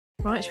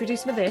Right, should we do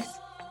some of this?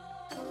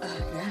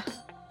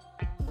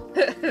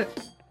 Yeah.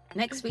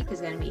 Next week is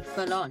going to be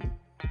full on.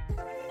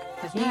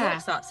 Because New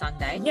York starts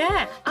Sunday.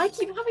 Yeah, I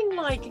keep having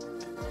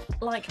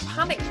like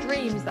panic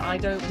dreams that I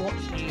don't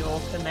watch New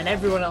York and then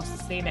everyone else has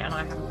seen it and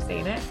I haven't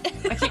seen it.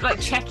 I keep like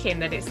checking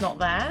that it's not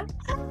there.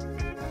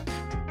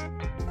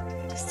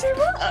 It's too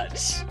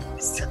much.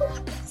 It's so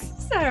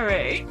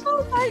unnecessary.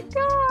 Oh my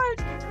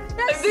god.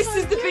 This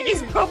is the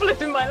biggest problem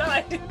in my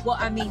life. Well,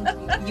 I mean,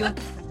 you're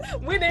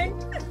winning.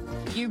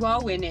 You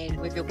are winning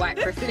with your white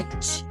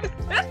privilege.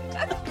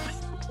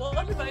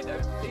 What if I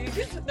don't see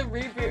the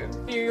reboot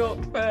of New York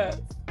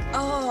first?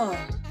 Oh,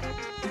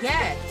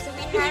 yeah. So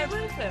we have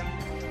them.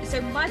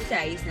 So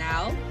Mondays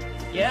now.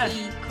 Yeah.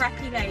 The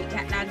Crappie Lake,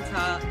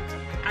 Atlanta,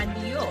 and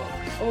New York.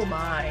 Oh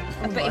my.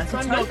 But if So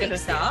I'm not going Potomac to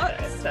starts,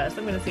 see it first.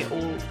 I'm going to see it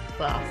all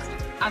last.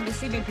 I'm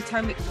assuming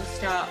Potomac will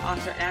start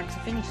after Atlanta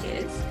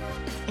finishes.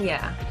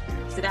 Yeah.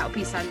 So that'll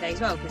be Sunday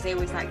as well, because they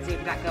always like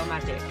doing Black Girl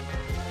Magic.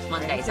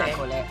 Mondays, I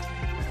call it.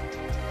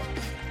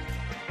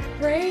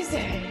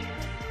 Crazy.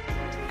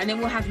 And then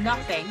we'll have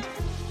nothing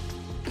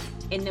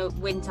in the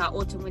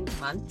autumn winter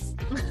months.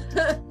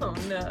 Oh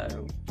no.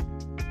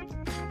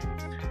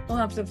 We'll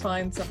have to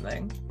find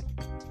something.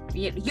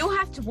 You'll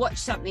have to watch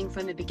something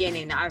from the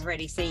beginning that I've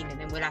already seen, and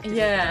then we'll have to talk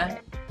about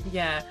it.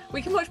 Yeah.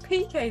 We can watch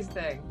PK's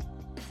thing.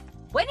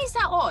 When is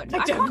that on?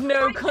 I don't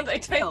know.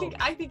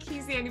 I think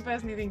he's the only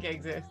person who think it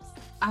exists.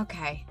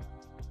 Okay.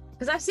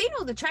 Because I've seen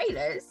all the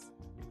trailers.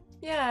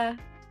 Yeah.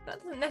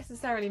 That doesn't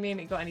necessarily mean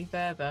it got any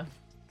further.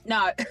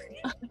 No.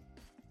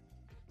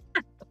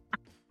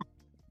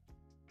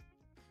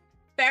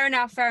 Fair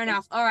enough.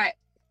 All right,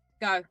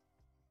 go.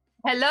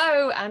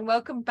 Hello and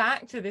welcome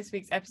back to this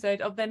week's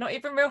episode of They're Not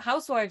Even Real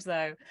Housewives,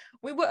 though.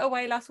 We were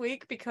away last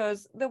week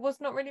because there was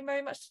not really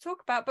very much to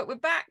talk about, but we're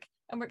back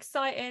and we're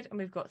excited and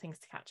we've got things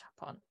to catch up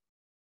on.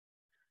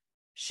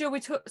 Shall we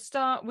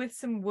start with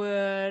some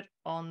word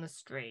on the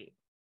street?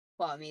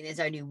 Well, I mean, there's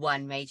only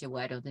one major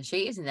word on the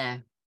street, isn't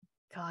there?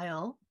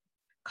 Kyle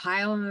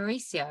and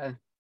Mauricio.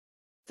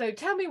 So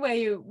tell me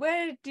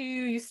where do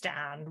you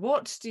stand?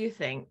 What do you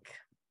think?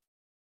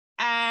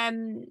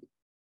 Can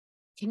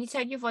you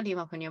turn your volume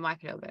up on your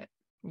mic a little bit?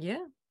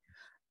 Yeah.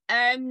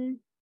 Do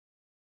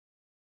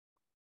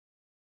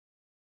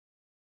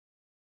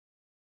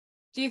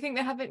you think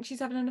she's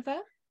having an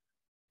affair?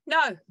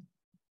 No.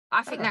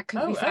 I think that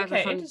could be further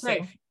from the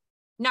truth.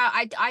 No,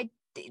 I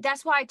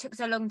that's why it took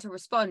so long to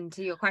respond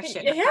to your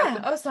question. Yeah,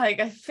 I was like,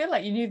 I feel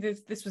like you knew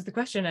this was the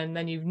question and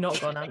then you've not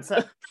got an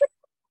answer.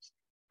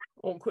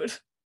 Awkward.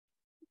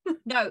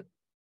 No,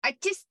 I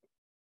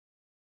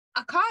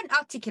can't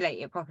articulate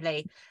it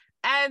properly.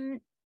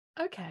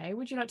 Okay,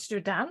 would you like to do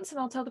a dance and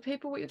I'll tell the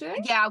people what you're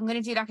doing? Yeah, I'm going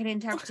to do like an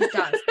interpretive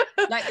dance.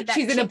 Like that.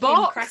 She's in a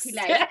box. Crappie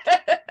Lake.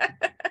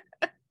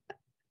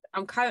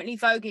 I'm currently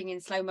voguing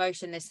in slow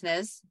motion,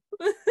 listeners.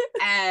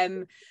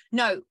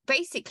 No,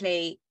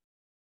 basically,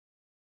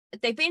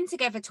 they've been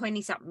together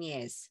 20-something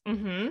years.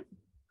 Mm-hmm.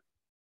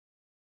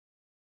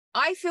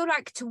 I feel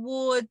like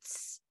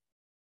towards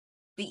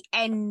the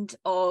end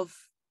of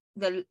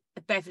the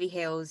Beverly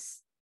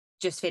Hills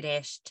just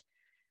finished,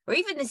 or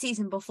even the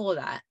season before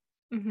that,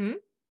 mm-hmm.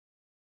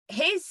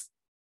 his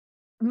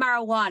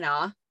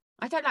marijuana,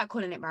 I don't like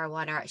calling it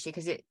marijuana actually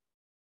because it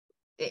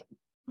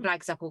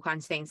flags up all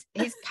kinds of things.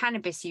 His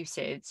cannabis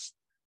usage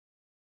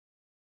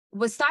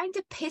was starting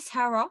to piss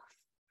her off.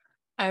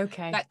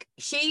 Okay. Like,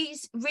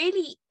 she's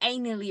really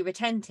anally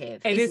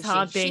retentive. It is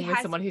hard being with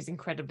someone who's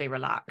incredibly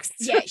relaxed.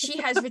 Yeah,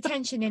 she has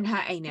retention in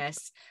her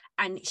anus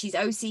and she's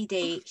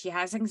OCD. She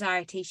has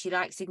anxiety. She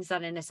likes things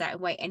done in a certain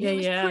way. And he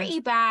was pretty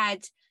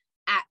bad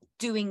at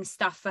doing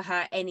stuff for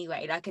her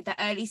anyway. Like at the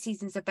early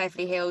seasons of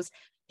Beverly Hills,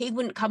 he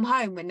wouldn't come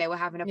home when they were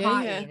having a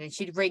party and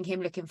she'd ring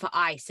him looking for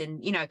ice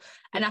and,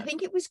 and I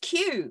think it was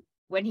cute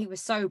when he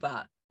was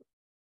sober.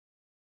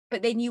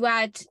 But then you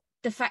add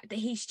the fact that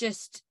he's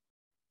just...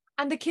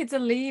 And the kids are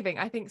leaving.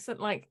 I think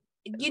something like...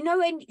 and you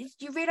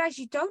realise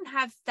you don't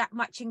have that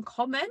much in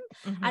common.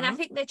 Mm-hmm. And I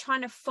think they're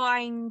trying to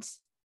find...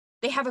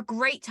 They have a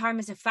great time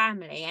as a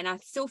family. And I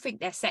still think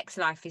their sex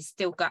life is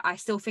still... I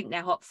still think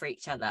they're hot for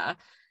each other.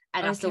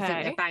 And I still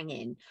think they're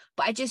banging.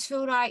 But I just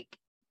feel like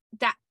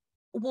that...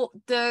 What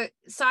the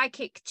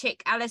psychic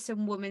chick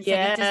Alison woman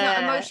said, it does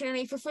not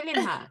emotionally fulfilling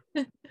her.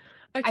 Okay.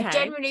 I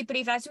genuinely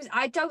believe that's...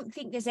 I don't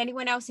think there's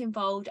anyone else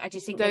involved. I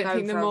just think they're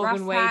going for a rough patch.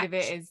 The Morgan Wade of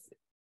it is...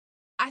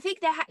 I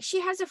think that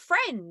she has a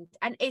friend,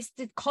 and it's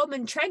the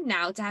common trend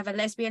now to have a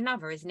lesbian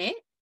lover, isn't it?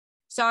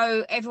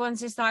 So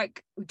everyone's just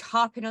like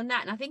harping on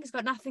that, and I think it's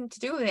got nothing to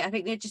do with it. I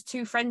think they're just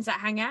two friends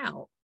that hang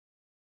out.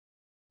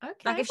 Okay.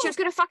 Like if she was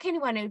going to fuck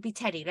anyone, it would be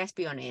Teddy. Let's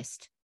be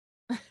honest.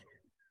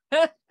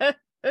 No.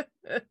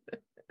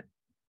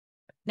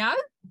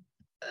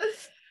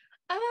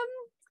 I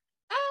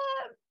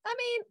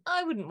mean,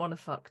 I wouldn't want to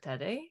fuck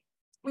Teddy.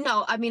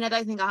 No, I mean, I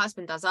don't think her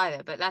husband does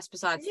either. But that's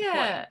besides the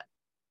point.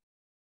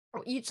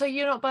 So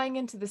you're not buying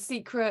into the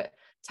secret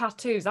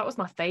tattoos? That was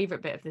my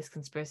favorite bit of this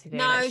conspiracy theory.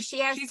 No,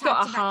 she's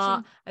got a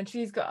heart and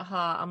she's got a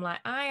heart. I'm like,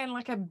 I and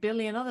like a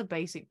billion other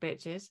basic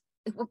bitches.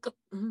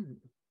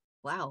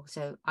 Wow,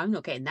 so I'm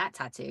not getting that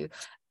tattoo.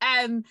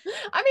 I mean,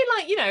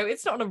 like, you know,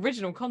 it's not an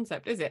original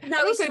concept, is it? No,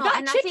 And it's also not. that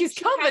And I chick think is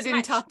she covered has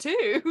in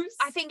tattoos.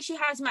 I think she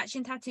has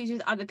matching tattoos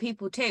with other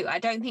people too. I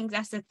don't think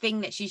that's the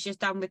thing that she's just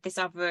done with this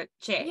other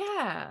chick.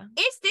 Yeah.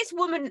 Is this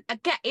woman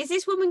is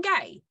this woman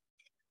gay?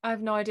 I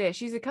have no idea.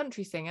 She's a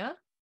country singer.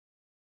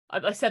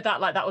 I said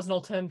that like that was an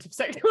alternative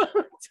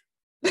sexuality.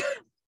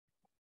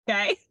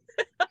 Okay.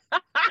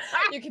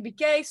 You can be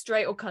gay,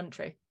 straight, or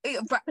country.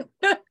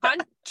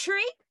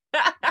 Country?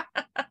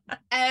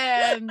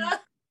 I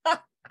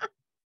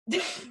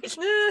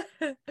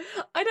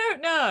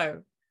don't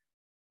know.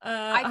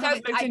 I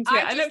haven't looked into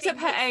it. I looked up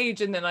her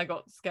age and then I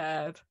got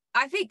scared.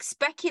 I think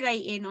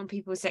speculating on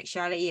people's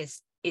sexuality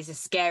is a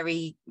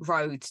scary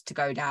road to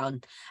go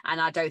down,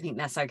 and I don't think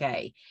that's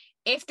okay.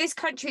 If this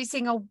country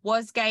singer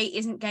was gay,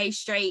 isn't gay,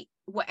 straight,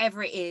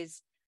 whatever it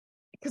is,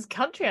 because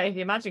country, I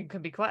imagine,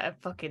 can be quite a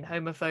fucking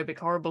homophobic,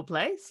 horrible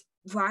place,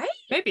 right?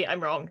 Maybe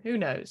I'm wrong. Who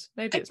knows?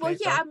 Maybe it's well,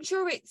 yeah, on. I'm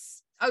sure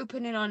it's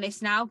open and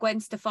honest now.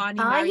 Gwen Stefani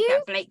married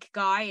that Blake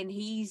guy, and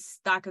he's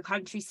like a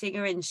country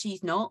singer, and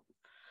she's not.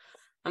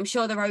 I'm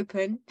sure they're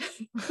open.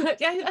 Yeah,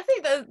 I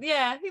think that.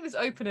 Yeah, I think there's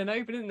open and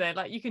open, isn't there?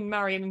 Like you can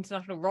marry an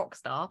international rock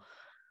star.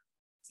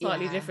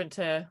 Slightly different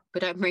to,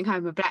 but don't bring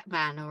home a black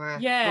man or a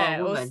woman.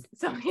 Yeah,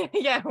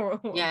 or a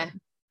woman. Yeah.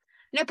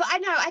 No, but I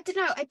don't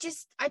know. I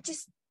just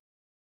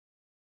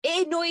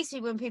it annoys me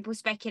when people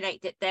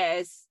speculate that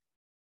there's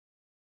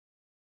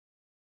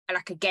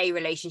like a gay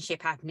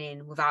relationship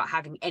happening without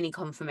having any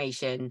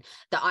confirmation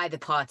that either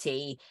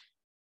party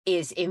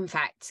is in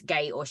fact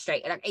gay or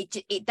straight. Like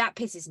it that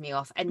pisses me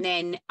off. And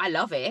then I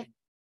love it.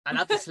 I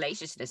love the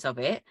salaciousness of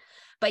it,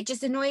 but it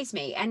just annoys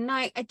me. And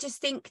like I just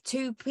think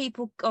two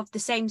people of the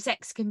same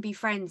sex can be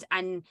friends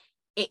and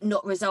it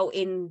not result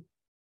in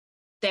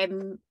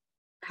them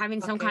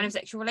having some kind of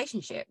sexual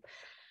relationship.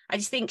 I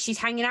just think she's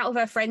hanging out with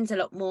her friends a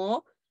lot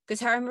more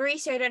because her and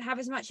Mauricio don't have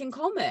as much in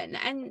common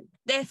and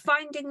they're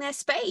finding their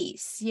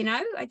space, you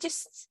know? I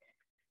just,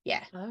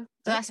 yeah. Oh, okay.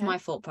 So that's my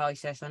thought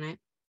process on it.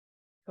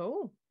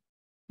 Cool.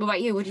 What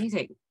about you? What do you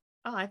think?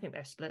 Oh, I think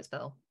they're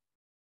Splitsville.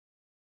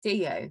 Do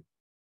you?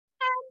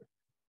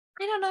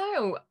 I don't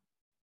know.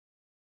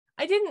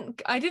 I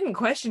didn't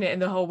question it in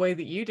the whole way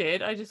that you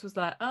did. I just was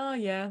like, oh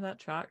yeah, that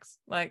tracks.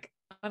 Like,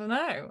 I don't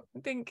know. I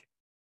think,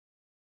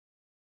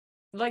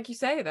 like you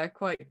say, they're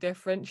quite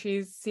different.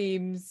 She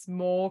seems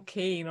more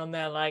keen on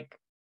their like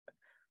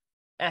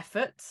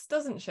efforts,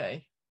 doesn't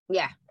she?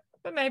 Yeah.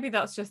 But maybe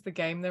that's just the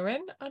game they're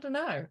in. I don't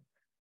know.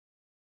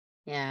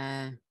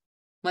 Yeah.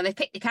 Well, they've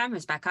picked the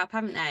cameras back up,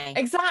 haven't they?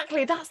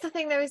 Exactly. That's the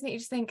thing, though, isn't it? You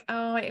just think,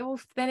 oh, it all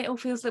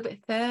feels a little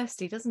bit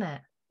thirsty, doesn't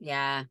it?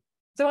 Yeah.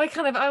 So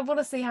I want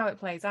to see how it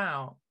plays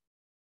out.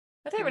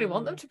 I don't really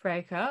want them to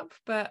break up,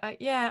 but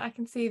yeah, I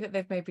can see that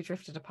they've maybe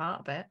drifted apart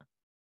a bit.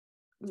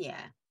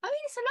 Yeah. I mean,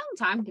 it's a long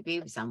time to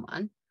be with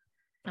someone.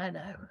 I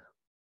know.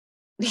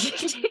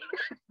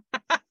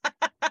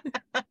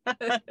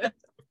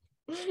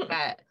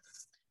 But,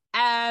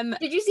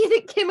 did you see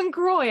that Kim and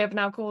Croy have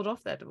now called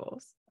off their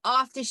divorce?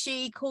 After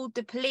she called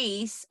the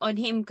police on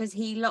him because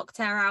he locked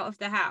her out of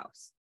the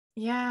house.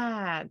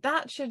 Yeah,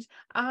 that should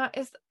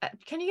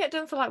can you get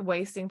done for like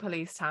wasting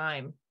police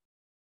time?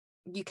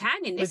 You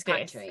can in this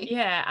country.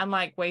 Yeah, and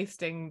like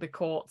wasting the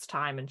court's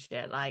time and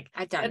shit. Like,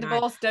 I don't get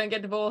divorced, don't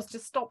get divorced,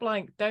 just stop,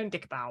 like, don't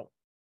dick about.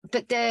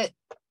 But the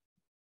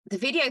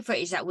video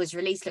footage that was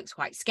released looks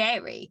quite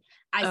scary.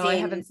 I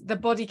haven't the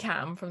body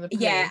cam from the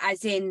police. Yeah,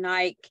 as in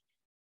like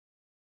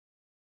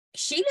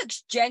she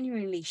looks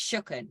genuinely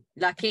shooken.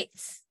 Like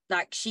it's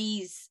like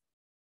she's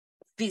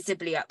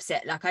visibly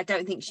upset. Like I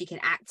don't think she can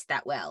act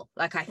that well.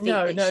 Like I think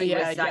she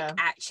was like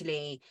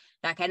actually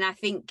like, and I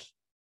think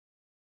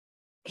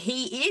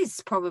he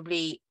is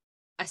probably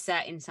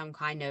asserting some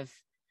kind of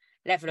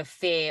level of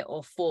fear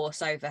or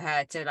force over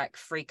her to like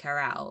freak her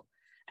out.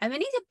 I mean,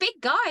 he's a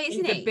big guy,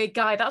 isn't he? He's a big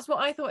guy. That's what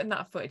I thought in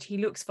that footage. He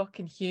looks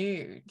fucking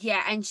huge.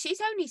 Yeah, and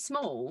she's only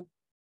small.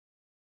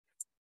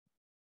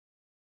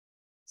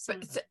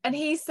 And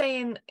he's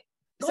saying,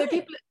 so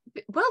people,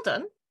 well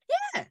done.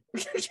 Yeah.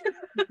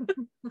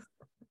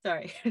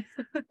 Sorry.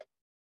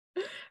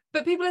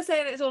 But people are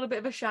saying it's all a bit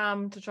of a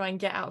sham to try and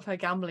get out of her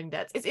gambling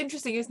debts. It's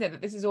interesting, isn't it,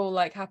 that this is all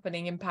like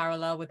happening in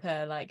parallel with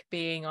her like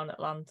being on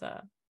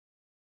Atlanta.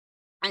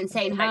 And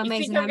saying how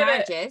amazing her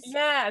marriage is.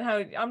 Yeah, and how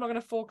I'm not going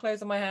to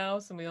foreclose on my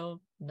house, and we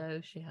all know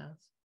she has.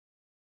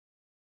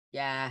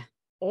 Yeah.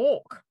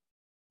 Awkward.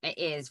 It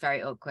is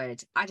very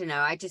awkward. I don't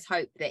know. I just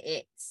hope that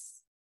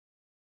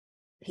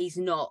he's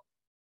not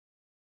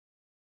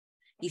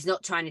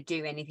trying to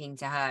do anything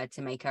to her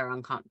to make her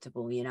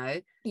uncomfortable, you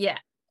know? Yeah.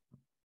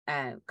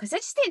 Because I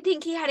just didn't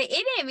think he had it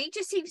in him. He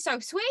just seems so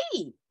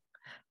sweet.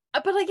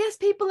 But I guess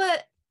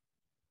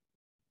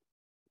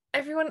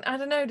everyone, I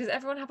don't know, does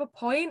everyone have a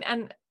point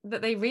and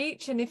that they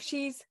reach? And if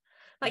she's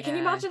like, can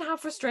you imagine how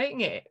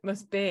frustrating it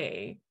must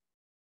be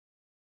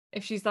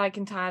if she's like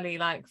entirely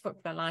like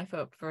fucked their life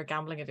up for a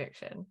gambling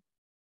addiction?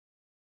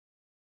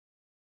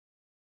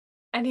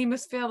 And he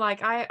must feel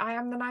like I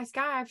am the nice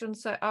guy. I've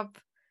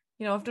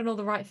done all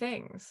the right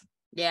things.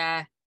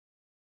 Yeah.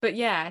 But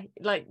yeah,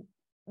 like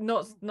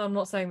I'm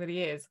not saying that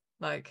he is,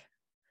 like,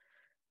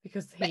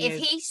 because but if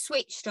he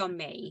switched on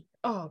me,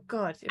 oh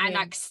god, and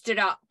like stood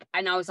up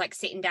and I was like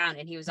sitting down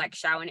and he was like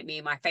shouting at me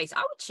in my face,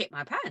 I would shit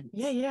my pants.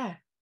 Yeah.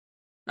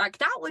 Like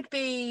that would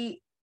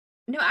be,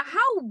 no matter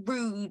how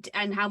rude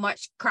and how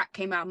much crap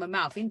came out of my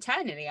mouth,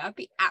 internally I'd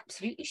be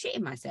absolutely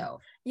shitting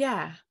myself.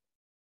 Yeah.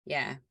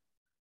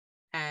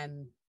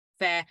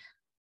 Fair.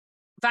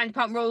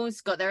 Vanderpump Rules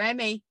got their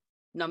Emmy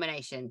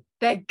nomination.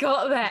 They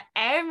got their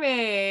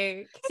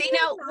Emmy. See,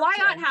 now why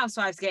aren't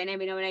Housewives getting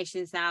Emmy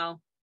nominations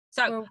now?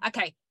 So well,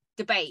 okay,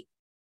 debate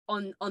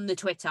on the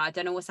Twitter. I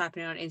don't know what's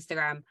happening on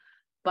Instagram,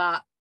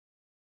 but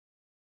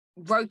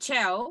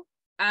Rochelle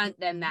earned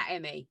them that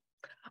Emmy.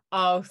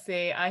 Oh,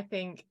 see, I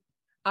think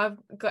I've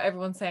got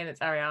everyone saying it's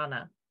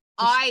Ariana.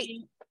 I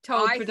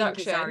production, think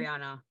it's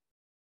Ariana,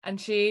 and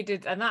she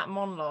did, and that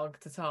monologue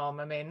to Tom.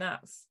 I mean,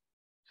 that's.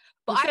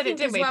 But we said it,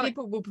 didn't we? Well,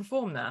 people will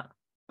perform that.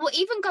 Well,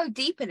 even go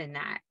deeper than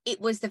that. It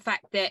was the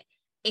fact that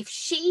if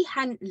she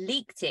hadn't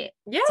leaked it,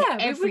 to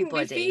everybody, we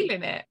wouldn't be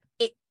feeling it.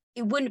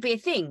 It wouldn't be a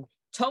thing.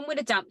 Tom would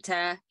have dumped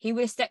her. He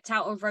would have stepped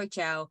out of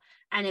Rochelle,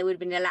 and it would have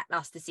been a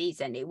lackluster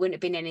season. It wouldn't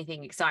have been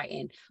anything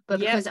exciting. But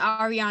because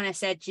Ariana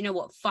said, you know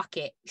what, fuck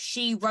it.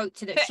 She wrote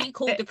to she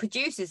called the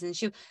producers, and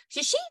she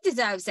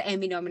deserves the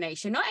Emmy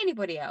nomination, not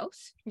anybody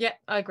else. Yeah,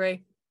 I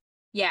agree.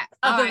 Yeah.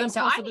 All right,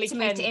 so I need to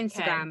move to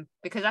Instagram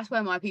because that's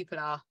where my people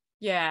are.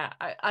 Yeah,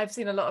 I've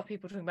seen a lot of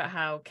people talking about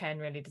how Ken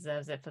really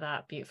deserves it for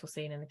that beautiful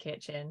scene in the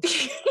kitchen.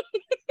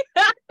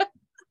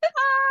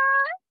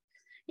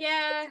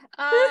 Yeah,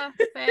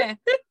 fair.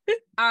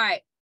 All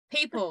right,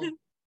 people.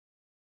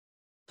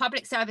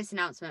 Public service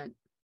announcement.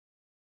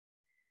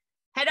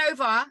 Head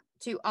over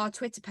to our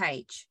Twitter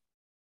page.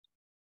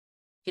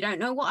 If you don't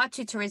know what our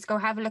Twitter is, go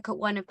have a look at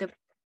one of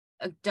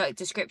the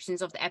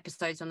descriptions of the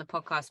episodes on the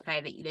podcast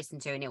player that you listen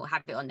to, and it will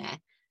have it on there.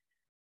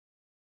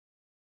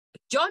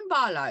 John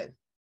Barlow.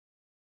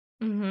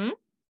 Mm-hmm.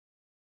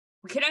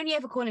 We can only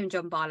ever call him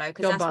John Barlow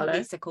because that's what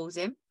Lisa calls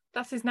him.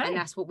 That's his name. And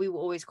that's what we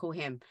will always call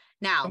him.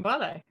 Now, John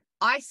Barlow.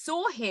 I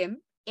saw him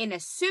in a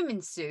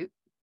swimming suit,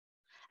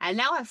 and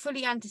now I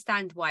fully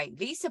understand why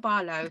Lisa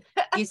Barlow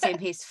gives him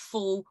his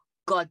full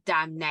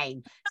goddamn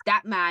name.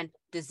 That man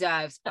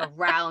deserves a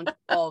round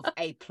of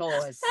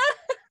applause.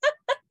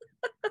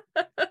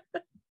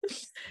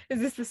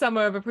 Is this the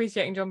summer of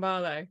appreciating John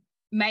Barlow?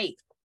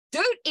 Mate,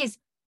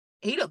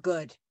 he looked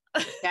good.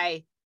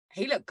 Okay,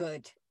 he looked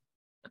good.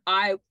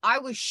 I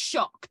was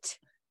shocked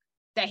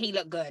that he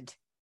looked good.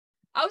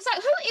 I was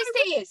like, who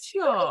is this?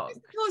 Shocked.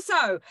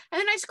 So, and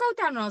then I scrolled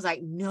down and I was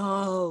like,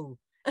 no,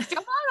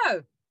 John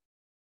Barlow.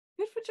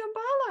 Good for John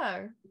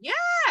Barlow.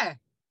 Yeah.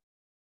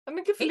 I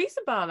mean, good for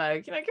Lisa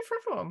Barlow. Good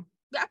for him.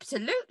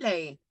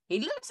 Absolutely. He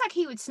looks like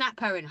he would snap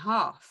her in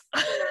half.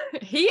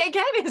 He,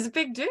 again, is a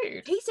big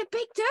dude. He's a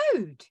big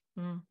dude.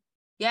 Mm.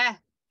 Yeah.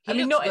 I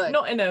mean,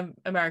 not in an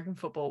American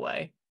football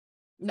way.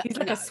 No, he's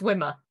like a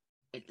swimmer.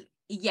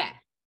 Yeah.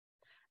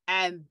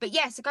 But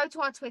yeah, so go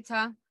to our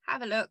Twitter,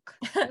 have a look.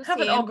 Have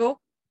an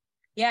ogle.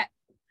 Yeah.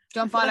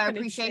 John Barlow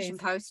appreciation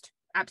post.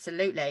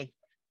 Absolutely.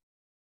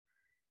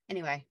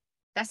 Anyway,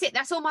 that's it.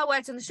 That's all my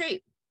words on the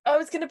street. I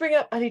was going to bring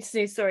up, I need to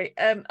sneeze, sorry.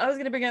 I was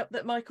going to bring up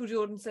that Michael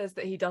Jordan says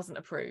that he doesn't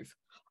approve.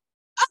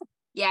 Oh,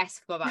 yes,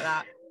 forgot about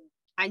that.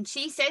 And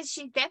she says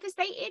she's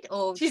devastated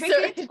or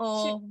triggered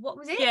what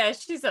was it? Yeah,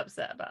 she's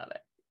upset about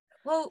it.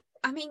 Well,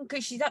 I mean,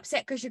 because she's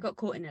upset because she got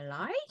caught in a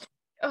lie?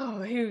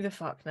 Oh, who the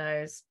fuck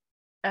knows?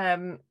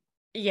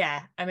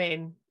 Yeah, I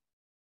mean,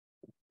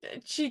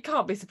 she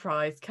can't be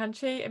surprised, can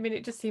she? I mean,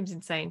 it just seems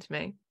insane to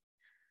me.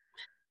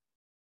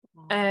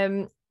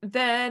 Oh.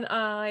 Then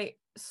I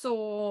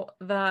saw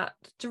that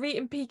Dorit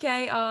and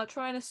PK are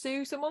trying to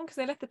sue someone because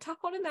they left the tap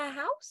on in their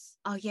house.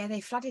 Oh yeah,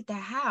 they flooded their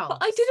house.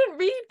 But I didn't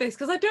read this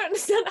because I don't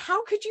understand.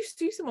 How could you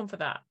sue someone for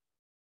that?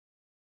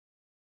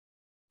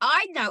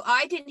 I know.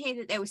 I didn't hear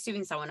that they were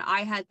suing someone.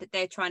 I heard that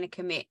they're trying to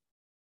commit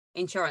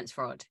insurance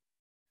fraud.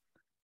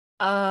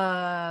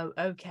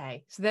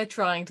 Okay. So they're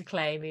trying to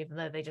claim even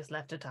though they just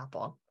left a tap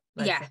on.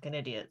 They're fucking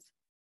idiots.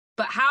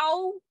 But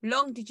how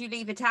long did you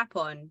leave a tap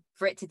on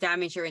for it to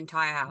damage your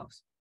entire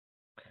house?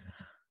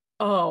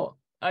 Oh,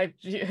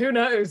 who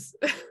knows?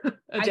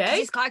 A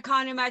day? I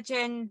can't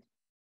imagine.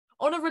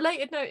 On a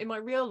related note, in my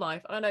real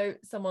life, I know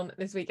someone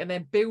this week and they're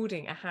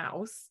building a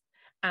house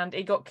and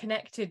it got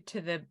connected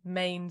to the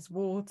mains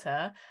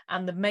water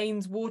and the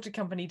mains water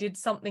company did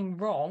something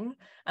wrong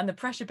and the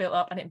pressure built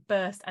up and it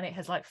burst and it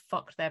has like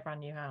fucked their brand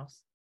new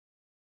house.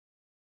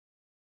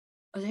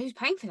 Oh, who's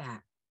paying for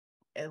that?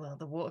 Well,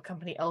 the water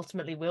company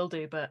ultimately will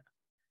do, but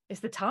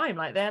it's the time.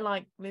 Like they're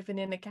like living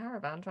in a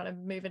caravan trying to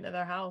move into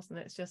their house and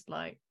it's just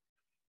like...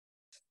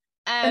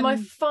 And my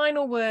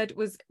final word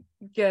was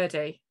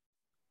Gertie.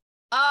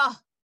 Oh,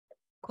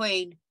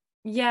 queen.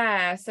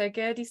 Yeah, so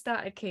Gertie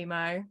started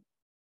chemo.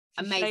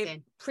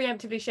 Amazing.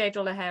 Preemptively shaved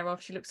all her hair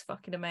off. She looks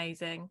fucking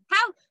amazing.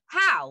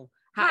 How?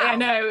 I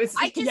know.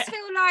 I just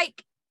feel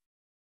like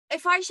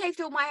if I shaved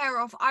all my hair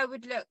off, I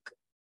would look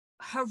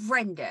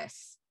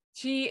horrendous.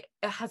 She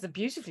has a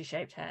beautifully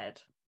shaped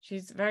head.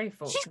 She's very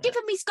fortunate. She's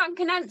giving me Skunk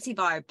and Nancy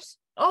vibes.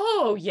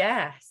 Oh,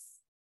 yes.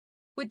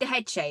 With the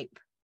head shape.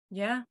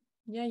 Yeah.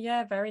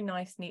 Very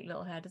nice, neat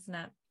little head, isn't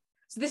it?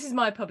 So this is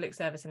my public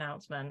service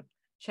announcement.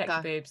 Check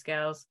your boobs,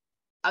 girls.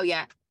 Oh,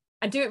 yeah.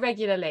 And do it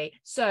regularly.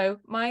 So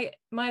my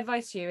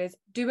advice to you is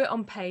do it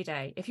on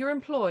payday. If you're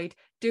employed,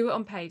 do it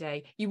on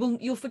payday.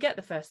 You'll forget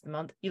the first of the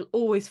month. You'll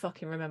always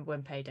fucking remember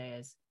when payday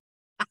is.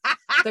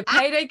 So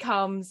payday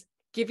comes,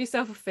 give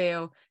yourself a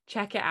feel,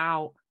 check it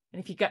out.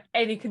 And if you've got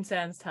any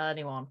concerns, tell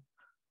anyone.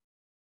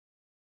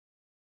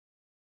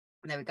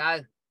 There we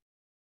go.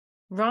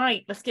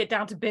 Right, let's get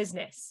down to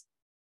business.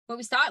 What are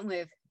we starting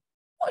with?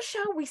 What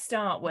shall we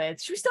start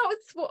with? Should we start with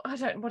what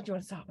do you want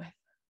to start with?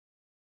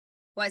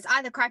 Well, it's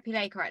either Crappie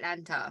Lake or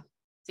Atlanta.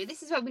 See,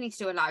 this is where we need to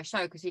do a live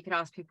show because we can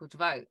ask people to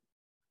vote.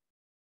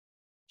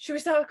 Should we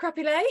start with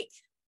Crappie Lake?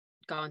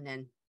 Go on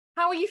then.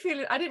 How are you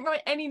feeling? I didn't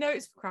write any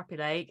notes for Crappie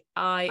Lake.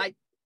 I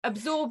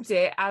absorbed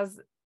it as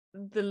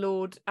the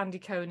Lord Andy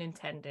Cohen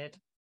intended.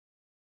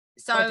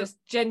 So by just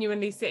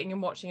genuinely sitting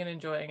and watching and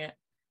enjoying it.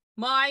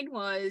 Mine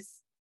was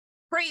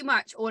pretty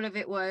much all of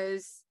it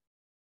was.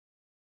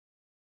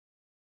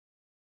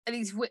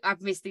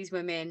 I've missed these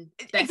women.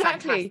 They're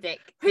exactly. Fantastic.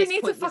 Who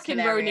needs a fucking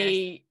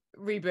Roni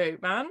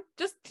reboot, man?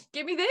 Just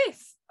give me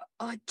this.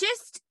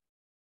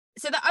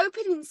 So the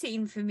opening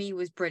scene for me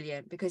was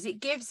brilliant because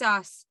it gives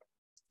us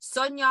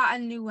Sonia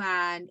and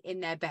Luann in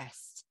their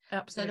best.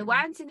 Absolutely. So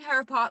Luann's in her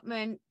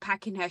apartment,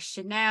 packing her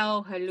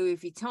Chanel, her Louis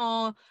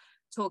Vuitton,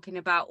 talking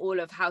about all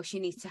of how she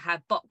needs to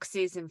have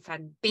boxes and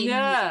fan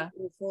bins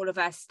for all of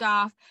her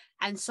stuff.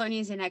 And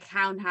Sonia's in her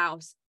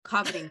townhouse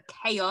covered in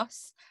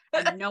chaos.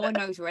 And no one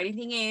knows where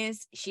anything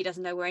is. She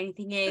doesn't know where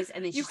anything is.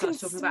 And then she starts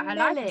talking about her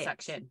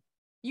liposuction.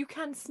 You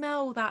can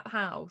smell that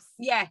house.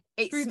 Yeah.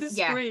 Through the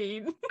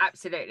screen.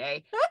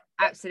 Absolutely.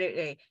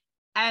 Absolutely.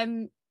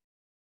 And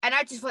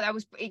I just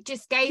thought it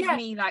just gave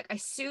me like,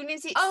 as soon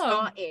as it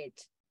started,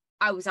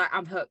 I was like,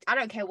 I'm hooked. I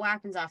don't care what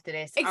happens after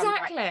this.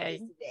 Exactly. Like,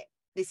 this is it.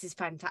 This is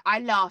fantastic. I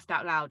laughed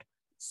out loud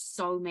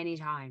so many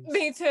times.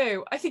 Me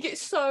too. I think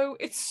it's so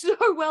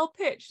well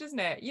pitched, isn't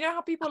it? You know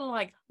how people are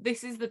like,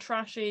 this is the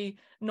trashy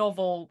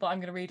novel that I'm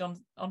going to read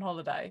on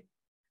holiday.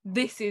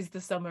 This is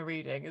the summer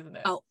reading, isn't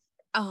it?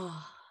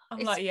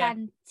 It's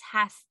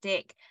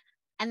fantastic.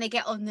 And they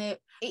get on the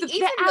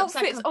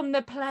outfits like on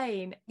the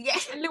plane. Yeah.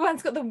 And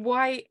Luann's got the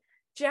white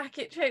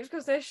jacket drapes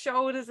across their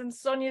shoulders, and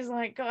Sonia's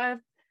like got a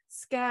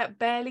skirt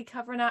barely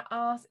covering her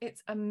ass.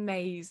 It's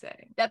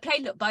amazing. That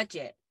plane looked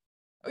budget.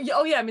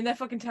 Oh yeah, I mean they're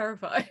fucking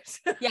terrified.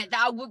 Yeah,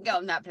 I wouldn't get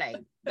on that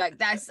plane. Like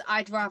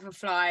I'd rather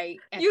fly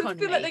economy. You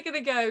feel like they're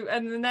gonna go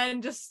and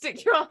then just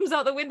stick your arms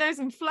out the windows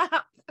and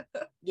flap.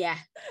 Yeah,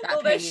 that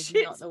all plane their is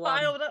shit's not the one.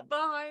 piled up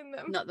behind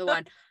them. Not the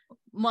one.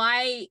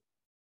 My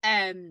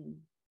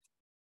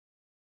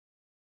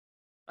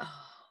what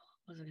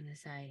was I gonna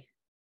say?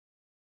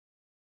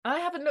 I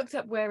haven't looked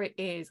up where it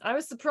is. I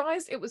was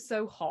surprised it was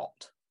so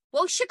hot.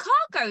 Well,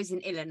 Chicago's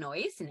in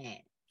Illinois, isn't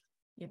it?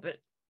 Yeah, but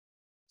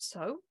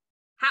so?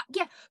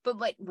 But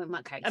wait,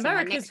 okay.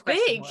 America's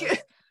big.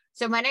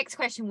 So my next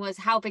question was,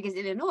 how big is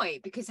Illinois?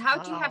 Because how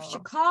do you have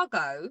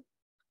Chicago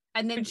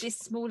and then this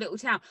small little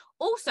town?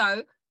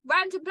 Also,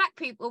 random black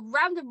people,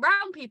 random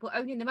brown people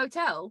owning the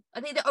motel.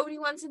 Are they the only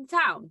ones in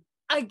town?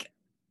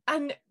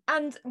 And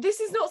this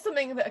is not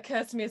something that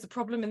occurs to me as a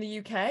problem in the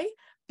UK,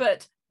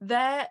 but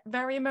their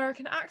very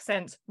American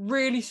accents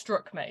really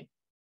struck me.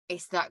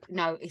 It's like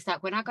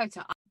when I go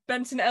to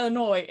Benton,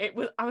 Illinois,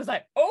 I was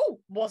like,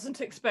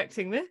 wasn't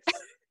expecting this.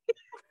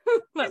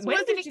 Like,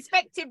 wasn't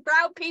expecting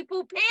brown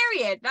people,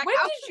 period. Like, when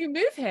did you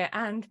move here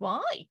and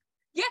why?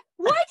 Yeah,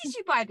 why did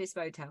you buy this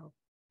motel?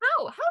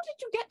 How did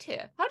you get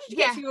here? How did you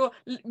get to your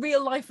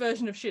real life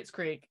version of Schitt's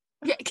Creek?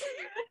 Yeah.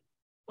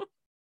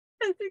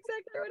 That's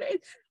exactly what it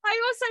is.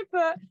 I also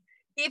put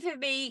giving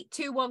me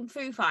Tu Wong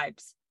Fu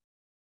vibes.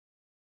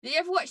 Did you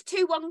ever watch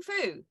Tu Wong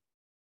Fu?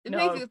 The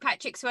movie with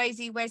Patrick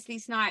Swayze, Wesley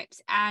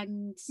Snipes,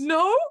 and...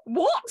 No?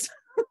 What?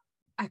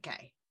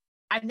 Okay.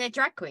 And they're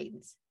drag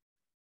queens.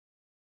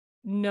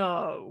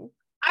 No.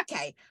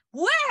 Okay.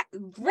 Where?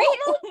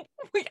 Really?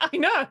 I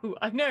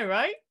know,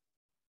 right?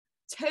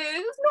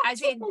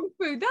 As in...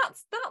 Fu.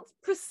 That's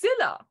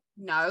Priscilla.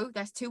 No,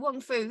 that's Tu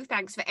Wong Fu.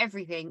 Thanks for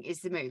Everything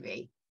is the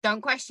movie.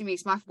 Don't question me.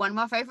 It's one of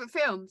my favourite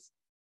films.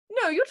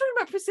 No, you're talking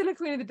about Priscilla,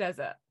 Queen of the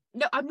Desert.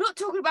 No, I'm not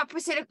talking about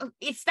Priscilla.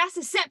 That's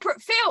a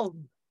separate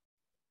film.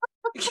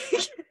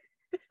 That's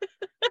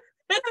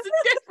a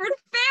different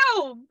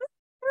film.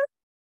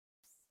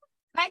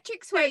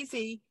 Patrick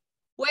Swayze,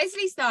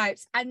 Wesley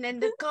Snipes, and then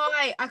the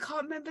guy, I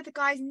can't remember the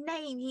guy's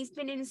name. He's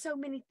been in so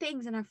many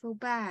things and I feel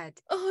bad.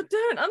 Oh,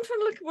 don't. I'm trying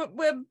to look at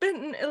where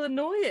Benton,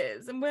 Illinois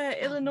is and where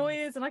Illinois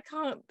is, and I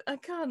can't.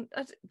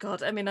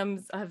 God, I mean,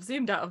 I've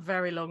zoomed out a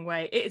very long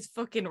way. It is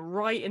fucking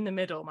right in the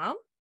middle, man.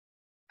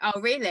 Oh,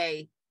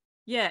 really?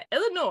 Yeah,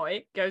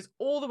 Illinois goes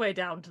all the way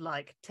down to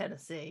like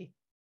Tennessee.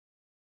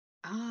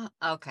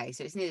 Okay,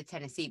 so it's near the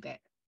Tennessee bit.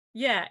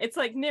 Yeah, it's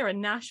like nearer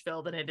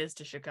Nashville than it is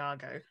to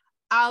Chicago.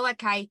 Oh,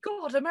 okay.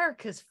 God,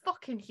 America's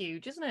fucking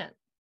huge, isn't it?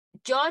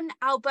 John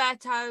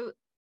Alberto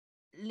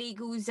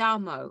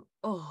Leguizamo.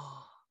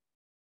 Oh,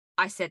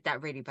 I said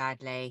that really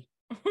badly.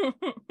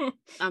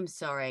 I'm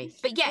sorry.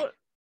 But yeah. Well,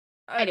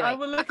 anyway,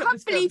 I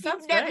can't believe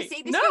you've never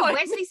seen this film.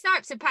 Wesley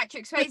Snipes and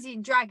Patrick Swayze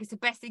in drag is the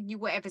best thing you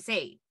will ever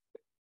see.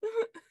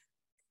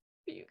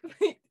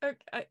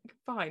 Okay,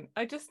 fine.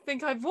 I just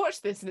think I've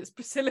watched this and it's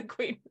Priscilla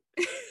Queen.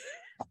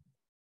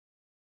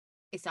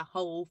 It's a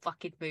whole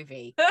fucking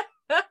movie.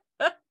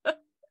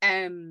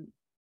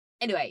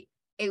 Anyway,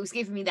 it was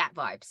giving me that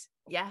vibes.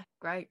 Yeah,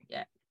 great.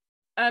 Yeah.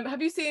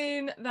 Have you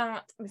seen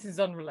that? This is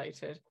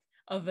unrelated,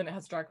 other than it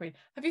has drag queen.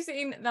 Have you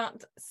seen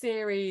that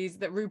series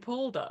that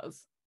RuPaul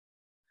does?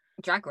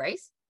 Drag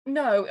Race?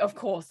 No, of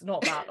course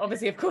not that.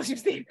 Obviously, of course you've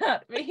seen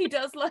that. But he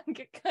does like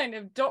a kind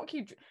of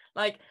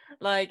like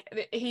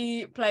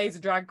he plays a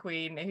drag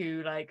queen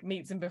who like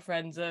meets and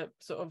befriends a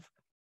sort of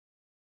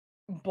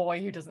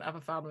boy who doesn't have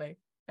a family.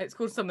 It's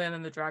called Something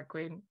in the Drag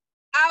Queen.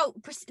 Oh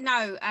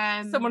no,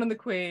 Someone and the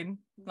Queen.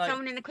 Like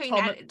Someone in the Queen.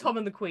 Tom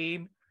and the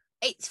Queen.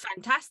 It's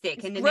fantastic.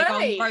 It's and then great. They go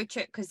on the road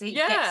trip because he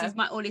gets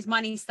all his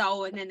money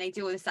stolen, and then they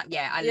do all this stuff.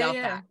 Yeah, I love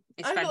that.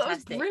 It's fantastic. That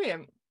was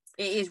brilliant.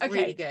 It is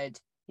really good.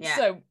 Yeah.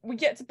 So we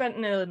get to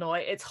Benton,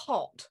 Illinois. It's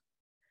hot.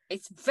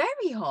 It's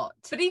very hot.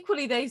 But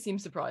equally, they seem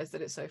surprised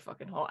that it's so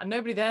fucking hot, and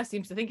nobody there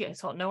seems to think it's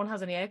hot. No one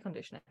has any air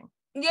conditioning.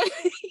 Yeah.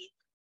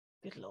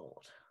 Good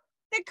lord.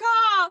 The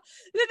car.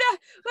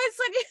 It's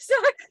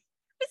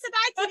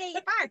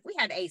 1985. We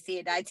had AC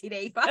in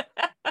 1985.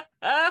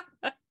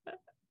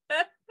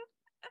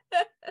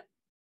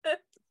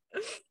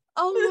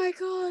 Oh my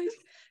god.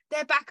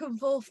 Their back and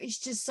forth is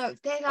just so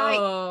they're like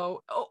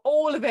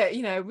all of it.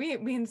 You know,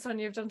 me and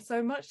Sonia have done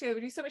so much together.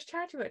 We do so much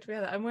charity work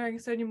together. I'm wearing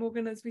Sonia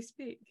Morgan as we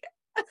speak.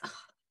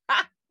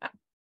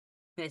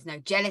 There's no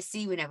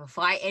jealousy. We never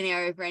fight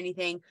over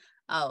anything.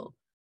 Oh,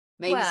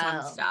 maybe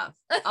some stuff.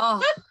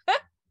 Oh,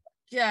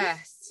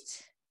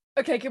 just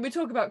okay. Can we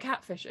talk about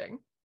catfishing?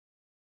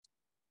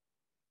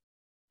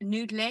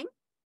 Noodling.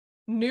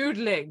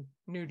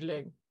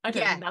 I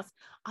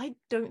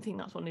don't think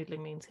that's what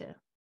noodling means here.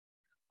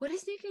 What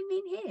does noodling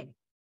mean here?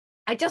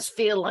 I just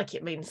feel like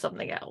it means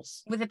something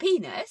else. With a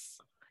penis?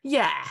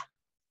 Yeah.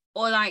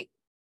 Or like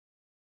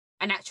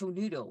an actual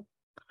noodle?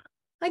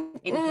 In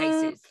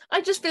places.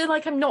 I just feel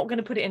like I'm not going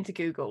to put it into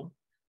Google.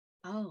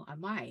 Oh, I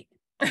might.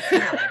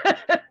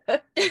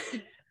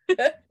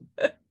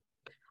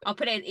 I'll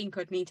put it in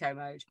incognito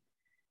mode.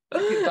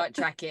 I can't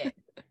track it.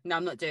 No,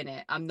 I'm not doing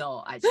it. I'm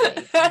not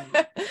actually.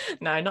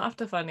 No, not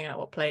after finding out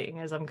what plating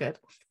is. I'm good.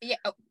 Yeah.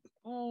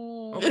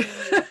 Oh.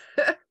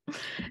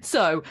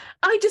 So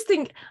I just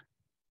think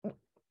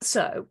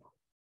so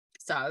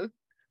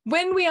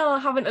when we are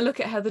having a look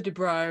at Heather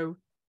Dubrow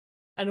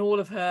and all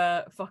of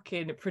her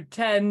fucking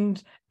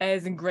pretend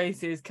airs and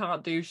graces,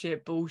 can't do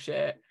shit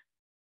bullshit,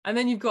 and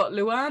then you've got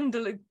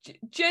Luann,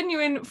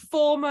 genuine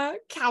former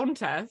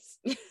countess,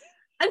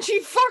 and she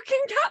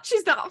fucking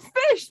catches that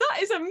fish. That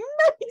is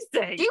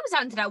amazing. She was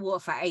under that water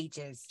for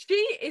ages. She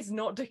is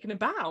not dicking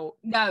about.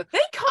 No, they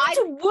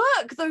can't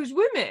work, those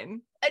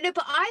women. No,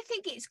 but I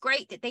think it's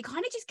great that they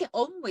kind of just get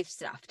on with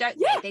stuff, don't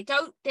they? They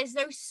don't. There's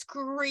no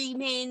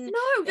screaming.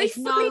 No, there's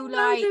no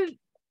like.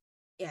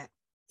 Yeah,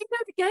 they know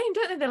the game,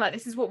 don't they? They're like,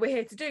 this is what we're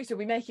here to do, so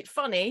we make it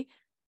funny.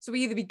 So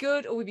we either be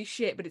good or we be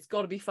shit, but it's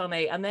got to be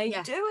funny, and they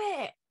do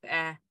it.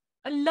 Yeah,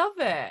 I love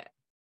it.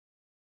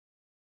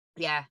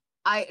 Yeah,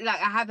 I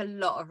have a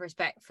lot of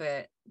respect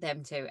for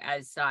them too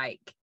as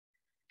like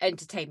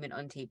entertainment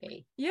on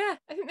TV. Yeah,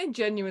 I think they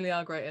genuinely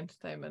are great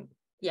entertainment.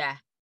 Yeah.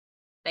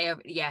 They are,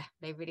 yeah,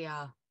 they really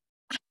are.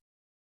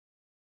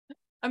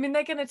 I mean,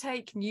 they're going to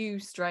take new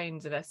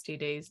strains of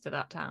STDs to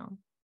that town.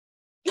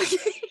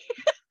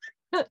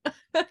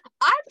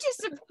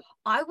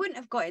 I wouldn't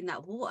have got in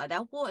that water.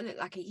 That water looked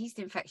like a yeast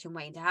infection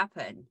waiting to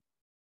happen.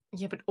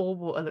 Yeah, but all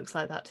water looks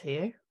like that to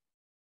you.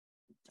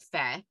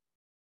 Fair.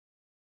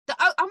 Am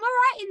I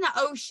right in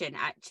the ocean,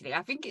 actually?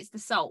 I think it's the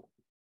salt.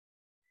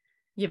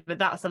 Yeah, but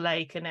that's a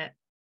lake, isn't it?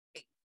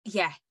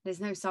 Yeah,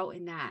 there's no salt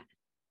in that.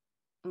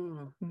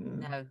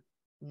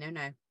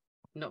 No,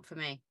 not for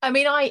me. I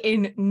mean, I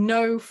in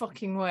no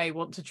fucking way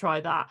want to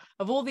try that.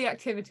 Of all the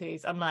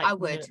activities, I'm like, I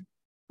would.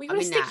 Well, you want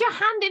to stick your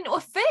hand into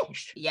a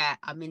fish? Yeah,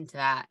 I'm into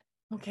that.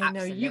 Okay,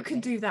 absolutely. No, you can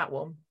do that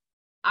one.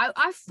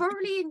 I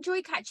thoroughly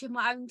enjoy catching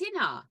my own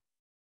dinner.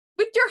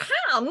 With your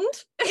hand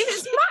in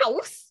its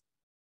mouth?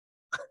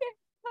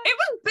 It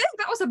was big.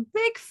 That was a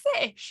big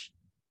fish.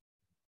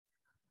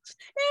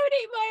 They would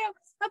eat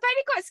I've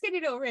only got skinny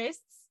little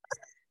wrists.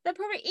 They'll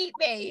probably eat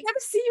me. Never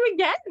see you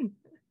again.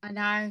 I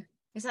know.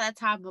 It's at that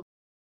time.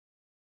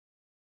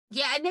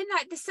 Yeah, and then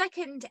like the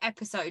second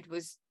episode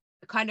was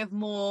kind of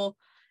more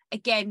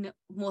Sonia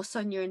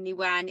and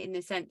Luann in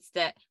the sense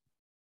that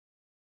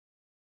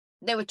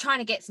they were trying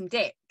to get some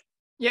dick.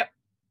 Yep.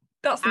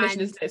 That's the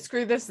mission, isn't it?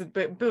 Screw this,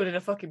 building a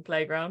fucking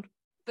playground.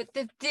 But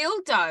the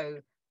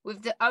dildo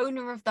with the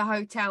owner of the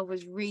hotel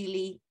was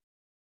really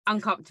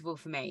uncomfortable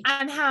for me.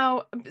 And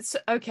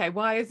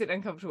why is it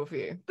uncomfortable for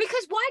you?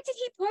 Because why did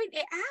he point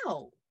it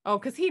out? Oh,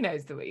 because he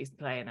knows the way he's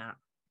playing at.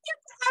 Yeah,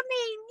 I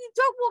mean, you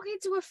don't walk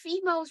into a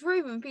female's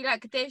room and be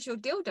like, there's your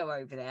dildo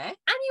over there. And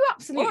you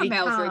absolutely Or a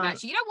male's can't. room,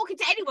 actually. You don't walk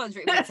into anyone's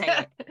room and say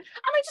it. And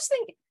I just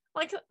think,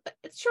 Like,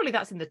 surely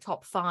that's in the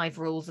top 5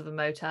 rules of a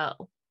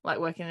motel. Like,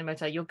 working in a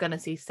motel, you're gonna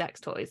see sex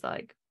toys.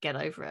 Like, get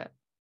over it.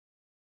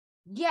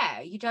 Yeah,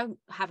 you don't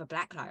have a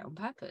black light on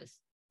purpose.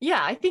 Yeah,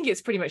 I think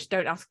it's pretty much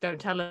don't ask, don't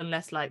tell,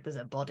 unless like there's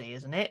a body,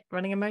 isn't it?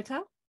 Running a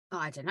motel. Oh,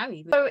 I don't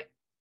know. So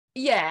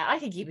yeah, I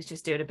think he was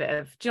just doing a bit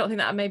of. Do you not think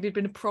that maybe had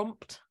been a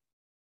prompt?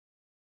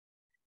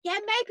 Yeah,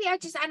 maybe I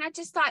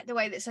just like the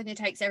way that Sonia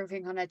takes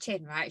everything on her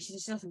chin, right? She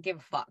just doesn't give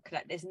a fuck.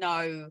 Like there's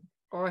no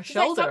Or a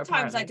shoulder. Like,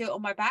 sometimes apparently. I do it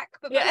on my back,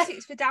 but mostly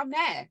it's for down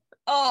there.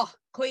 Oh,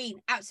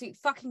 queen, absolute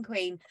fucking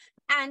queen.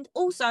 And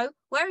also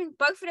both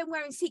of them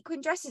wearing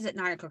sequin dresses at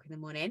 9 o'clock in the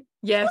morning.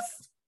 Yes.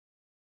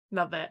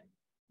 Love it.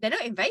 They're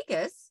not in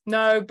Vegas.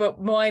 No, but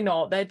why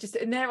not? They're just,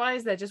 in their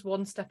eyes, they're just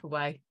one step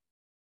away.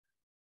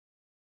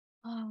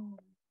 Oh,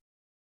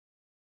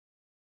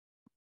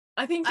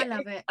 I think I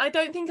love it. I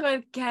don't think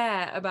I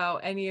care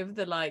about any of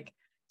the like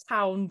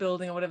town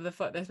building or whatever the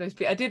fuck they're supposed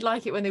to be. I did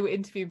like it when they were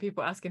interviewing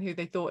people asking who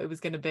they thought it was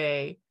going to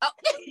be. Oh.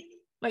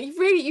 Like,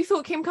 you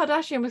thought Kim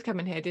Kardashian was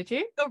coming here, did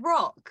you? The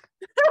Rock.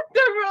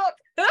 The Rock.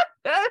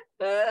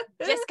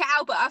 Jessica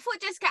Alba. I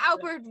thought Jessica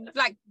Alba had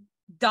like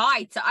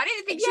died. So I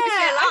didn't think she was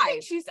still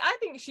alive. I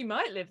think she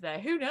might live there.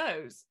 Who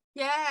knows?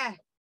 Yeah.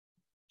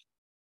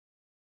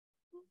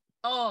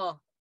 Oh.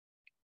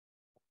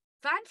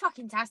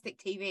 Fan-fucking-tastic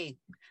TV.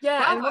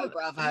 Yeah.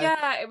 Bravo.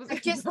 Yeah, it was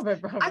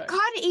bravo. I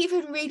can't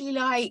even really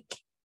like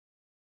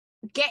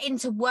get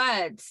into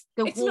words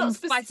the warm,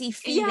 fuzzy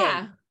feeling.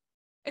 Yeah.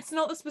 It's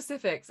not the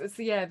specifics. It's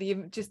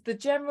just the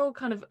general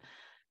kind of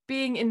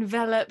being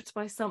enveloped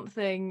by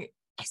something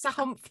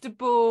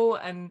comfortable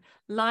and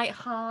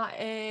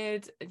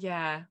light-hearted.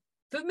 Yeah.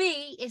 For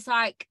me, it's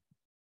like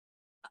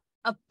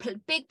a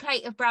big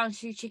plate of brown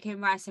stew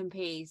chicken, rice and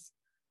peas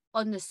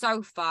on the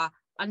sofa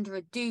under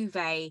a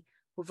duvet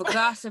with a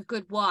glass of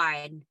good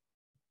wine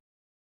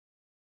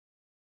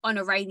on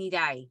a rainy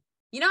day.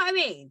 You know what I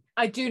mean?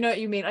 I do know what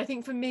you mean. I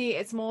think for me,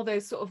 it's more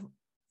those sort of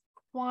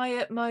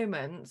quiet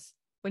moments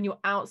when you're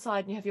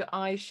outside and you have your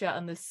eyes shut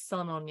and the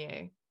sun on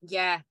you.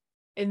 Yeah.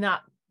 In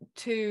that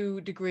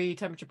 2-degree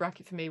temperature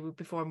bracket for me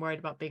before I'm worried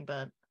about being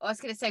burnt. I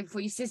was going to say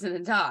before you sizzle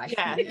and die.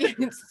 Yeah,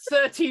 it's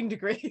 13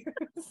 degrees.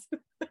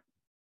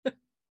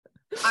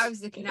 I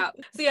was looking up.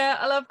 So yeah,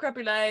 I love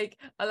Crappie Lake.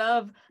 I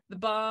love the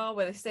bar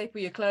where they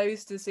staple your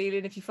clothes to the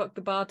ceiling if you fuck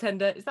the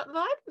bartender. Is that the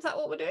vibe? Is that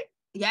what we're doing?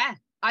 Yeah.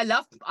 I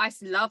love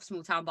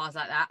small town bars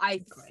like that.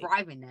 I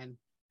thrive in them.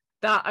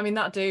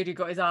 That dude who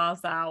got his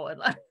ass out and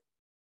like,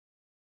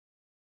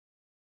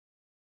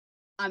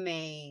 I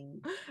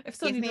mean, if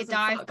give me a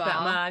dive bar,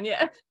 that man,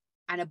 yeah,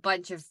 and a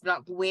bunch of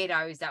like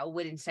weirdos that are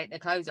willing to take their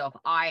clothes off,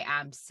 I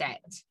am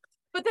set.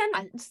 But then,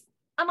 and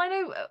I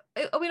know,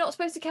 are we not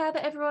supposed to care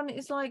that everyone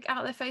is like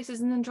out their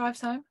faces and then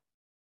drives home?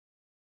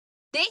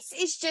 This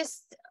is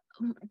just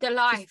the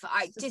life.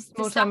 The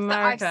stuff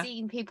that I've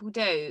seen people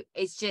do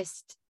is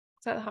just.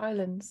 It's like the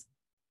Highlands.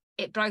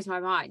 It blows my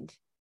mind.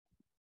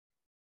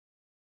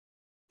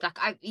 Like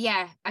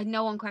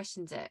no one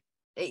questions it.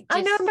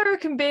 I know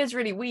American beer's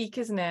really weak,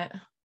 isn't it?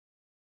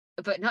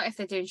 But not if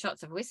they're doing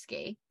shots of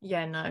whiskey.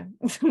 Yeah, no.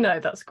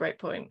 No, that's a great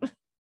point.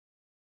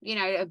 You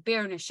know, a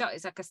beer and a shot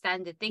is like a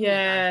standard thing.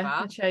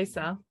 Yeah, a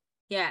chaser.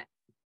 Yeah.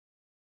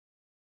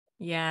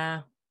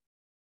 Yeah.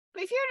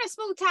 But if you're in a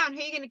small town,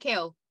 who are you going to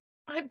kill?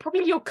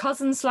 Probably your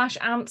cousin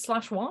 / aunt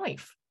 /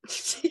 wife.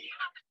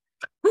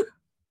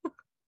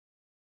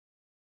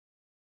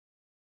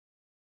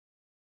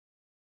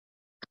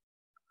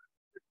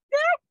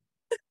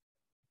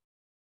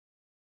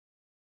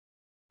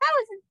 That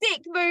was a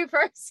dick move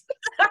for us.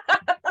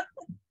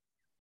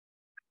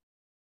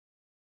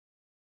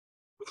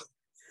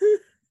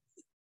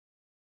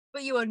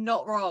 But you are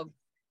not wrong.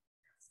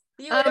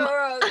 You are not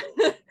wrong.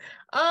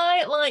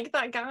 I like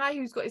that guy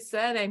who's got his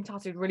surname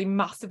tattooed really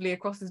massively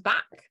across his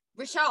back.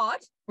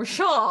 Richard.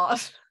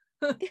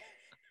 That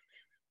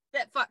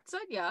fucked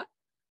Sonia.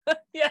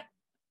 Yeah.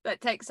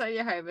 That takes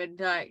Sonia home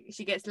and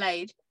she gets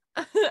laid.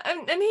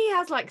 and he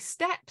has like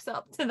steps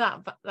up to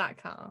that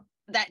car.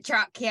 That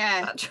truck,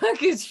 yeah. That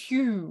truck is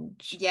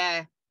huge.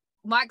 Yeah.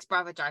 Mike's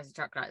brother drives a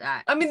truck like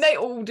that. I mean, they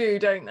all do,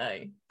 don't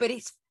they? But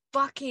it's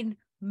fucking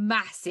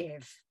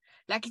massive.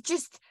 Like, it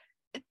just,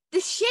 the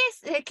sheer,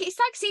 like, it's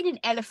like seeing an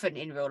elephant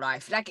in real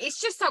life. Like,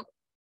 it's just like,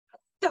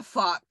 what the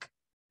fuck?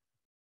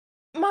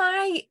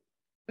 My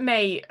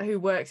mate who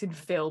works in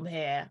film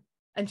here,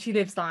 and she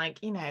lives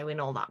like, you know,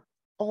 in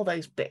all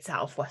those bits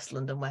out of West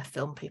London where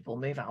film people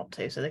move out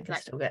to, so they can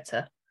still get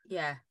to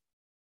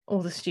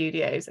all the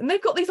studios. And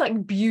they've got these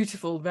like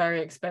beautiful,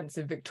 very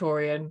expensive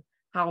Victorian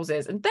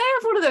houses, and they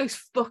have one of those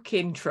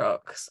fucking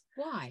trucks.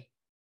 Why?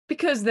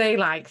 Because they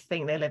like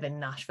think they live in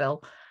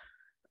Nashville.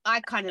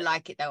 I kind of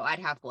like it though. I'd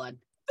have one.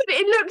 But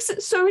it looks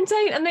so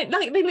insane, and they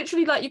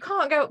literally like you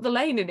can't go up the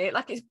lane in it.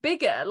 Like it's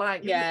bigger.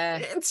 Like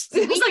it's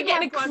like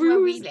getting a cruise. Where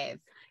we live.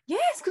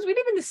 Yes, because we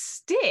live in the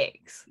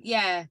sticks.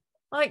 Yeah.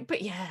 Like,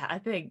 but yeah, I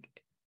think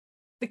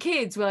the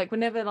kids were like,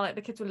 whenever like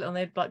the kids were little, and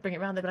they'd like bring it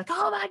around, they'd be like,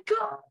 "Oh my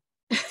god!"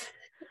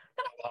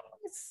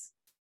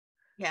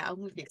 Yeah,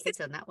 I'm with your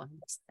kids on that one.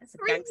 That's a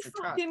 3 gangster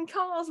truck. fucking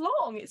cars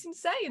long. It's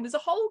insane. There's a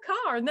whole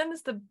car, and then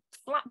there's the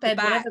flatbed, The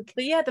whatever.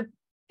 The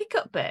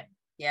pickup bit.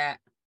 Yeah.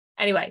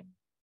 Anyway,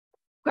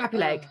 Crappie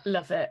Lake,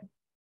 love it.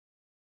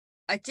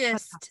 I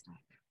just,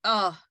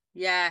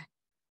 yeah.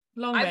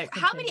 Long way.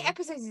 How many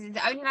episodes is it?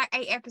 Only like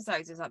 8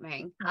 episodes or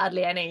something.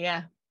 Hardly any,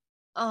 yeah.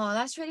 Oh,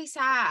 that's really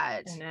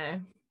sad. I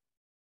know.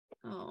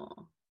 Oh.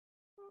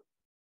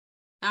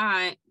 All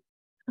right.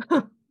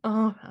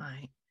 All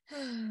right.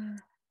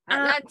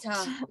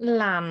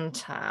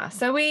 Atlanta.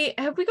 So we've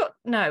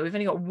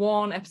only got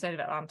one episode of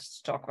Atlanta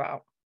to talk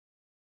about.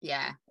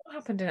 Yeah. What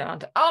happened in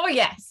Atlanta? Oh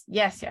yes.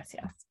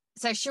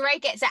 So Sheree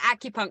gets an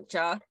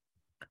acupuncture,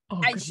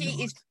 and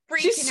she is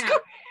freaking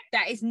out.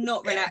 That is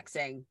not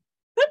relaxing.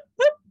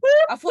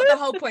 I thought the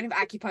whole point of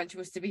acupuncture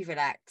was to be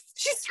relaxed.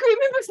 She's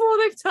screaming before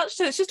they've touched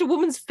her. It's just a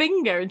woman's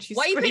finger, and she's.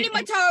 Why are you pinning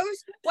my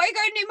toes? Why are you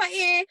going near my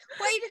ear?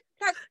 Why are you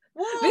like?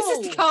 Whoa! This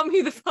is to calm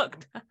you the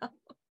fuck down.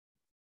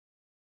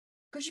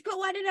 Because you put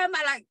one in her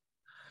mouth, like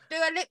do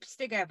her lips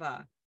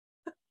together.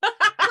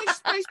 She's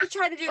supposed to be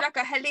trying to do like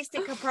a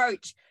holistic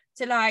approach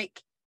to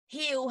like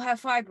heal her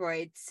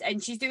fibroids,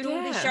 and she's doing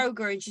all this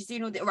yoga, and she's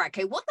doing all the right.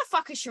 Okay, what the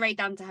fuck has Sheree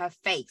done to her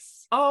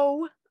face?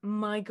 Oh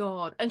my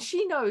god! And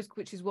she knows,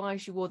 which is why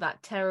she wore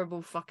that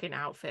terrible fucking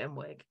outfit and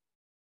wig.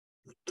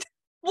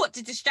 What,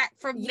 to distract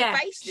from the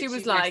face? She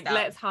was like,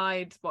 "Let's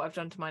hide what I've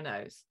done to my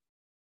nose."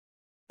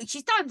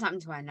 She's done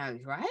something to her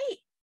nose, right?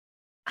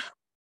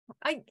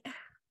 I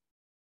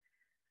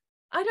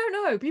don't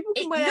know. People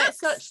can wear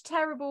such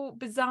terrible,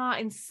 bizarre,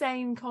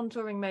 insane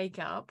contouring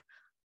makeup.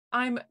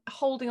 I'm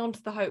holding on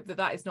to the hope that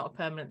that is not a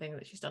permanent thing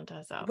that she's done to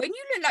herself. When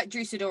you look like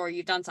Drew Sidora,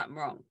 you've done something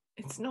wrong.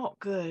 It's not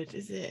good,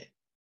 is it?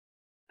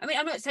 I mean,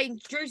 I'm not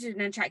saying Drew's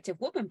an attractive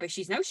woman, but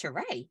she's no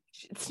Sheree.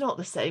 It's not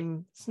the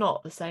same. It's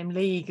not the same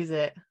league, is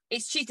it?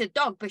 She's a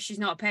dog, but she's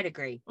not a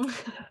pedigree. Do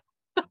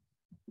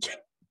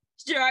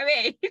you know what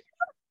I mean?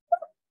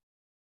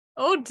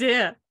 Oh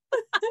dear.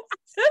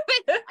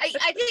 But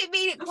I didn't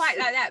mean it quite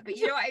like that, but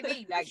you know what I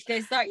mean? Like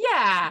there's like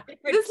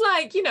there's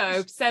like,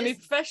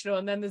 semi-professional,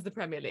 and then there's the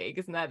Premier League,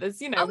 isn't there?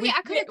 There's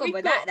I could have gone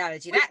with that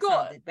analogy. That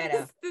sounded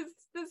better.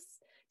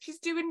 She's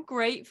doing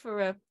great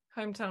for a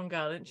hometown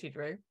girl, isn't she,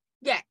 Drew?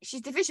 Yeah,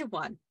 she's Division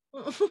 1.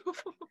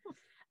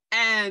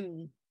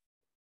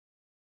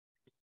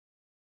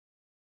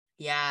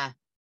 Yeah.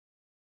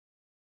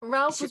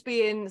 Ralph was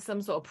being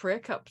some sort of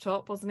prick up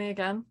top, wasn't he,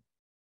 again?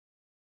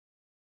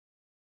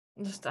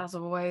 Just as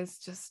always,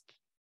 just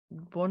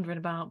wandering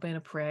about being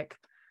a prick.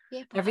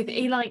 Yeah, everything.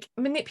 He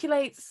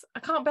manipulates. I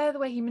can't bear the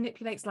way he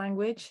manipulates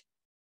language,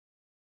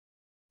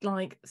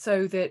 like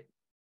so that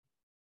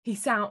he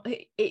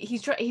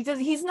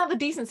doesn't have the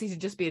decency to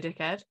just be a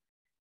dickhead.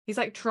 He's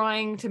like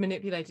trying to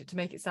manipulate it to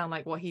make it sound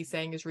like what he's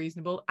saying is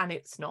reasonable, and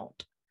it's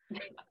not.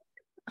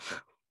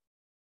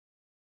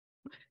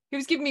 He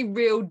was giving me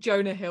real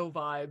Jonah Hill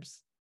vibes.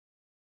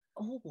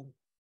 Oh.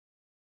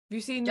 Have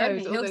you seen Jonah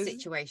Hill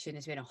situation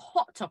has been a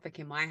hot topic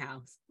in my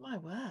house. My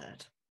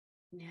word.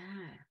 Yeah.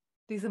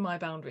 These are my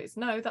boundaries.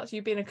 No, that's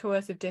you being a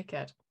coercive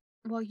dickhead.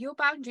 Well, your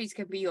boundaries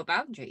can be your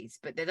boundaries,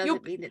 but that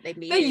doesn't mean that they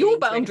mean they're your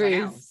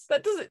boundaries.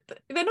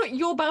 They're not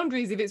your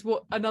boundaries if it's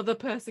what another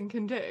person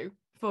can do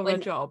for a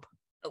job.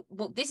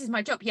 Well, this is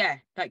my job, yeah.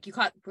 Like you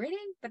can't really,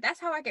 but that's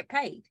how I get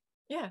paid.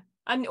 Yeah.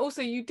 And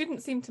also you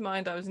didn't seem to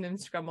mind I was an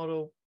Instagram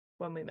model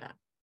when we met.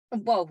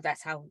 Well,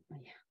 that's how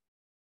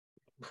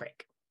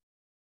prick.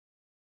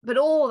 But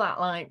all that,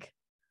 like,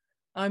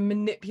 I'm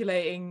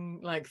manipulating,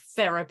 like,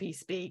 therapy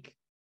speak.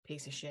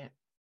 Piece of shit.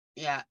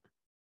 Yeah.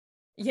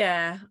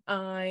 Yeah,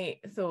 I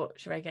thought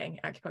Sheree getting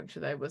acupuncture,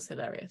 though, was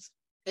hilarious.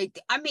 So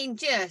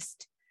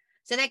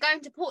they're going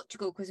to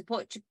Portugal because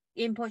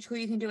in Portugal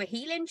you can do a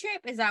healing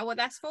trip? Is that what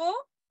that's for?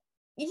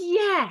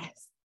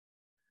 Yes,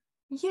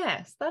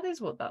 that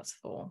is what that's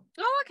for.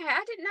 Oh, okay.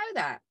 I didn't know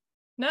that.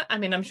 No, I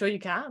mean, I'm sure you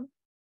can.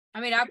 I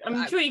mean,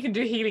 I'm sure you can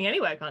do healing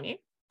anywhere, can't you?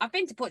 I've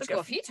been to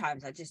Portugal a few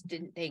times. I just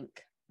didn't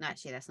think. No,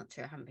 actually, that's not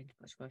true. I haven't been to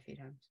Portugal a few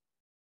times.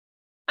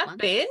 I've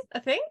been, I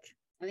think.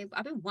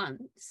 I've been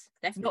once,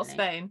 definitely. Not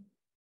Spain.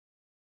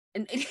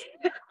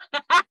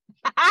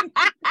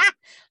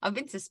 I've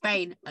been to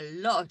Spain a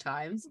lot of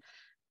times.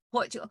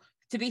 Portugal.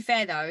 To be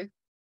fair, though,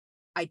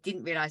 I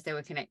didn't realise they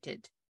were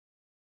connected.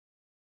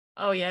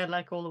 Oh yeah,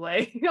 like all the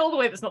way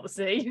that's not the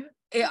sea.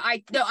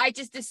 I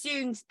just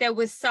assumed there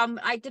was some.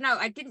 I don't know.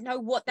 I didn't know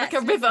what that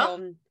like a river.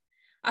 On.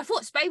 I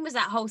thought Spain was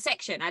that whole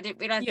section. I didn't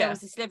realise there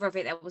was a sliver of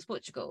it that was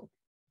Portugal.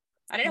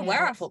 I don't know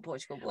where I thought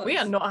Portugal was. We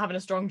are not having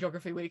a strong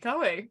geography week, are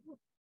we?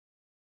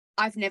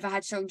 I've never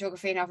had strong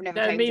geography, and I've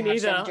never claimed to have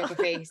strong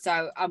geography,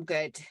 so I'm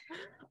good.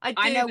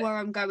 I know where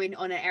I'm going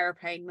on an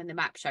aeroplane when the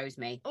map shows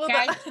me.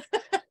 Okay.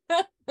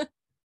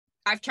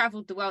 I've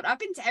travelled the world. I've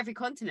been to every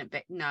continent,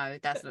 but no,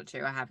 that's not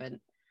true. I haven't.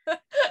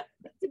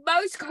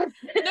 Most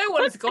continents. No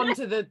one's gone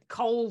to the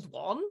cold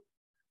one.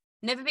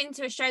 Never been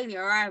to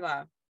Australia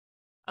either.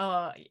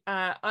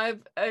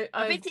 I've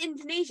been to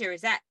Indonesia.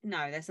 Is that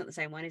no? That's not the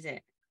same one, is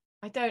it?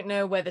 I don't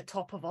know where the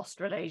top of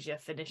Australasia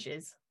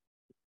finishes.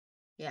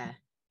 Yeah,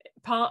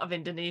 part of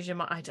Indonesia.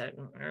 I don't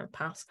know.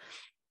 Pass.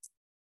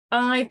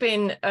 I've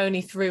been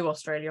only through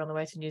Australia on the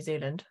way to New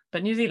Zealand,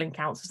 but New Zealand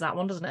counts as that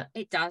one, doesn't it?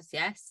 It does,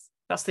 yes.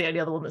 That's the only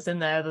other one that's in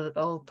there,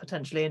 or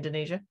potentially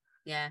Indonesia.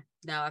 Yeah.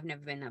 No, I've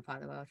never been that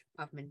part of the world.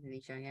 I've been to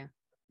Indonesia, yeah.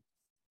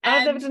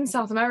 I've never done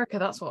South America.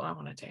 That's what I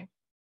want to do.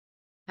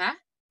 Huh?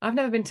 I've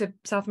never been to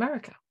South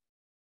America.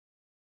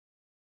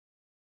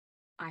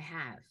 I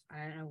have.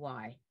 I don't know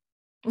why.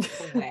 Or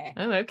where.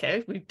 Oh,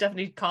 okay. We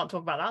definitely can't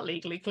talk about that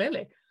legally,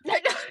 clearly. No.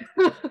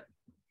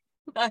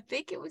 I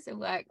think it was a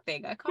work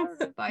thing. I can't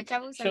remember. I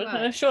travel so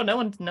much. Sure, no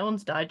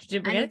one's died. You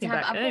didn't bring anything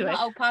back. I've anyway. got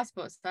my old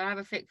passports, so I have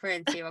a flick through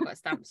and see what I've got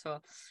stamps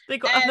for. They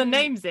got other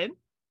names in.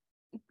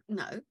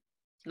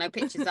 No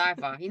pictures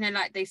either. You know,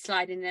 like they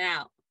slide in and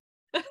out.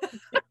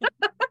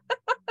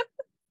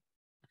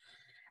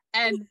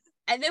 And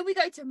then we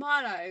go to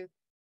Marlo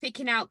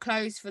picking out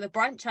clothes for the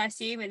brunch, I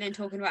assume, and then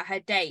talking about her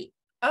date.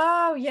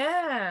 Oh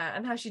yeah,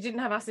 and how she didn't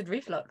have acid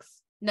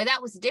reflux. No,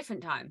 that was a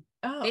different time.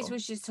 Oh, this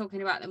was just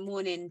talking about the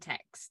morning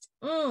text.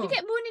 Mm. You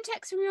get morning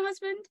text from your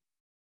husband?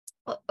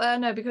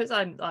 No, because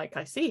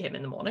I see him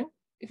in the morning.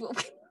 But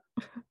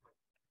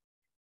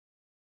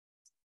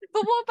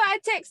what about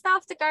a text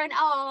after going,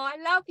 "Oh, I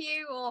love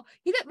you," or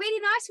 "You look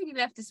really nice when you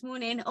left this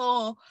morning,"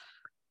 or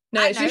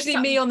no, it's usually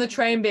me on the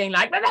train being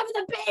like, "Remember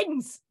the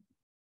bins."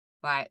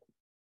 Right.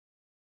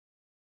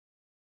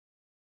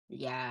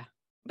 Yeah.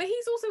 But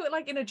he's also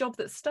like in a job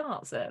that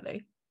starts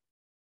early.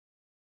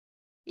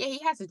 Yeah, he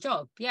has a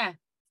job. Yeah.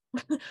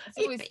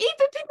 Even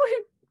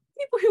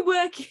people who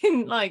work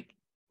in like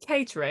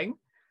catering,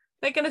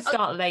 they're going to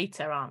start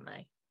later, aren't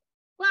they?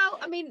 Well,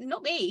 I mean,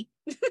 not me.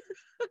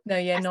 No,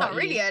 yeah, That's not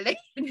really early.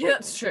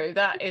 That's true.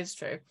 That is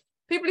true.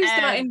 People who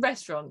start in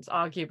restaurants,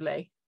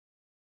 arguably.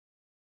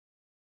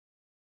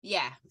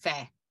 Yeah,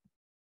 fair.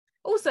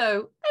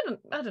 Also,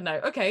 I don't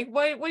know. Okay,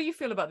 what do you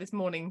feel about this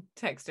morning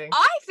texting?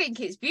 I think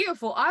it's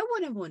beautiful. I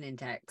want a morning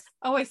text.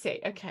 Oh, I see.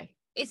 Okay.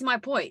 It's my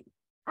point.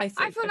 I see.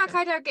 I feel like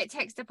I don't get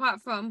text apart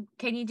from,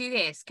 "Can you do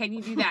this? Can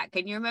you do that?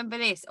 Can you remember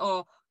this?"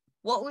 Or,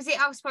 "What was it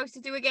I was supposed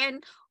to do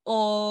again?"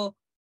 Or,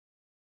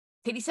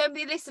 "Can you send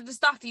me a list of the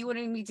stuff that you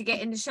wanted me to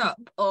get in the shop?"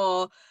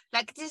 Or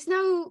like, there's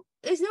no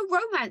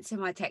romance in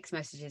my text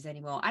messages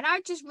anymore. And I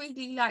just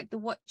really like the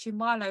watching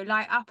Marlo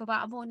light up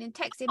about a morning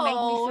text. It made me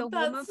feel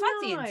warm and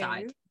fuzzy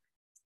inside.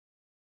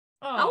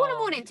 I want a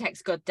morning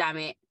text, god damn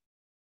it.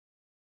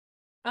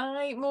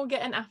 I more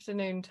get an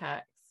afternoon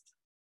text.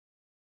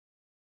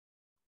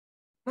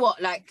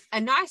 What, like a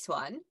nice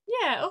one?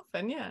 Yeah,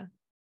 often, yeah.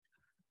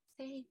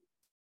 See,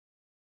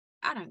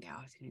 I don't get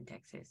afternoon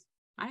texts.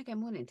 I don't get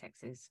morning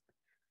texts.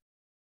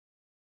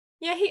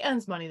 Yeah, he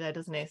earns money though,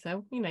 doesn't he?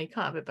 So, you can't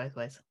have it both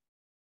ways.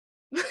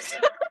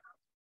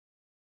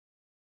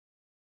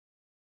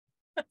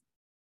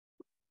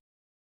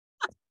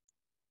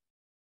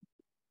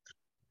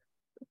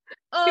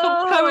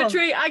 Your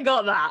poetry, I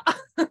got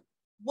that.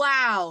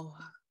 Wow.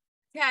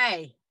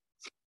 Okay.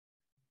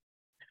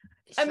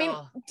 I mean,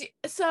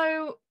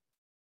 so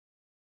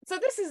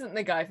this isn't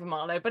the guy for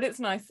Marlo, but it's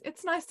nice.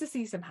 It's nice to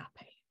see some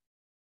happy.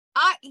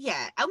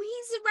 Yeah. I mean,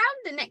 he's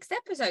around the next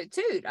episode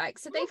too. Like,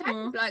 so they've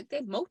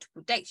had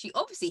multiple dates. She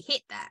obviously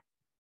hit that.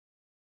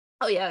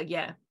 Oh yeah,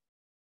 yeah.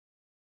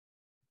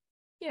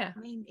 Yeah. I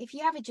mean, if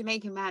you have a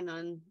Jamaican man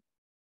on,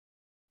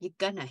 you're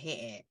gonna hit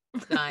it.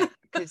 Like,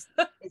 because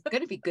it's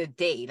gonna be good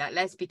D. Like,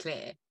 let's be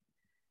clear.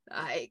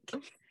 Like,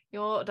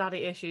 your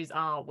daddy issues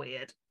are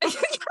weird.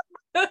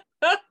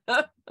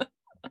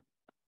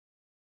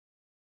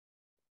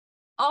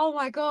 Oh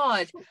my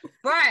god.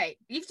 Right.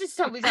 You've just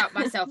told me about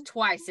myself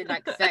twice in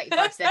like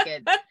 35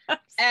 seconds.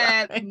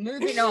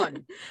 Moving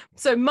on.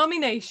 So Mummy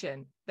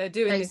Nation, they're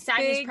doing this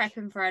Sandy's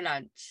prepping for a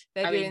lunch.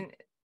 They're doing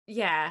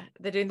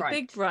the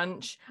big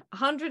brunch.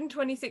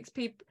 126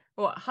 people,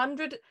 or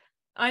 100.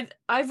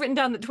 I've written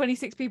down that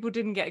 26 people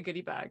didn't get a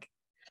goodie bag.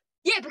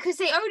 Yeah, because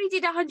they only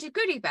did 100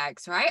 goodie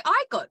bags, right?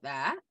 I got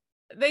that.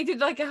 They did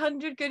like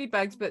 100 goodie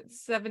bags, but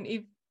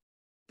 70.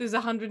 There's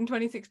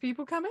 126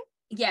 people coming.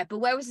 Yeah, but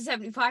where was the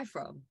 75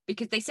 from?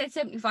 Because they said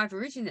 75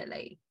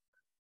 originally.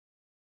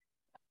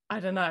 I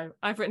don't know.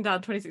 I've written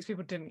down 26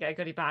 people didn't get a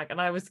goodie bag,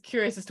 and I was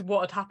curious as to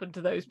what had happened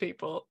to those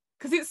people.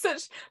 Because it's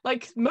such,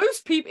 like,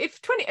 most people,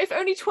 if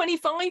only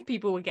 25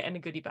 people were getting a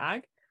goodie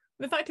bag,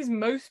 the fact is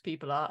most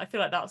people are. I feel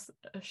like that's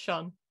a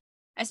shun.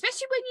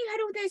 Especially when you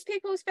had all those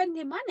people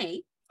spending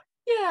money.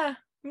 Yeah,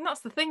 and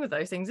that's the thing with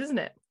those things, isn't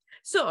it?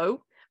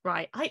 So,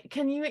 right,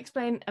 can you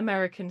explain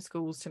American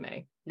schools to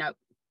me? No.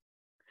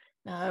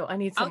 No, I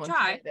need someone to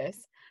try this.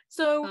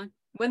 So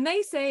when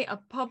they say a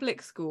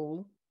public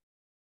school,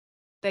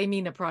 they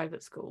mean a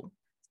private school.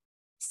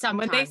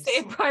 Sometimes. And when they say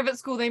a private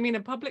school, they mean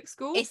a public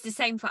school? It's the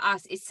same for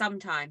us. It's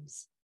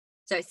sometimes.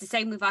 So it's the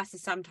same with us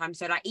as sometimes.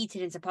 So like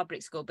Eton's a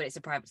public school, but it's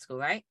a private school,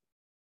 right?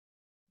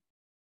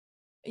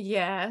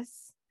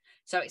 Yes.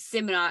 So it's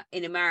similar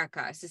in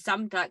America. So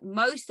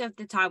most of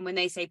the time when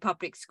they say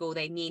public school,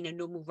 they mean a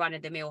normal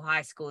run-of-the-mill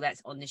high school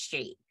that's on the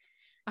street.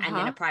 And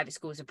then a private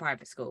school is a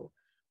private school.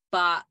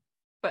 But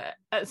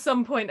at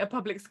some point, a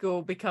public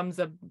school becomes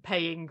a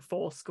paying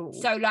for school.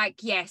 So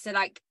like a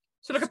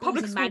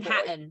public in school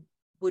Manhattan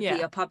would be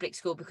a public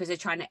school because they're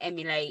trying to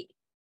emulate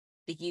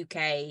the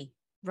UK.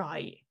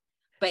 Right.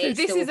 But so it's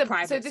this still is a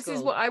private so this school.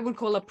 is what I would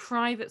call a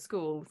private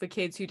school for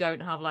kids who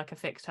don't have like a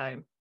fixed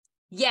home.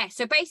 Yeah,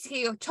 so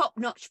basically your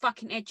top-notch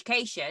fucking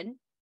education.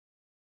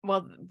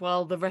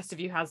 Well, the rest of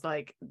you has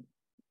like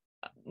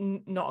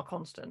not a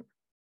constant.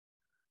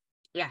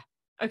 Yeah.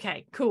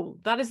 Okay, cool.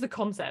 That is the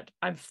concept.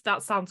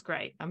 That sounds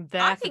great. I'm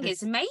there. I think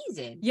it's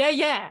amazing.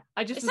 Yeah.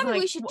 I just it's was something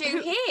like, we should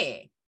do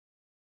here.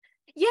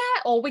 Yeah,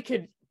 or we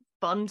could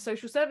fund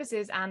social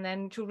services and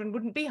then children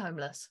wouldn't be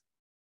homeless.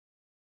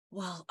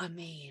 Well, I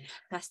mean,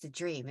 that's the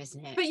dream,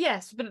 isn't it? But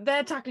yes, but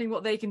they're tackling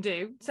what they can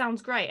do.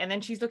 Sounds great. And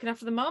then she's looking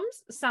after the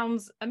mums.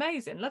 Sounds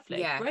amazing. Lovely.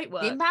 Yeah. Great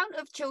work. The amount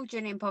of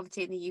children in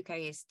poverty in the UK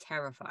is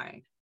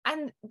terrifying.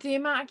 And the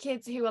amount of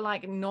kids who are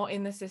like not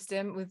in the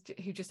system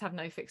who just have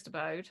no fixed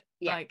abode.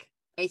 Yeah. Like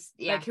it's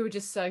like who are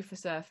just sofa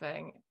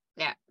surfing.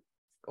 Yeah.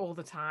 All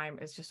the time.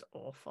 It's just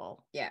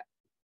awful. Yeah.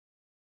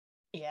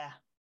 Yeah.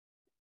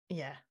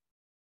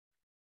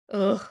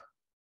 Ugh.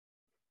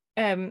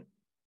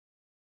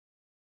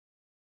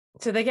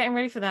 So they're getting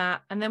ready for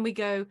that, and then we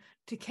go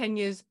to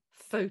Kenya's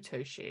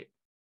photo shoot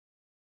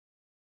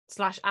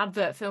 /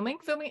 advert filming.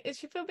 Is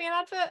she filming an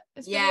advert?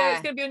 It's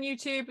going to be on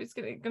YouTube. It's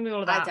going to be all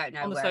of that. I don't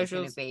know on the where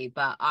socials. it's going to be,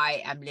 but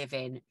I am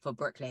living for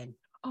Brooklyn.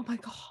 Oh my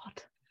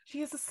God,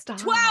 she is a star.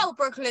 12,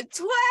 Brooklyn,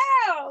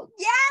 12.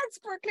 Yes,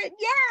 Brooklyn,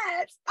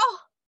 yes. Oh,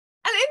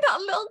 and in that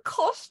little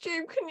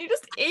costume, can you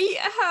just eat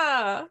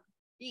her?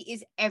 She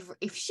is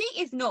if she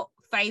is not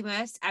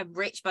famous and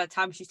rich by the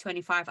time she's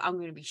 25, I'm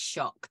going to be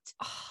shocked.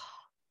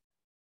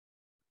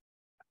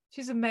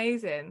 She's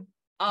amazing.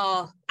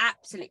 Oh,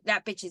 absolutely.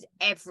 That bitch is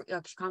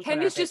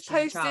Kenya's just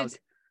posted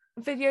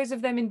videos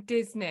of them in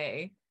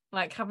Disney,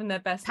 like having their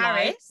best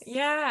Paris. life.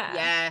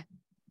 Yeah.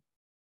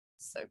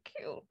 So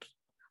cute.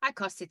 I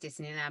costed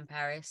Disneyland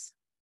Paris.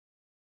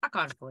 I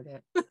can't afford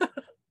it.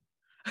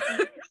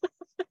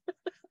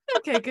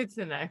 Okay, good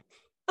to know.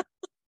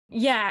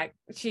 Yeah,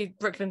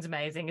 Brooklyn's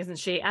amazing, isn't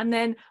she? And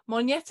then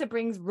Monietta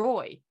brings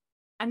Roy.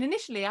 And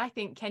initially, I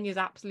think Kenya's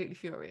absolutely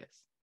furious.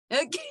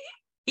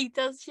 She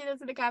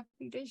doesn't look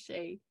happy, does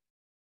she?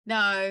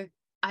 No.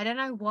 I don't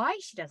know why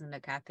she doesn't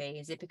look happy.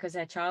 Is it because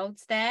her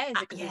child's there? Is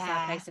it because it's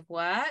her place of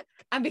work?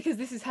 And because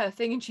this is her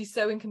thing and she's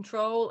so in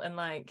control and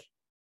like...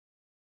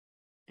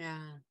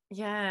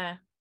 Yeah.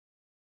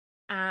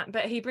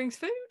 But he brings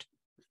food.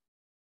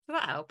 So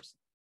that helps.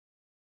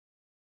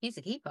 He's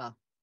a keeper.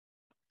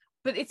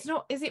 But it's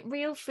not... Is it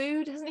real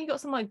food? Hasn't he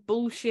got some like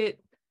bullshit...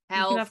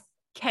 Health. You can have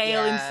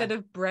kale instead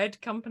of bread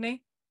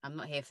company? I'm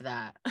not here for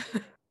that.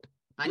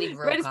 I need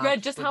real bread is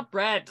bread, just have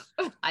bread.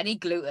 I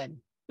need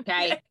gluten.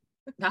 Okay?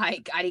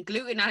 Like, I need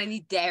gluten and I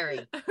need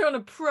dairy. We're on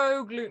a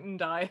pro-gluten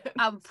diet.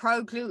 I'm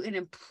pro-gluten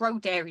and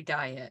pro-dairy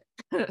diet.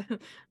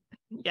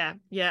 Yeah,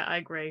 I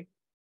agree.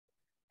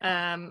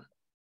 Yeah,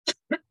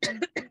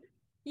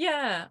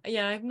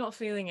 I'm not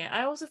feeling it.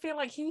 I also feel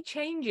like he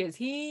changes.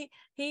 He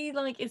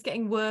like is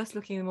getting worse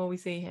looking the more we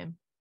see him.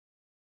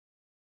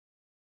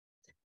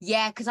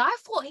 Yeah, because I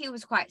thought he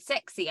was quite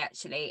sexy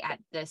actually at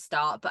the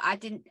start, but I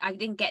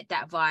didn't get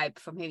that vibe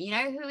from him. You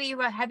know who he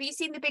was? Have you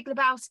seen The Big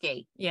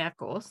Lebowski? Yeah, of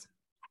course.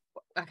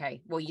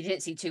 Okay, well you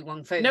didn't see Tu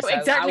Wong Fu. No, so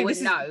exactly. I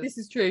wouldn't know. This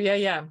is true.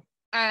 Yeah.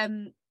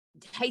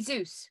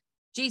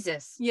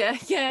 Jesus. Yeah.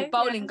 The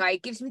bowling guy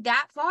gives me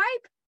that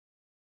vibe,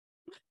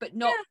 but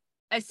not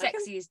as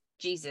sexy as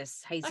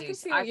Jesus. Jesus. I can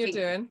see what you're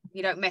doing.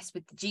 You don't mess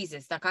with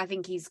Jesus. Like I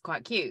think he's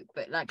quite cute,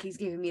 but like he's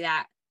giving me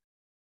that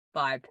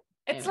vibe.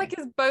 It's like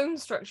his bone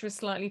structure is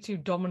slightly too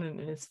dominant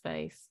in his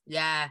face.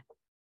 Yeah.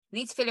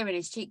 Needs filler in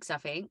his cheeks, I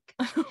think.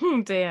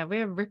 Oh dear,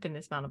 we're ripping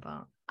this man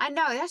apart. I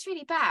know, that's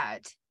really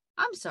bad.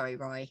 I'm sorry,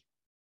 Roy.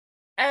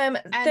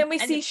 Then we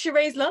see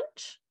Sheree's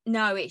lunch.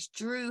 No, it's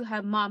Drew,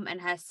 her mum,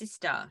 and her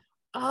sister.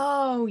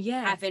 Oh,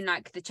 yeah. Having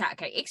like the chat.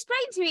 Okay,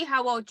 explain to me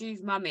how old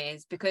Drew's mum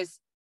is, because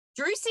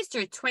Drew's sister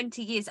is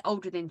 20 years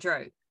older than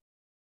Drew.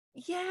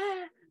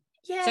 Yeah.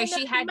 So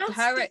she had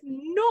her does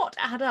not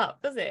add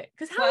up, does it?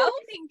 Because how 12? old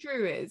do you think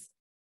Drew is?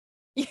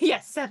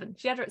 Yes, 7.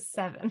 She had her at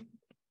 7.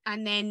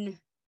 And then,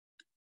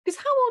 because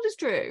how old is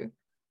Drew?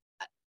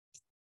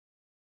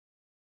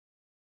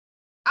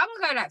 I'm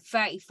gonna go like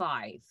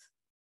 35.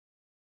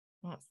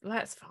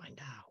 Let's find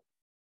out.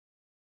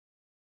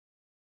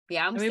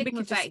 Yeah, I'm sticking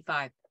with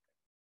 35.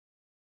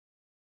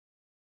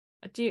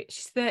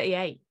 She's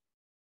 38.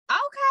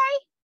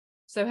 Okay.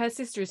 So her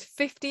sister is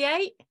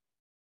 58.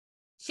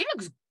 She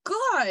looks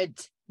good.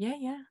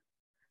 Yeah.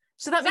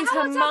 So that means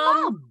her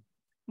mum.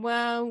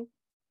 Well,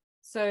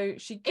 so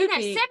she could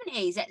be in her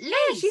 70s at least.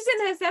 Yeah, she's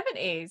in her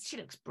 70s. She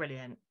looks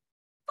brilliant.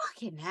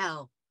 Fucking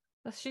hell.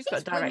 She's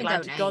got a direct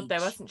line to God,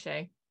 though, hasn't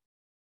she?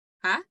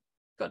 Huh?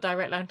 Got a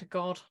direct line to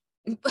God.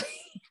 You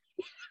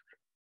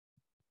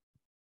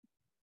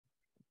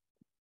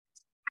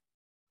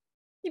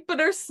put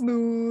her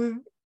smooth.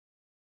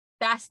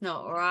 That's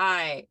not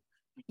right.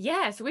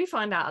 Yeah, so we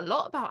find out a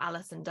lot about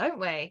Alison, don't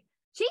we?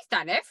 She's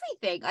done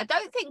everything. I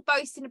don't think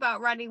boasting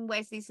about running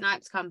Wesley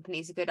Snipes' company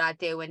is a good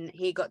idea when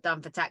he got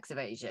done for tax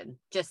evasion.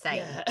 Just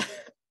saying.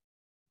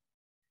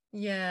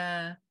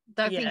 Yeah.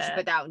 Don't think you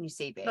put that on your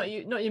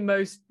CV. Not your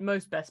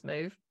most best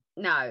move.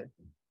 No.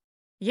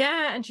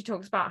 Yeah, and she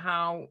talks about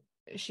how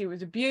she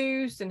was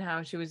abused and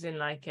how she was in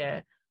like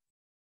a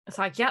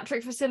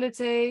psychiatric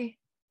facility.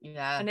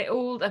 Yeah. And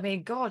I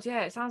mean, God,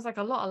 yeah, it sounds like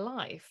a lot of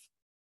life.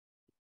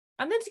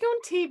 And then to go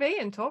on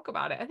TV and talk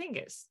about it, I think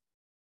it's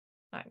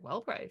like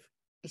well brave.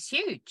 It's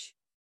huge.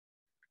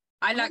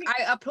 I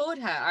applaud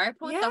her. I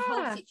applaud the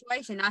whole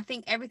situation. I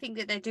think everything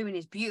that they're doing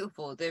is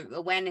beautiful. The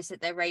awareness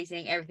that they're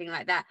raising, everything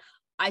like that.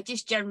 I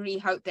just generally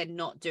hope they're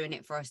not doing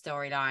it for a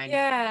storyline.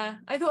 Yeah,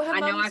 I thought her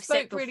mum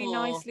spoke really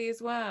nicely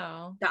as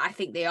well. That I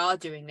think they are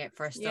doing it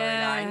for a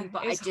storyline,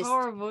 but it's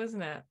horrible,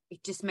 isn't it?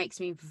 It just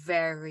makes me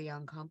very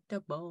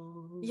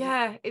uncomfortable.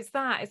 Yeah, it's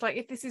that. It's like,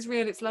 if this is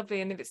real, it's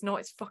lovely, and if it's not,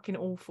 it's fucking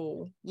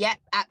awful. Yeah,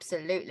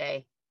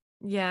 absolutely.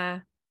 Yeah.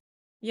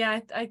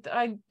 Yeah,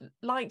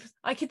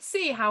 I could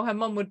see how her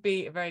mum would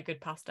be a very good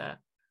pastor,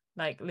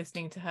 like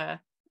listening to her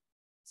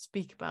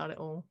speak about it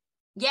all.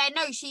 Yeah,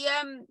 no, she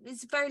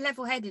is very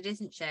level-headed,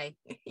 isn't she?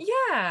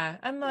 Yeah,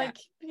 and like,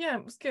 yeah,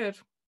 it was good.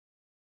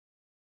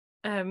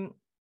 Then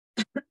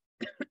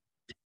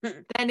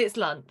it's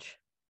lunch.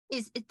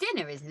 It's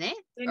dinner, isn't it?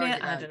 Dinner,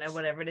 I don't know,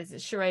 whatever it is.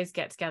 It's Sheree's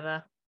get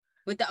together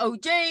with the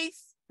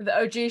OGs. With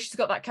the OG, she's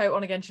got that coat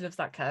on again. She loves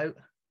that coat.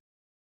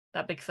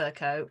 That big fur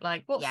coat.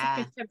 Like, what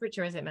fucking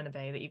temperature is it meant to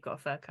be that you've got a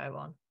fur coat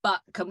on? But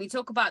can we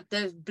talk about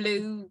the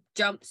blue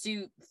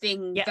jumpsuit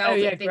thing? Yeah,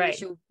 velvet thing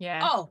great.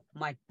 Yeah. Oh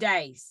my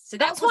days. So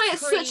that's why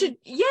it's such a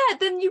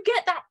then you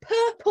get that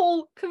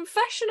purple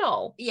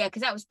confessional. Yeah,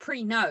 because that was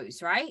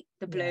pre-nose, right?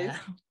 The blue. Yeah.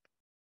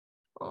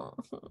 Oh,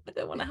 I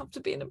don't want to have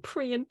to be in a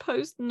pre and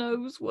post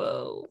nose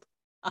world.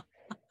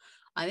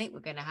 I think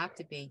we're gonna have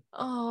to be.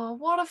 Oh,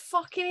 what a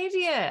fucking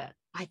idiot.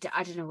 I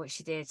don't know what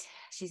she did.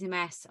 She's a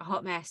mess, a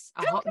hot mess,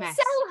 a Who hot could mess.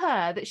 Tell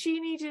her that she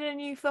needed a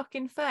new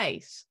fucking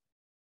face.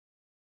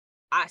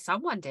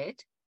 Someone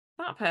did.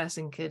 That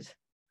person could.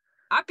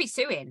 I'd be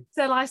suing.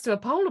 Sell ice to a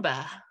polar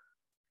bear.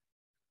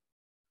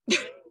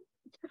 It's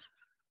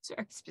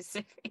very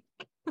specific.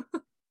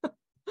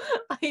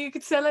 You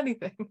could sell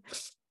anything.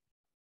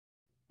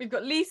 We've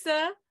got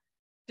Lisa,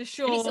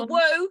 Deshawn. Lisa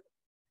Wu.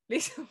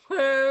 Lisa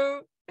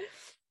Wu.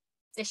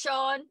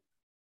 Deshawn.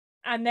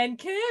 And then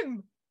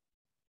Kim.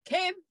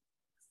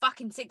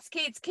 Fucking 6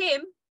 kids.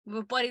 Kim, with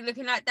a body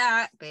looking like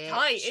that. Bitch.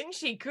 Tight, isn't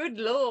she? Good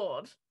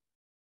Lord.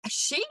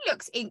 She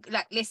looks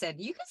listen,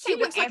 you can say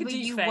whatever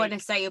you want to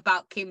say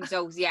about Kim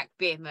Zolciak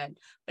Bierman,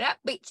 but that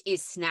bitch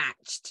is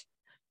snatched.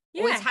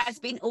 Yeah. Always has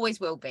been,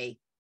 always will be.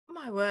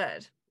 My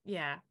word.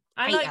 Yeah.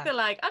 I like the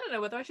I don't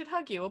know whether I should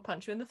hug you or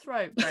punch you in the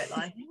throat. Right?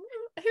 Like,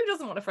 who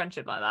doesn't want a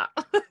friendship like that?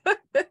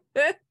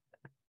 I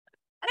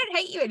don't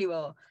hate you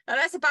anymore. And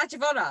that's a badge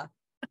of honor.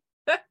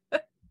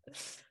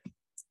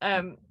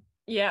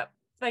 Yeah.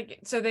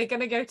 So they're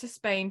gonna go to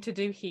Spain to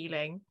do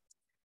healing.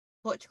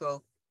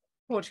 Portugal.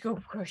 Oh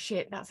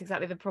shit, that's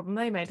exactly the problem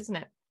they made, isn't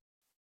it?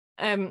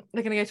 They're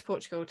gonna go to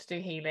Portugal to do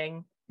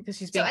healing because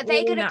she's been. So are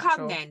they gonna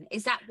come then?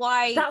 Is that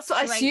why? That's what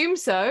I assume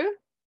so.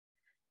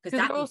 Because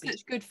that they're all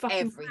such good fucking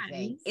everything.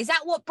 Friends. Is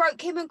that what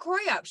broke him and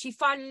Corey up? She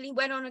finally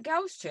went on a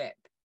girls' trip,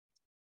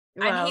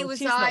 well, and he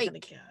was like,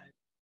 not go.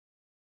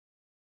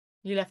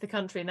 "You left the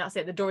country, and that's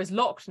it. The door is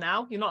locked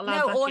now. You're not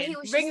allowed back or in." he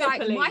was Ring just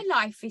the police. My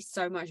life is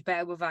so much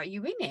better without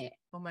you in it.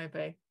 Or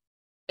maybe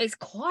it's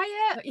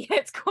quiet. Yeah,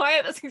 it's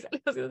quiet. That's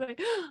exactly what I was going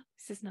to say.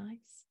 This is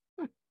nice.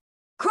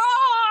 Cry.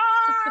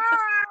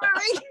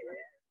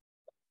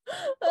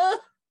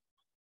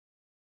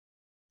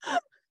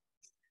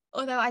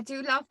 Although I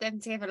do love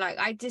them together. Like,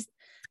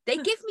 they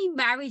give me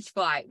marriage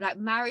vibe, like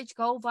marriage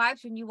goal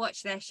vibes when you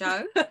watch their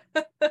show. I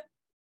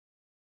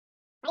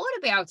want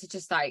to be able to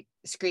just like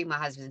scream my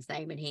husband's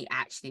name and he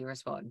actually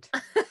respond.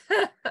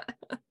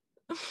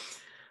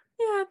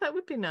 Yeah, that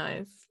would be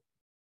nice.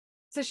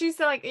 So she's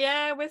like,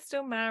 yeah, we're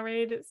still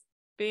married. It's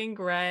being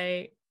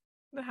great.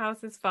 The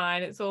house is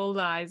fine. It's all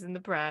lies in the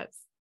press.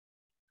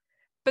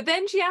 But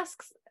then she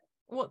asks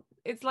what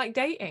it's like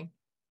dating.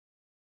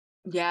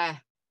 Yeah.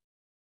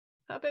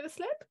 That a bit of a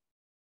slip?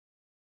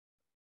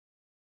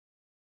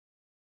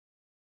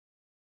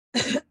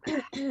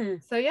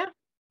 So yeah.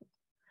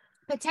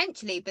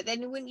 Potentially, but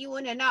then when you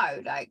want to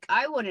know, like,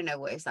 I want to know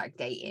what it's like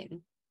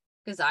dating.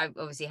 Because I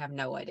obviously have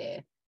no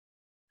idea.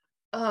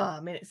 Oh,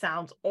 I mean, it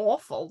sounds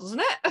awful,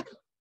 doesn't it?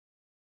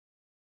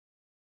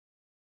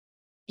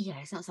 Yeah,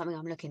 it's not something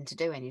I'm looking to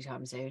do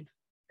anytime soon.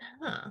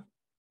 Huh.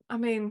 I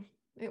mean,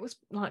 it was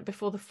like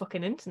before the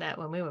fucking internet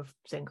when we were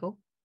single.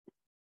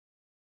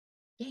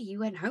 Yeah, you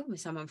went home with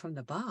someone from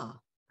the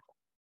bar.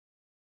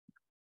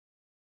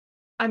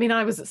 I mean,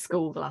 I was at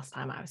school the last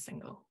time I was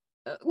single.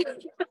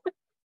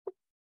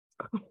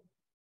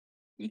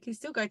 You can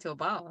still go to a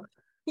bar.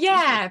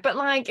 Yeah, but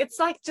like, it's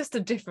like just a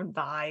different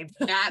vibe.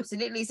 Yeah,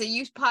 absolutely. So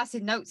you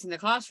passing notes in the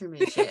classroom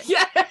and shit.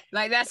 Yeah.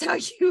 Like, that's how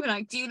you were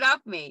like, do you love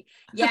me?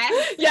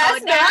 Yes.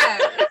 Yes, oh,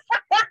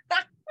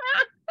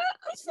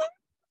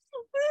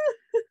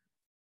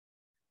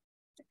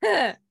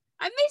 no.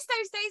 I miss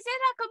those days.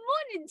 They're like a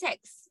morning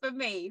text for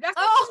me. Like,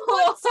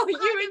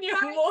 you and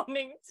your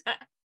morning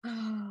text.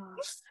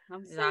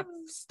 I'm just have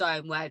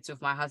stone words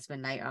with my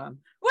husband later.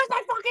 Where's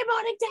my fucking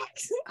morning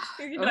text.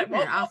 You're like,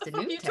 what the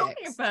fuck are you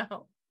talking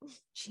about?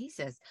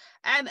 Jesus.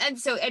 And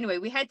so anyway,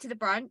 we head to the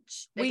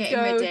brunch. We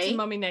go to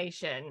Mummy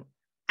Nation.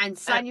 And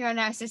Sonia and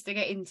her sister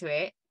get into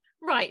it.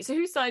 Right. So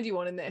whose side do you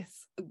want in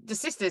this? The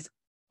sisters,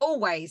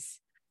 always.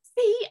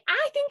 See,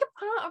 I think a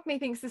part of me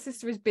thinks the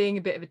sister is being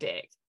a bit of a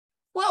dick.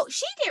 Well,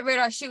 she didn't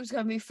realise she was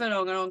going to be full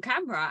on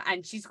camera,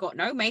 and she's got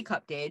no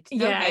makeup did.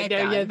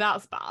 Yeah,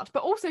 that's bad.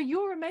 But also,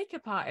 you're a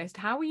makeup artist.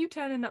 How are you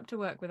turning up to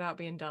work without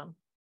being done?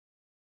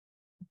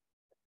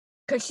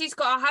 Because she's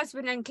got a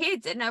husband and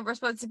kids and her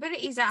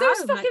responsibilities at home.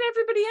 So fucking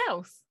everybody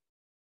else.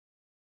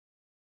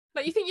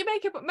 Like, you think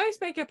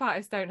most makeup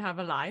artists don't have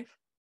a life?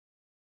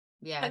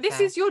 Yeah. Like, this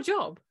is your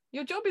job.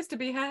 Your job is to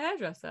be her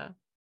hairdresser.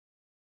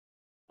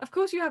 Of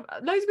course, you have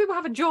loads of people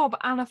have a job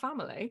and a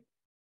family.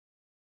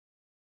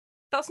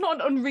 That's not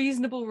an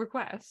unreasonable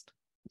request.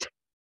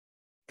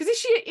 Because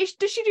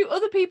does she do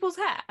other people's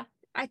hair?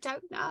 I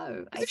don't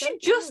know. If she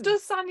just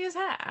does Sania's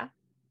hair,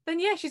 then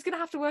yeah, she's gonna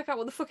have to work out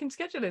what the fucking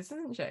schedule is,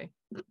 isn't she?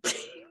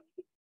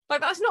 Like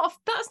that's not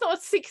a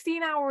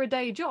 16-hour a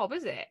day job,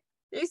 is it?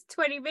 It's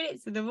 20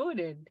 minutes in the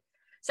morning.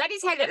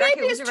 Sania's hair looked like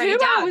it was already 2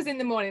 done. hours in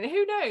the morning.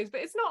 Who knows?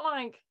 But it's not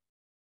like.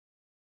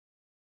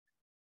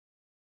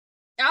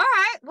 All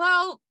right,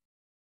 well,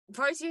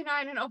 Rosie and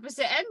I are on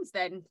opposite ends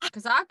then,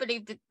 because I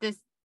believe that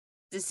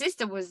the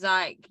sister was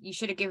like, you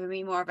should have given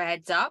me more of a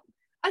heads up.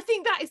 I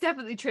think that is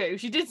definitely true.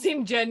 She did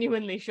seem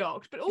genuinely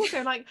shocked, but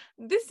also like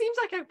this seems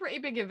like a pretty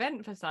big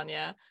event for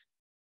Sonia.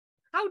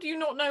 How do you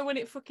not know when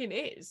it fucking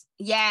is?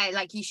 Yeah,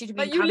 like you should have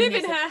been. Like you live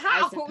in her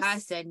house as a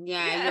person.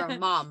 Yeah, you're a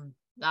mum.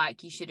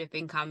 Like you should have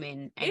been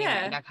coming anyway.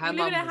 Yeah, like her you live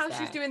mum in her was house.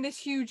 there. She's doing this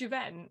huge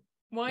event.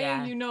 Why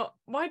are you not?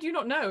 Why do you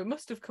not know? It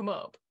must have come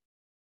up.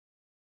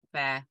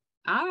 Fair.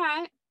 All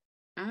right.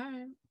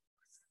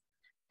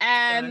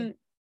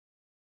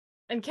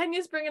 And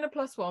Kenya's bringing a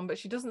 +1, but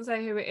she doesn't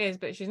say who it is.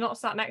 But she's not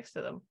sat next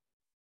to them.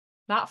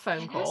 That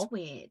phone call. That's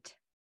weird.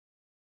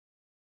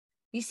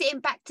 You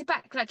sitting back to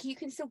back, like you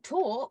can still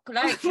talk.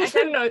 Like I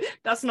don't know.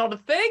 That's not a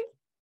thing.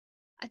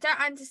 I don't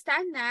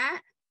understand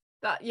that.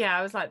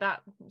 I was like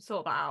that.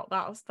 Sort that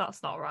out.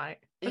 That's not right.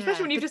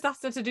 Especially when you've just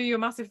asked her to do you a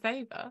massive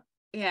favour.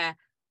 Yeah,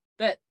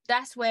 but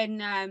that's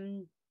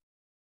when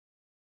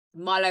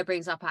Milo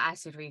brings up her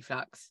acid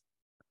reflux.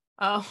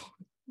 Oh.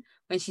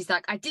 When she's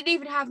like, I didn't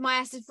even have my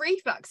acid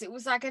reflux. It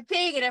was like a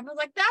thing. And everyone's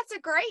like, that's a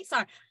great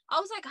sign. I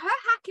was like, her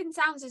hacking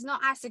sounds is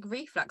not acid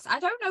reflux. I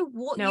don't know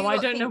what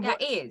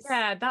that is.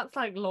 Yeah, that's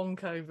like long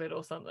COVID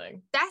or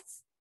something.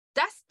 That's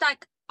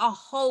like a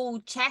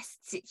whole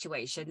chest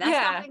situation.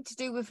 That's nothing to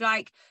do with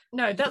like.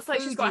 No, that's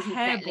like she's got a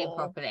hairball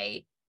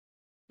properly.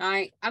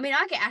 Like, I mean,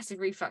 I get acid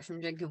reflux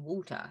from drinking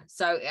water.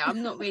 So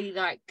I'm not really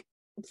like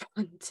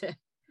fun to.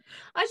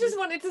 I just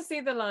wanted to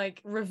see the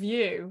like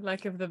review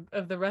like of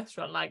the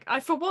restaurant. Like I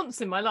for once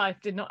in my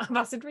life did not have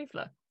acid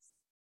reflux.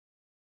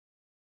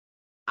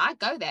 I'd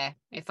go there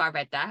if I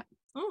read that.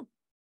 It's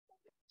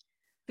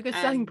a good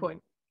selling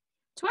point.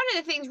 It's one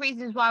of the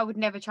reasons why I would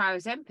never try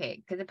Ozempic,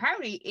 because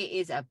apparently it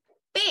is a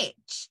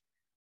bitch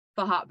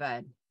for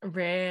heartburn.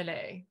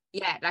 Really?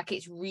 Yeah, like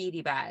it's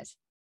really bad.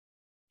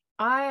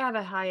 I had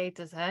a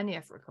hiatus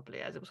hernia for a couple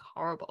of years. It was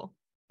horrible.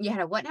 You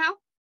had a what now?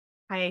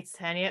 Hiatus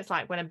hernia. It's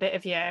like when a bit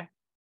of your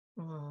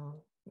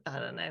I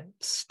don't know,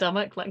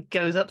 stomach like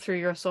goes up through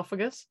your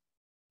esophagus.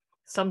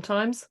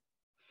 Sometimes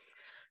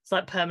it's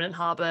like permanent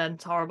heartburn.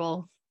 It's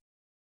horrible.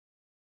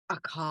 I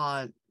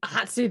can't. I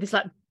had to do this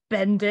like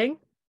bending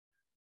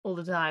all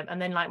the time,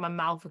 and then like my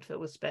mouth would fill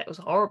with spit. It was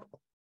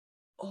horrible.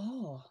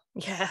 Oh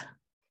yeah.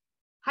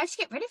 How'd you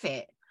get rid of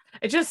it?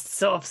 It just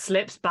sort of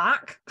slips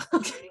back.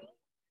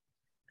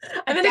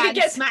 And then if it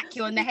gets smack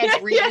you on the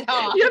head really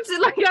hard. You have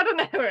to like I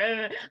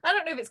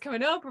don't know if it's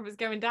coming up or if it's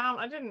going down.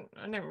 I didn't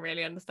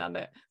really understand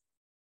it.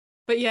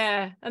 But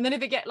yeah, and then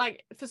if it get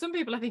like for some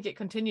people I think it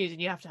continues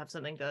and you have to have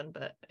something done,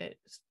 but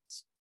it's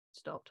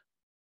stopped.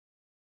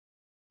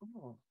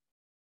 Oh.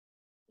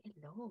 Good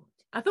Lord.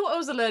 I thought I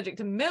was allergic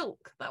to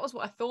milk. That was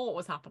what I thought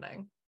was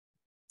happening.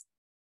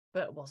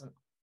 But it wasn't.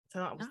 So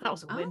that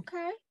was a win.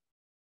 Okay.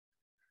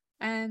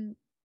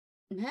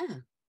 Yeah.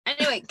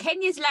 Anyway,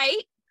 Kenya's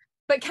late.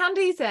 But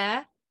Candy's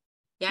there.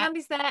 Yeah.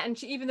 Candy's there, and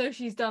she, even though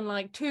she's done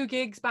like 2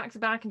 gigs back to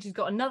back and she's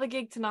got another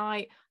gig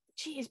tonight,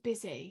 she is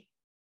busy.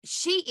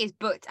 She is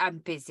booked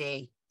and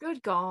busy.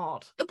 Good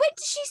God. When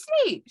does she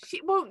sleep?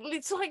 Well,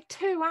 it's like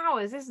 2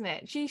 hours, isn't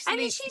it? She sleeps, and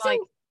then she's like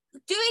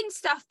doing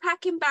stuff,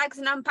 packing bags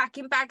and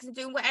unpacking bags and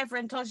doing whatever,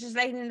 and Tasha's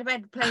laying in the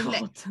bed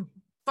playing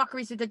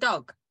fuckeries with the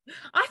dog.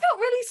 I felt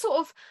really sort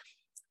of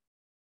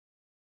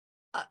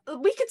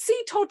we could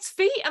see Todd's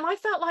feet, and I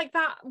felt like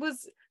that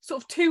was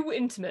sort of too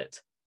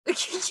intimate. I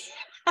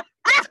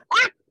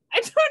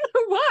don't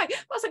know why. I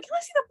was like, can I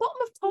see the bottom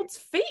of Todd's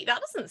feet?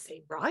 That doesn't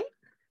seem right.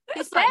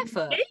 He's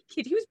barefoot.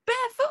 Naked. He was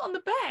barefoot on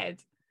the bed.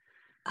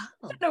 Oh.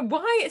 I don't know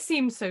why it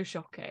seems so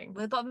shocking.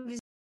 Well, the bottom of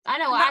his... I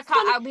know. I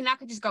can't. I mean, I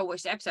could just go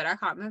watch the episode. I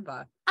can't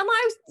remember. And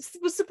I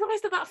was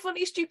surprised at that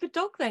funny, stupid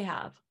dog they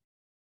have.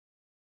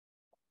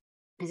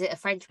 Is it a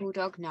French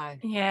bulldog? No.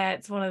 Yeah,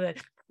 it's one of the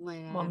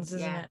ones,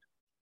 isn't it?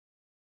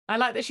 I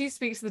like that she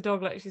speaks to the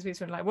dog like she speaks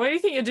to him, like, what do you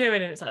think you're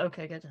doing? And it's like,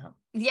 okay, go to hell.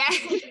 Yeah.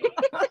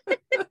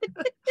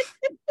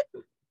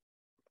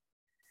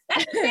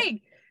 That's the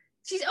thing.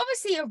 She's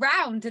obviously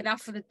around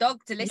enough for the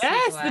dog to listen to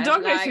her. Yes, the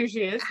dog knows like, who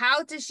she is.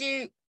 How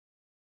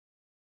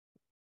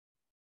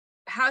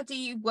do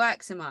you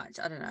work so much?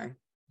 I don't know.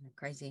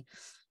 Crazy.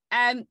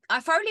 I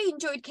thoroughly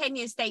enjoyed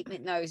Kenya's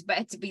statement though. It's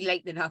better to be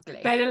late than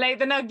ugly. Better late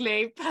than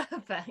ugly.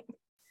 Perfect.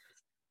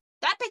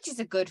 That bitch is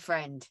a good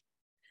friend.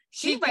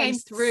 She came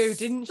through,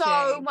 didn't she?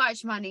 So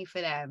much money for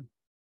them.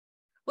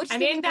 What did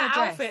you think in of that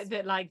her outfit dress?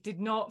 that like did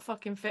not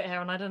fucking fit her,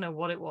 and I don't know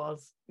what it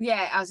was.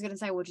 Yeah, I was gonna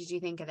say, what did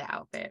you think of the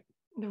outfit?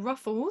 The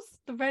ruffles,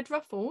 the red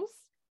ruffles.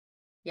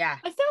 Yeah.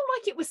 I felt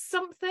like it was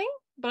something,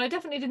 but I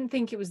definitely didn't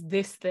think it was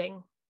this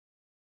thing.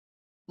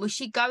 Was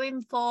she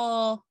going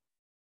for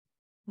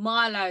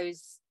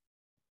Marlowe's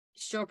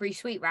strawberry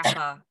sweet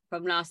wrapper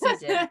from last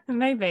season?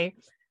 Maybe.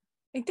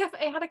 It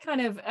definitely had a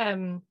kind of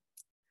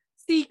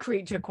sea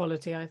creature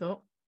quality, I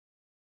thought.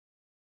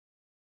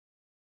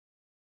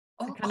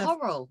 Oh,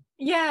 coral.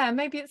 Yeah,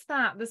 maybe it's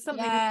that. There's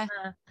something in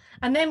there.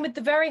 And then with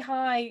the very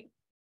high,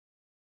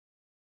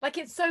 like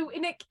it's so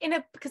in a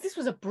because this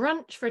was a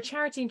brunch for a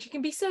charity, and she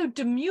can be so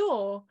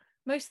demure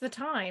most of the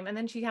time. And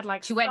then she had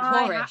like she went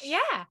whorish.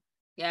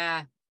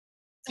 Yeah.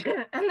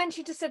 And then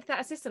she just said to that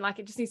assistant, like,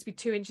 it just needs to be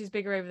 2 inches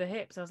bigger over the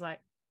hips. I was like,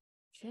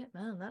 shit,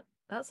 man,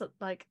 that's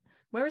like,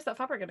 where is that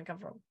fabric going to come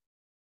from?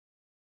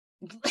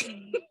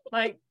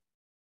 Like,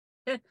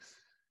 I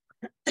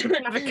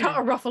have to cut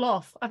a ruffle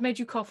off. I've made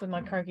you cough with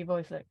my croaky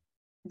voice. Look.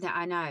 Yeah,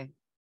 I know.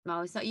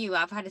 Well, it's not you.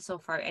 I've had a sore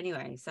throat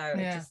anyway, so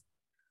yeah. It just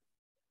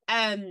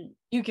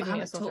you give me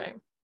a sore throat.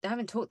 I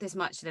haven't talked this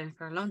much to them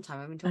for a long time.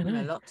 I've been talking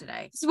a lot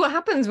today. This is what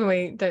happens when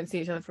we don't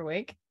see each other for a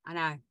week. I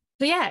know.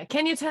 So yeah,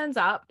 Kenya turns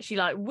up. She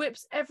like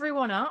whips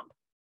everyone up.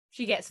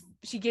 She gives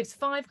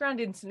 $5,000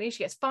 instantly.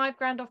 She gets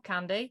 $5,000 off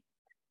Candy.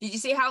 Did you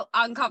see how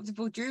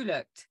uncomfortable Drew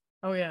looked?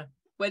 Oh yeah.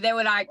 Where they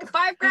were like,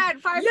 $5,000,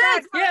 $5,000.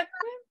 Yes, yeah.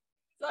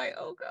 It's like,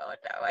 oh god,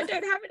 no, I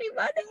don't have any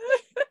money.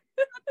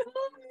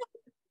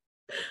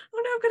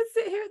 Oh no, I'm gonna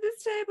sit here at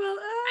this table.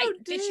 Oh,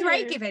 did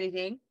Sheree give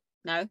anything?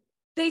 No.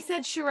 They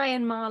said Sheree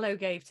and Marlo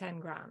gave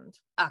 $10,000.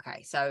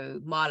 Okay,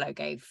 so Marlo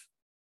gave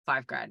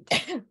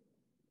 $5,000.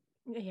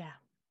 Yeah.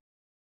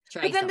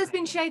 Sheree's but then there's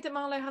been shade that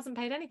Marlo hasn't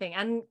paid anything,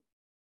 and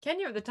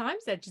Kenya at the time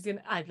said she's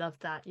gonna. I love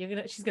that.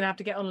 She's gonna have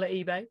to get on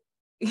eBay.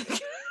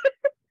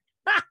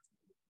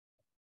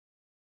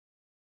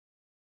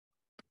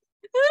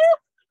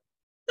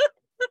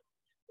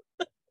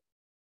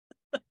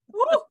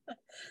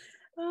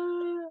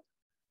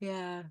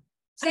 Yeah.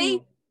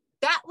 See,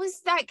 that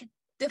was like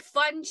the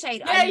fun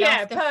shade. Yeah, I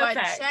love the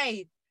perfect. fun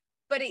shade.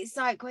 But it's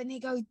like when they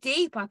go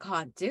deep, I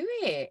can't do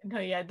it. No,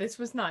 yeah, this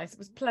was nice. It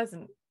was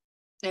pleasant.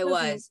 It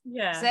was.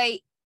 Yeah. So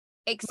they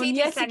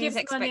exceeded Sanya's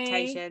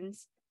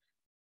expectations.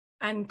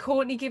 Money, and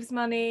Courtney gives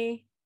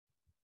money.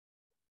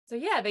 So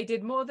yeah, they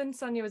did more than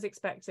Sonia was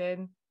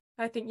expecting.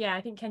 I think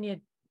Kenya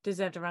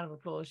deserved a round of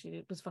applause.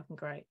 She was fucking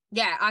great.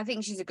 Yeah, I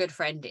think she's a good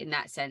friend in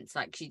that sense.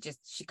 Like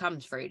she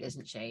comes through,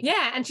 doesn't she?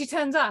 Yeah, and she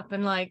turns up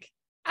and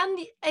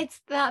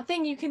it's that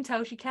thing, you can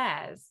tell she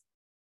cares.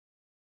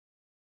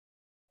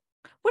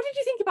 What did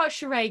you think about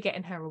Sheree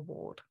getting her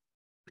award?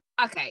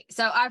 Okay,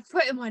 so I've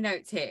put in my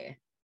notes here.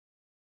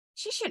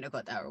 She shouldn't have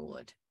got that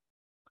award.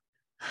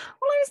 Well,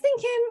 I was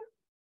thinking,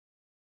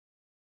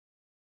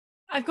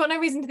 I've got no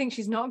reason to think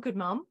she's not a good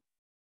mum.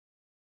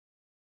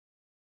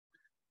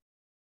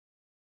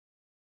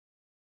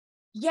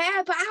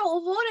 Yeah, but out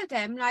of all of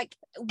them, like,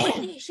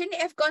 shouldn't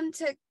it have gone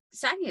to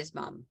Sanya's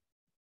mum?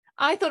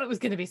 I thought it was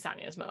going to be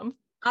Sanya's mum.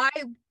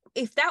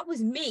 If that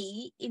was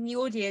me in the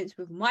audience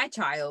with my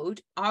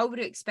child, I would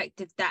have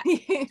expected that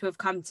to have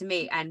come to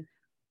me, and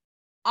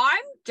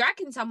I'm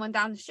dragging someone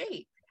down the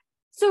street.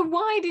 So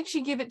why did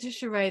she give it to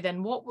Sheree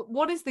then?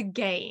 What is the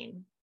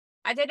gain?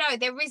 I don't know.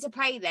 There is a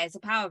play there. There's a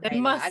power play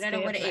there. I don't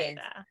know what it is.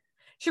 There.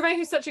 Sheree,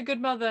 who's such a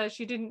good mother,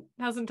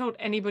 hasn't told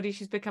anybody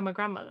she's become a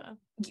grandmother.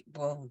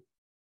 Well,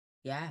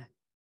 yeah.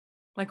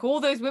 Like all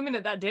those women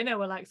at that dinner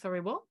were like,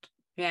 sorry, what?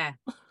 Yeah.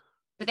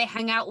 But they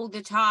hang out all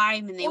the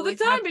time, and they all the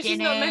time, but she's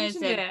not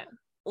mentioned it.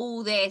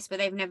 All this, but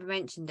they've never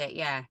mentioned it.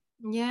 Yeah.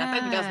 Yeah.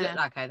 That baby does look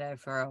like her though,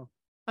 for real.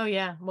 Oh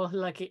yeah. Well,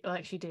 like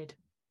she did.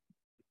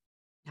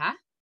 Huh?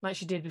 Like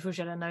she did before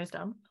she had her nose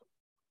done.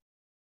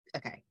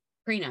 Okay.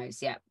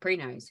 Pre-nose, yeah.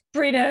 Pre-nose.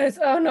 Pre-nose.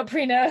 Oh, not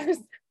pre-nose.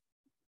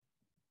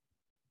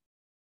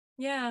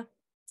 Yeah.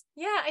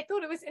 Yeah, I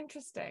thought it was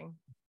interesting.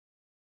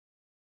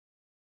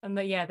 And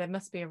there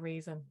must be a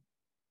reason.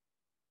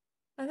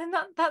 And then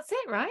that's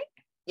it, right?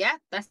 Yeah,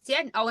 that's the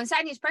end. Oh, and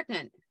Sanya's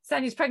pregnant.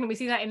 Sanya's pregnant. We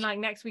see that in like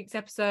next week's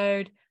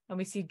episode, and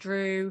we see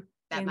Drew.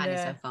 That man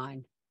is so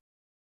fine.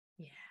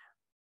 Yeah.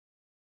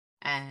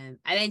 And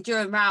then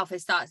during Ralph,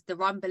 it starts, the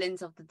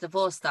rumblings of the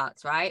divorce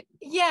starts, right?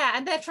 Yeah,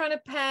 and they're trying to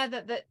pair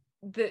that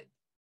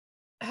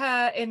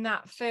her in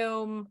that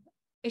film.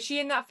 Is she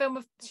in that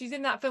film she's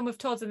in that film with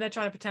Todd's, and they're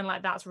trying to pretend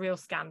like that's real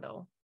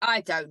scandal.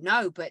 I don't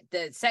know, but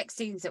the sex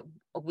scenes that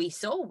we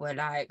saw were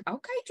like,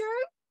 okay,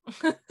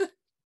 Drew.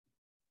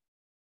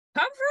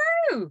 Come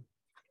through.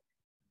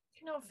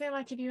 you not feel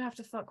like if you have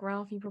to fuck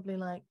Ralph, you probably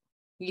like...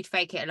 You'd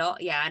fake it a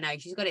lot. Yeah, I know.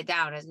 She's got it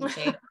down, hasn't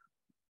she?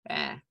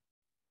 Yeah.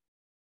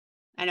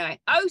 Anyway,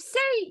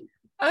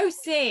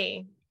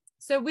 OC.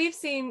 So we've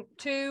seen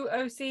 2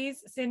 OCs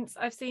since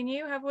I've seen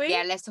you, have we?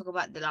 Yeah, let's talk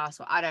about the last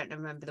one. I don't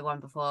remember the one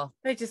before.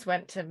 They just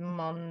went to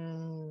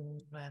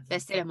They're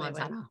still in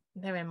Montana.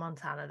 They're in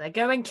Montana. They're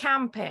going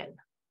camping.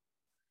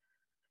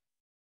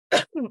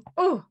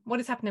 Oh, what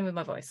is happening with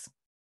my voice?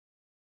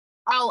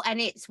 Oh, and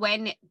it's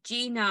when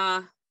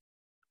Gina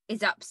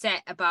is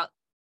upset about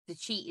the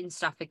cheating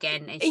stuff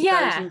again, and she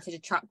goes into the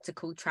truck to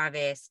call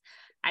Travis,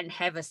 and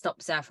Heather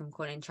stops her from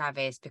calling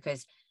Travis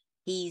because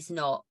he's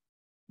not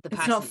the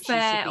person. It's not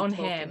fair on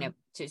him.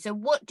 To. So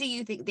what do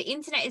you think? The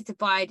internet is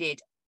divided,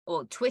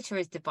 or Twitter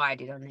is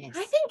divided on this?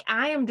 I think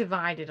I am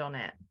divided on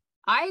it.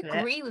 I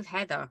agree with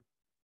Heather.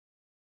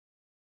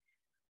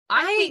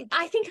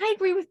 I think I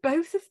agree with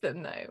both of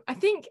them, though. I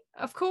think,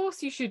 of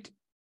course, you should...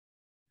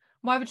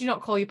 Why would you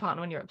not call your partner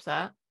when you're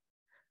upset?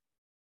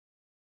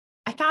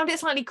 I found it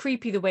slightly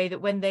creepy the way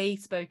that when they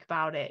spoke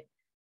about it,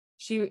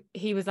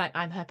 he was like,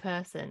 I'm her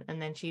person.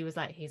 And then she was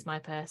like, he's my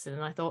person.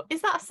 And I thought,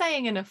 is that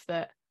saying enough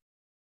that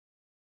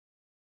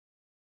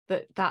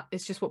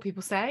is just what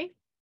people say?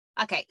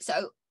 Okay,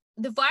 so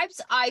the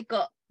vibes I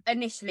got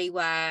initially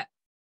were,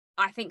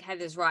 I think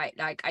Heather's right.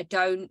 Like, I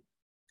don't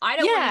want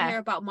to hear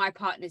about my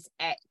partner's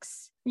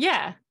ex.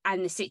 Yeah.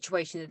 And the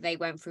situation that they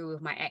went through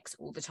with my ex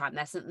all the time.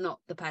 That's not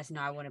the person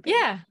I want to be.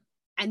 Yeah.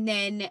 And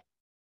then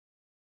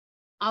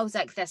I was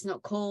like, that's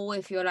not cool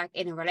if you're like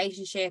in a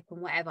relationship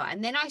and whatever.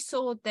 And then I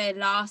saw the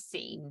last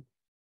scene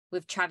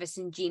with Travis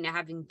and Gina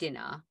having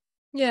dinner.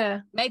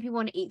 Yeah. Maybe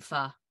want to eat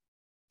pho.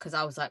 Because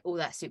I was like, oh,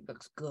 that soup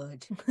looks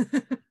good.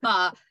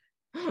 But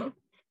I'm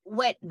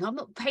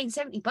not paying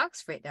 $70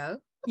 for it though.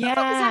 What the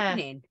fuck is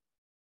happening?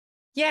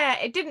 Yeah,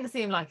 it didn't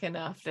seem like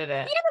enough, did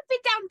it? You never been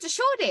down to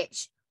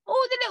Shoreditch?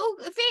 All the little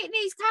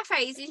Vietnamese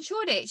cafes in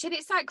Shoreditch, and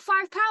it's like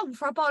 £5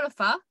 for a bowl of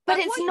pho. But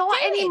it's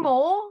not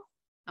anymore.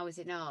 Oh, is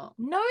it not?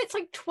 No, it's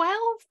like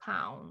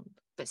 £12.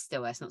 But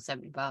still, it's not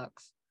 $70.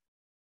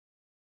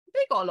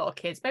 They got a lot of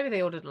kids. Maybe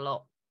they ordered a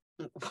lot.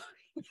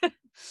 But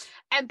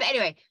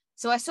anyway,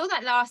 so I saw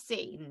that last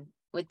scene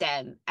with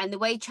them, and the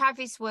way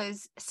Travis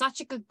was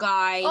such a good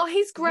guy. Oh,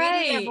 he's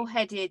great. Really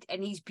level-headed,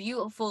 and he's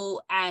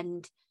beautiful,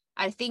 and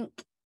I think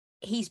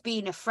he's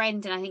being a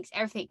friend, and I think it's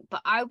everything.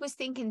 But I was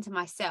thinking to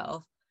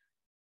myself,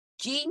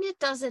 Gina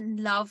doesn't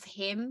love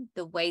him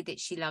the way that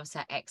she loves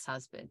her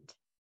ex-husband.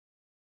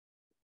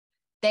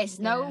 There's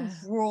no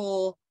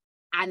raw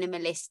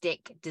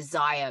animalistic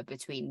desire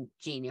between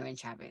Gina and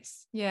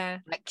Travis. Yeah.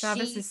 Like,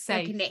 Travis is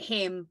safe. Looking at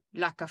him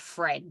like a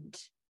friend.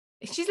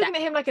 She's looking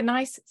at him like a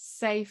nice,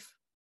 safe...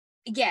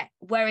 Yeah,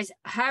 whereas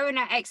her and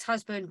her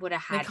ex-husband would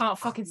have had... They can't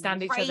fucking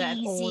stand each other,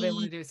 and all they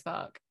want to do is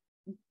fuck.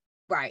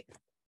 Right.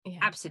 Yeah.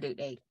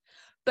 Absolutely.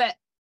 But,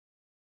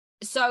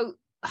 so...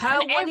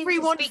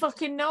 everyone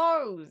fucking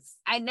knows.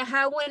 And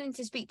her wanting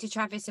to speak to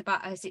Travis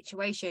about her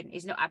situation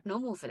is not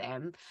abnormal for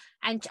them.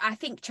 And I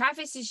think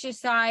Travis is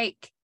just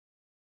like,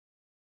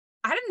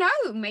 I don't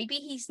know, maybe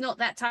he's not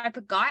that type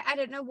of guy. I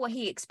don't know what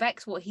he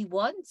expects, what he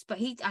wants, but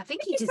I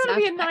think he he's deserves trying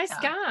to be a better. nice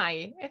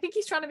guy. I think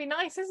he's trying to be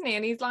nice, isn't he?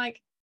 And he's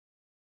like,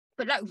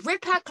 but like,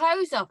 rip her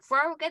clothes off, throw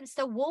her against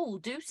the wall,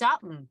 do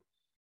something.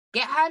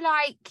 Get her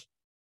like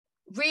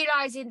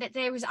realizing that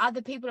there is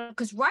other people,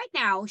 because right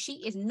now she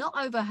is not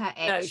over her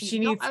ex. No, She's she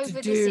not needs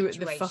over to do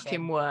the the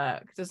fucking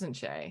work, doesn't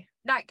she?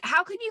 Like,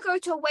 how can you go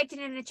to a wedding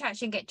in a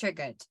church and get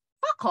triggered?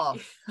 Fuck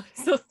off. I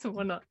saw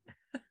someone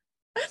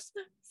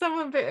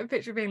put a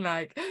picture being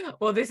like,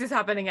 well, this is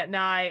happening at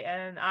night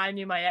and I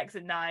knew my ex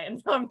at night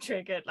and I'm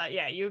triggered. Like,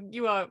 yeah,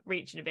 you are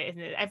reaching a bit,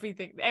 isn't it?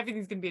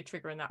 Everything's gonna be a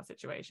trigger in that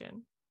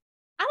situation.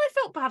 And I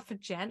felt bad for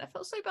Jen. I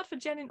felt so bad for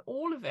Jen in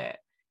all of it.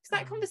 It's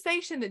that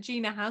conversation that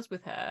Gina has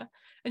with her,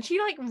 and she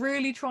like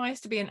really tries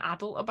to be an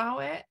adult about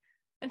it,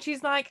 and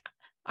she's like,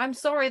 I'm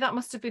sorry, that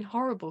must have been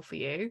horrible for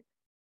you,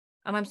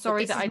 and I'm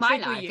sorry that I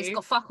trigger you. It's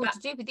got fuck all to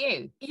do with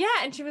you. Yeah.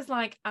 And she was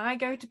like, I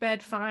go to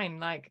bed fine,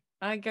 like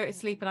I go to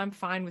sleep and I'm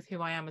fine with who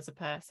I am as a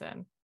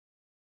person,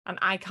 and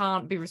I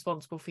can't be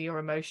responsible for your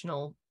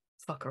emotional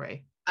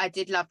fuckery. I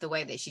did love the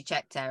way that she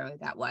checked her with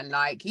that one.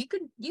 Like, you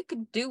can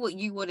do what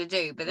you want to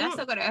do, but that's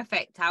not going to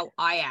affect how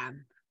I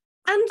am.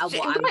 And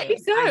rightly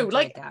so,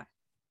 like that,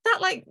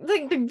 like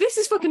this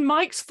is fucking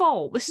Mike's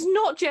fault. This is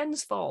not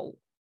Jen's fault.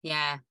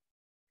 Yeah.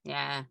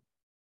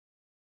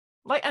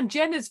 Like, and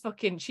Jen is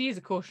she is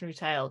a cautionary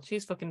tale.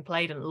 She's fucking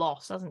played and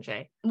lost, hasn't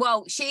she?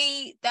 Well,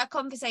 that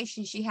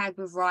conversation she had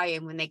with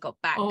Ryan when they got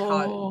back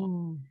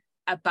home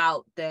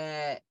about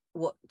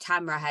what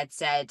Tamara had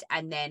said,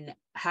 and then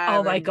her.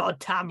 Oh my god,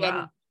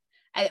 Tamara.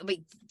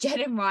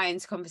 Jen and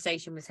Ryan's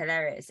conversation was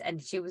hilarious, and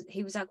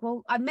he was like,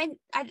 well,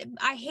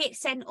 I hit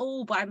send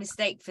all by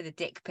mistake for the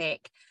dick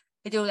pic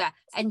and all that,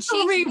 and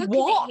she's looking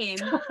at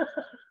him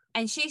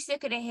and she's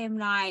looking at him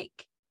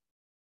like,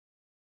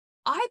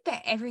 I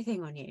bet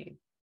everything on you.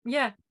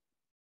 Yeah,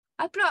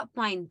 I blew up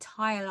my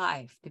entire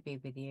life to be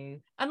with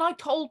you. And I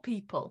told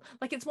people,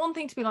 like, it's one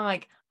thing to be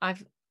like,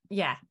 I've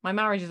yeah, my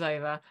marriage is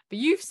over. But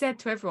you've said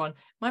to everyone,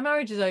 my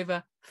marriage is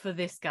over for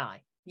this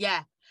guy.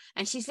 Yeah.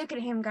 And she's looking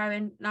at him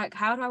going, like,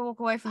 how do I walk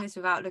away from this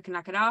without looking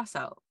like an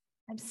arsehole?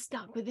 I'm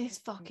stuck with this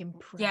fucking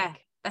prick. Yeah,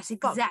 that's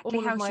exactly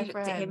how she looked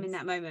at him in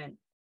that moment.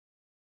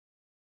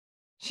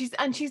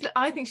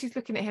 I think she's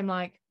looking at him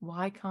like,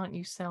 why can't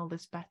you sell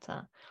this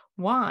better?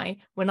 Why,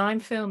 when I'm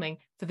filming,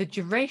 for the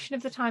duration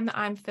of the time that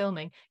I'm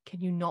filming,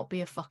 can you not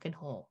be a fucking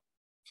whore?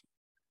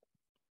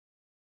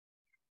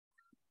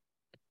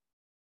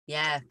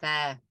 Yeah,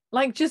 fair.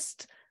 Like,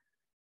 just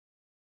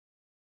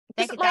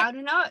take it down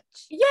a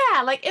notch.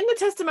 Yeah, like in the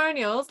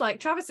testimonials,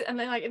 like Travis, and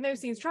then like in those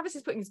scenes, Travis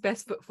is putting his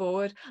best foot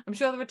forward. I'm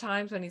sure there are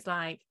times when he's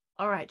like,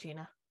 all right,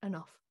 Gina,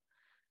 enough.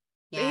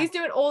 Yeah. But he's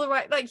doing all the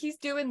right, like he's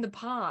doing the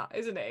part,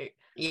 isn't he?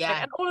 Yeah.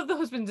 Like, and all of the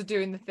husbands are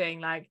doing the thing,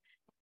 like,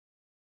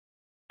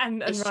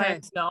 and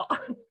Ryan's not.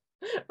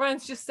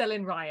 Ryan's just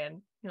selling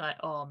Ryan. You're like,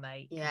 oh,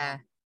 mate. Yeah.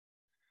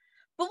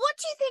 But what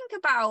do you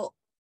think about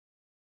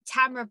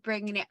Tamra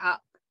bringing it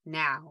up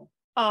now?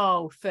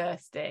 Oh,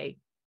 thirsty.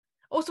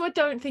 Also, I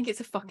don't think it's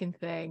a fucking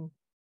thing.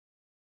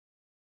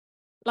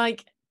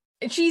 Like,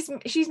 she's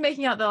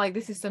making out that like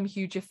this is some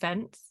huge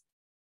offense.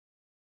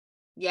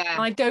 Yeah.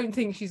 And I don't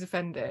think she's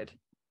offended.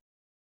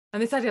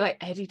 And this idea like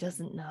Eddie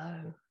doesn't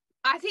know.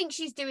 I think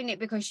she's doing it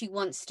because she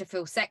wants to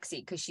feel sexy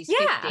because she's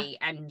 50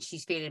 and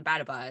she's feeling bad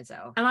about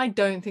herself. And I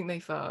don't think they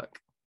fuck.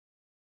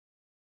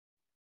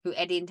 Who,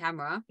 Eddie and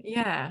Tamra?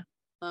 Yeah.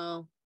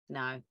 Oh,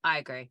 no, I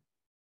agree.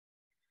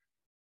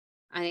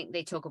 I think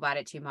they talk about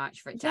it too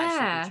much for it to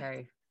actually be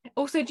true.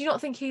 Also, do you not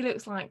think he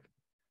looks like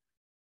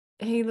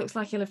he'll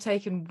have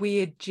taken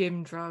weird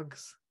gym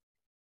drugs?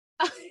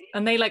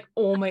 And they like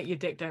all make your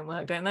dick don't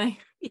work, don't they?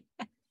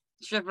 Yeah.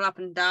 Shrivel up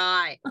and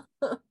die.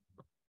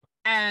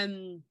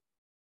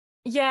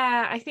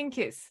 Yeah, I think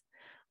it's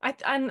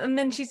and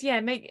then she's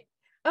I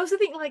also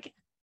think like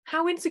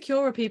how insecure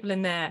are people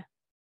in their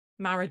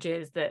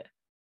marriages that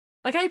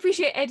like I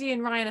appreciate Eddie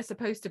and Ryan are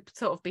supposed to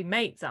sort of be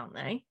mates, aren't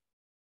they?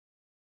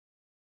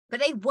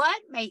 But they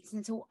weren't mates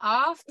until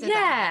after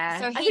that.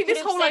 So he could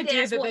have said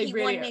that's what he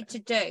wanted to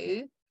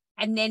do.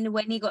 And then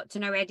when he got to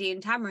know Eddie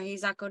and Tamara,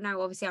 he's like, oh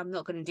no, obviously I'm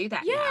not going to do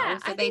that now.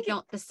 So they're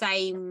not the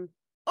same.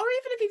 Or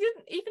even if he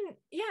didn't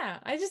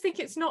I just think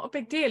it's not a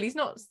big deal. He's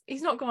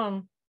not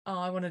gone, oh,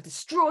 I want to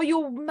destroy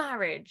your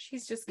marriage.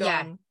 He's just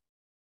gone,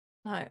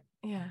 like,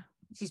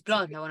 she's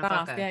blonde, I want to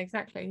fuck her. Yeah,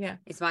 exactly, yeah.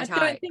 It's my type.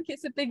 I don't think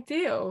it's a big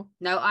deal.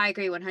 No, I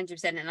agree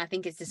 100%. And I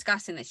think it's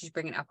disgusting that she's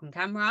bringing it up on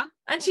camera.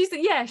 And she's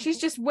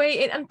just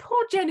waiting. And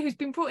poor Jen, who's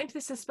been brought into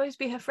this as supposed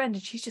to be her friend,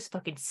 and she's just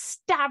fucking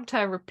stabbed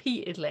her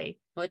repeatedly.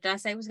 What did I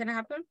say was going to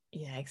happen?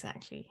 Yeah,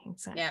 exactly.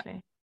 Yeah.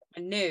 I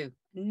knew.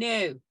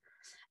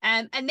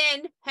 And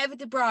then Heather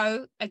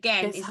Dubrow,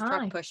 again, is a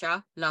drug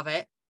pusher. Love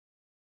it.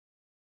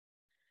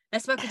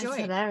 Let's smoke a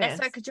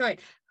joint.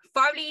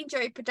 Thoroughly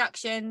enjoyed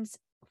productions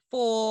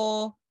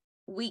 4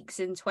 weeks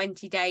and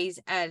 20 days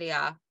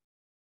earlier.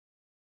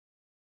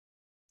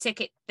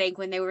 Ticket thing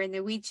when they were in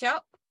the weed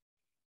shop.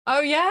 Oh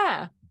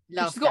yeah.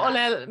 Love She's got all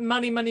her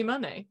money.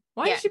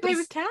 Why did she pay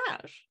with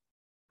cash?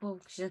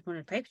 Well, she just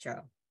wanted paper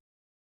trail.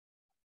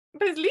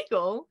 But it's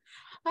legal.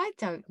 I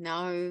don't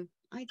know.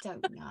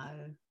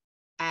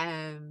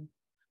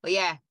 But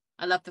yeah,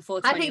 I love the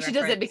 420 I think she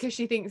does it because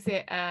she thinks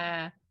it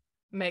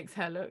makes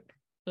her look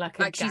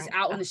like she's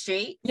out on the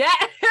street. Yeah.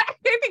 I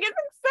think it's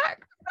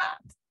exactly that.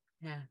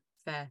 Yeah,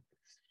 fair.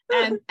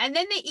 And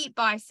then they eat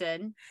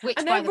bison, which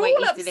by the way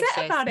is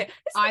delicious. About it.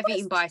 I've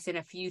eaten bison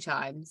a few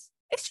times.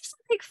 It's just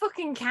a big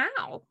fucking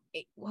cow.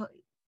 It's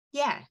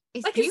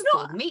like,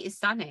 beautiful. The meat is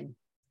stunning.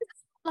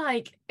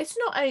 Like it's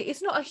not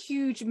a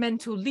huge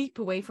mental leap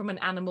away from an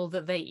animal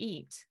that they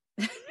eat.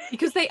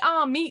 Because they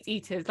are meat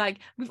eaters. Like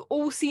we've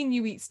all seen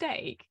you eat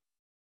steak.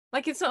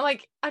 Like it's not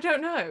like, I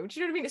don't know. Do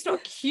you know what I mean? It's not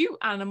a cute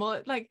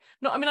animal. Like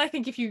not. I mean, I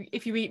think if you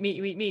eat meat,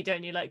 you eat meat,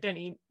 don't you? Like don't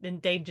eat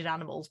endangered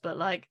animals. But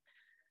like,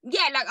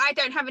 yeah, like I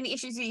don't have any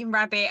issues eating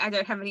rabbit. I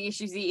don't have any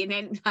issues eating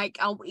it. Like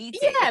I'll eat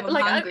it. If I'm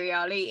hungry,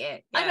 I'll eat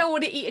it. Yeah. I don't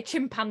want to eat a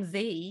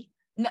chimpanzee.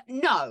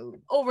 No,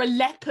 or a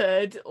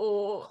leopard,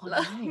 or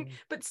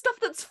but stuff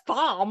that's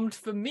farmed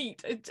for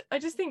meat. I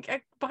just think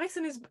a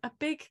bison is a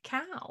big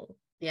cow.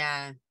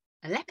 Yeah.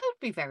 A leopard would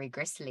be very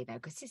gristly though,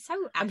 because it's so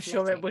athletic. I'm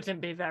sure it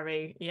wouldn't be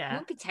very, It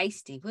wouldn't be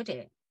tasty, would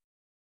it?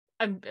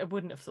 I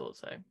wouldn't have thought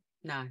so.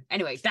 No.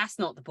 Anyway, that's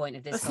not the point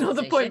of this. That's not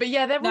the point, but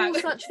yeah, they're all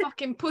such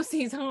fucking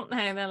pussies, aren't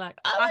they? And they're like,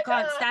 oh I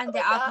can't stand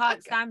it. I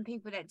can't stand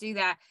people that do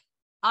that.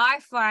 I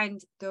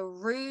find the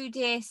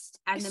rudest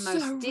and the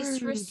most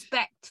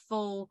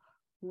disrespectful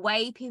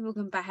way people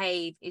can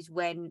behave is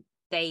when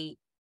they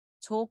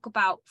talk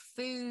about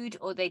food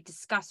or they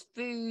discuss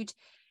food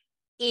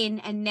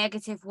in a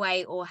negative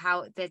way, or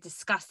how they're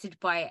disgusted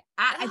by it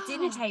at a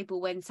dinner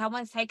table when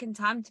someone's taken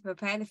time to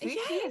prepare the food.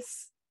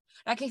 Yes.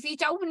 Like if you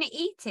don't want to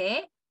eat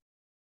it,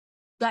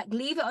 like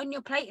leave it on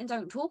your plate and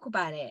don't talk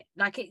about it.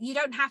 Like you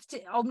don't have to.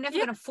 I'm never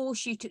going to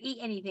force you to eat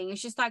anything.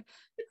 It's just like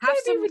have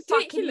some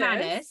fucking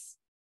manners,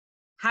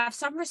 have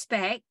some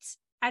respect,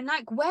 and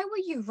like where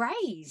were you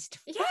raised?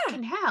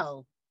 Fucking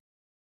hell.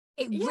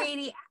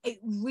 It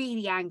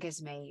really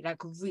angers me.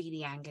 Like,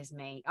 really angers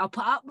me. I'll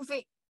put up with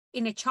it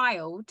in a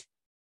child,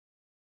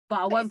 but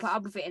I won't put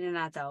up with it in an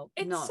adult.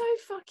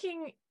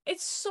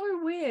 It's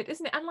so weird,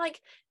 isn't it? And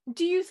like, what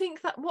do you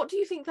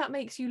think that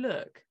makes you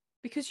look?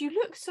 Because you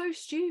look so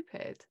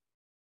stupid.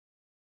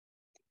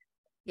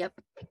 Yep.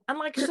 And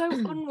like so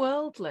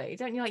unworldly,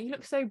 don't you? Like, you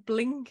look so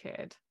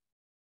blinkered.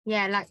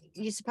 Yeah, like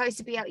you're supposed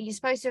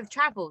to have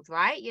traveled,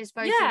 right? You're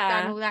supposed to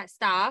have done all that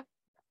stuff,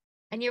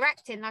 and you're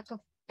acting like a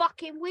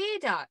fucking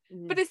weirdo.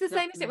 But it's the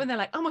same, isn't it, when they're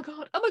like, oh my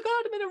god, I'm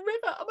in a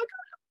river, oh my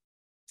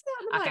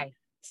god. Okay.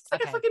 It's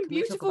like a fucking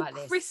beautiful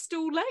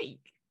crystal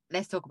lake.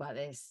 Let's talk about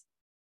this.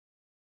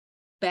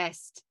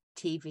 Best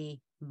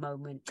TV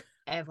moment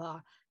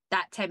ever.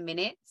 That 10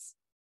 minutes.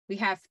 We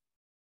have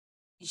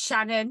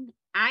Shannon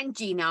and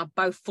Gina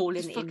both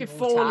falling in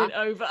water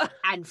over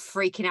and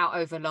freaking out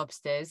over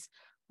lobsters.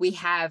 We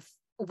have,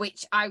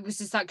 which I was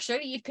just like,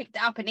 surely you'd pick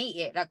that up and eat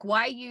it. Like,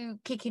 why are you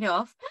kicking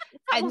off?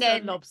 That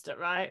wasn't a lobster,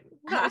 right?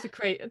 That was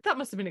that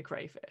must have been a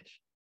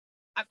crayfish.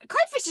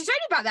 Crayfish is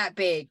only about that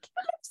big.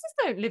 But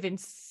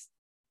lobsters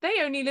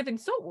they only live in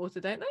salt water,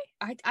 don't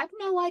they? I've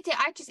no idea.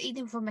 I just eat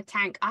them from a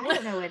tank. I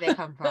don't know where they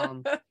come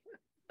from.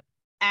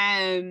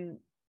 I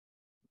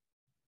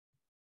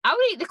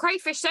would eat the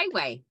crayfish same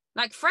way.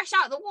 Like, fresh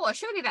out of the water.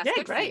 Surely that's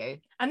good for you.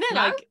 And they're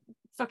like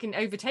fucking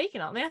overtaken,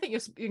 aren't they? I think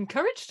you're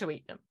encouraged to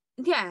eat them.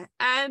 Yeah.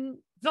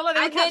 It's not like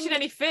they were catching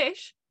any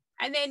fish.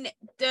 And then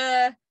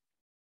the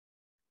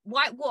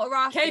whitewater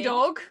rafting.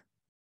 K-Dog.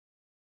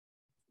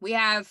 We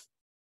have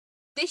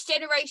this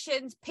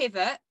generation's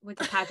pivot with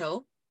the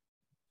paddle.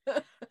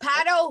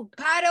 Paddle.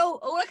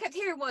 All I kept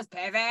hearing was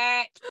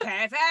pivot.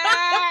 And then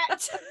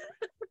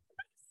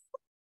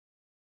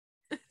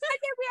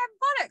we have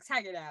buttocks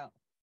hanging out.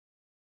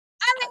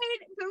 I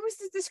mean, it was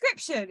the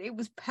description. It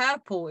was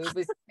purple. It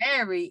was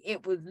hairy.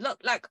 It would look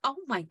like, oh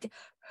my,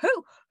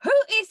 who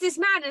is this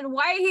man and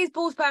why are his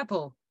balls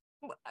purple?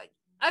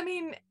 I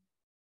mean,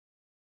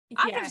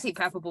 I've never seen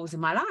purple balls in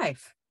my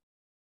life.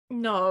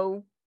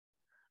 No.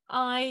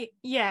 I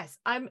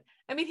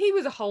mean, he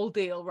was a whole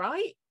deal,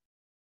 right?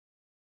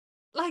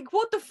 Like,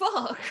 what the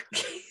fuck?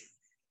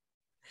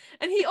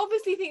 And he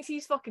obviously thinks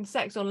he's fucking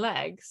sex on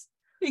legs.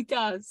 He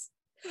does.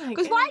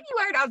 Because why are you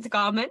wearing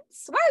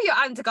undergarments? Where are your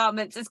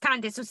undergarments, as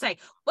Candice would say?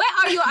 Where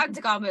are your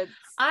undergarments?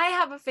 I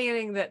have a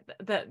feeling that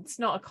it's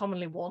not a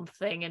commonly worn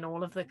thing in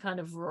all of the kind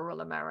of rural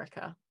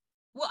America.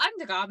 What,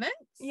 undergarments?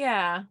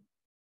 Yeah.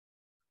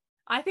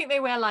 I think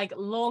they wear like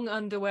long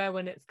underwear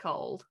when it's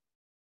cold.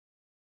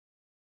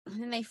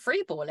 And then they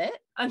freeball it.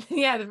 And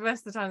yeah, the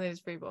rest of the time they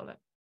just freeball it.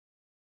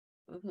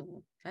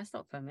 Ooh, that's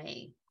not for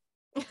me.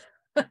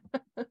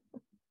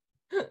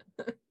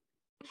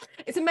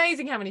 It's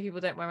amazing how many people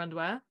don't wear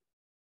underwear.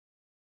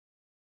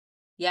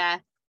 Yeah.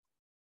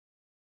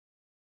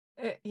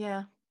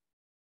 Yeah.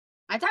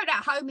 I don't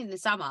at home in the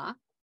summer.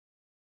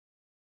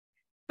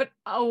 But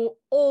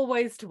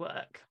always to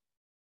work.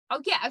 Oh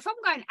yeah, if I'm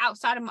going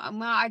outside of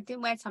I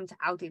didn't wear some to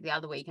Aldi the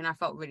other week and I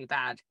felt really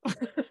bad.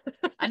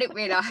 I didn't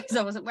realise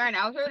I wasn't wearing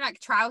it. I was wearing like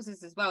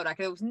trousers as well. Like,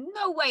 there was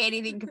no way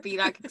anything could be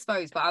like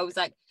exposed. But I was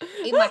like,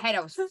 in my head,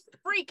 I was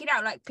freaking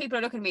out. Like, people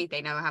are looking at me,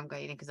 they know I haven't got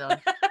any knickers on.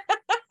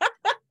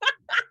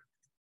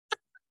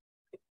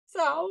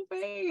 So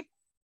me.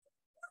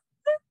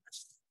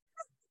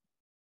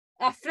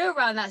 I flew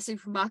around that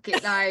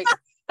supermarket like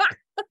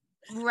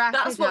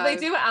that's what they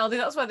do at Aldi.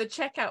 That's why the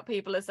checkout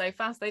people are so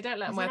fast. They don't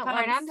let them wear pants.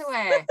 Wearing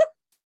underwear.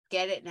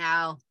 Get it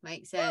now.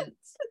 Makes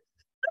sense.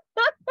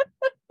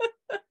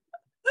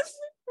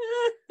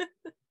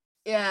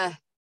 Yeah.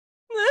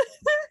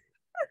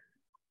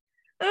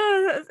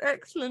 Oh, that's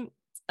excellent.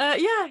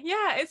 Yeah,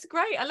 it's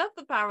great. I love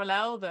the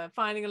parallel, the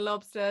finding a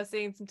lobster,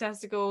 seeing some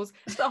testicles.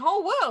 It's the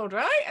whole world,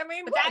 right? I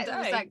mean, that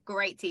was like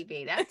great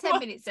TV. That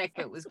 10-minute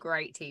segment was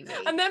great TV.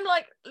 And them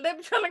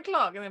trying to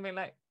clock and then being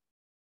like,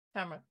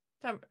 camera.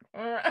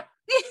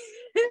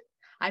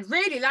 I'd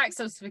really like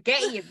some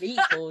spaghetti and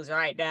meatballs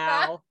right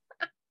now.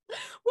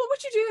 What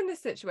would you do in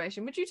this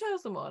situation? Would you tell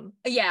someone?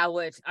 Yeah, I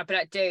would. I'd be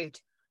like, dude.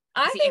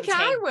 I think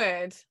I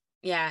would.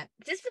 Yeah,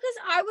 just because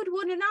I would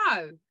want to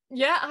know.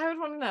 Yeah, I would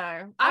want to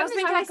know. I'm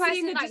the kind of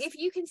person, like, if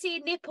you can see a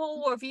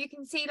nipple or if you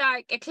can see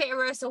like a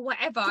clitoris or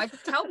whatever,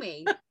 tell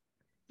me.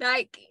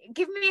 Like,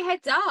 give me a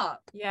heads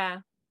up. Yeah.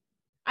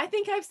 I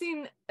think I've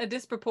seen a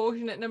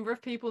disproportionate number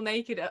of people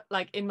naked,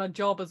 like, in my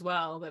job as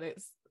well, that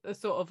it's a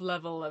sort of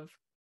level of,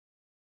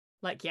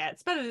 like, yeah,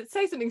 it's better to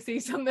say something,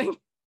 see something.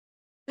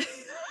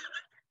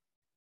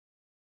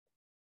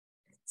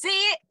 See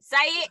it, say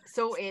it,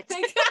 sort it.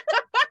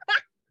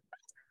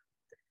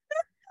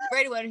 For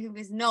anyone who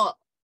is not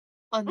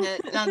on the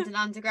London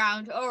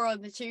Underground or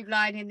on the tube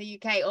line in the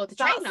UK or the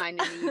train line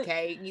in the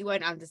UK, you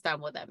won't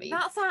understand what that means.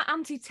 That's our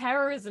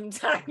anti-terrorism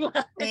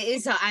tagline. It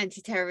is our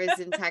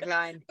anti-terrorism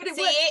tagline. But it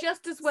works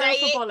just as well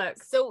for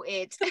bollocks.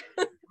 Sorted.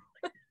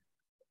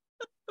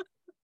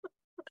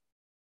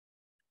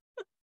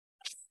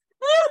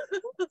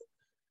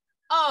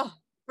 Oh,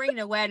 bringing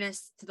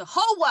awareness to the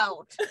whole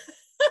world.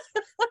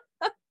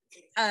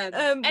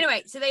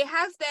 Anyway, so they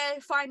have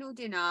their final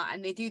dinner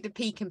and they do the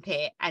peek and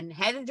pit, and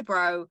Heather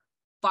Dubrow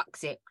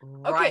fucks it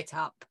right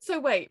up. So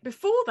wait,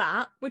 before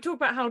that, we talk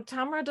about how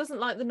Tamara doesn't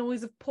like the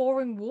noise of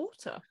pouring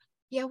water.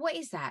 Yeah, what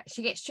is that?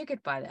 She gets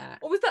triggered by that.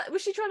 Or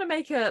was she trying to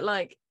make a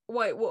like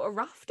whitewater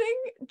rafting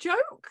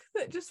joke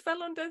that just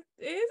fell on deaf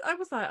ears? I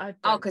was like, I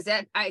don't... because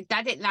that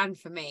didn't land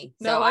for me.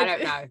 So no, I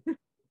don't know.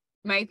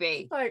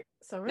 Maybe. Like,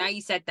 sorry. Now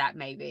you said that,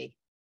 maybe.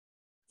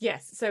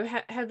 Yes. So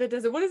Heather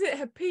does it. What is it?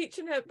 Her peach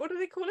and her, what do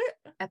they call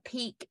it? A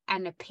peak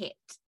and a pit.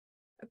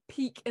 A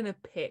peak and a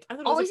pit. I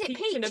thought it was is it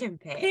peach and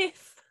pit?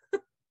 Piff.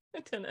 I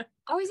don't know.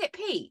 Oh, is it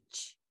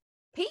peach?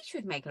 Peach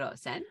would make a lot of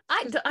sense.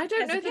 I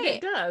don't know that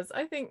it does.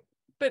 I think,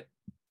 but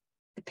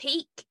the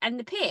peak and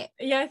the pit.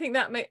 Yeah, I think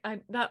that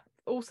that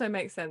also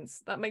makes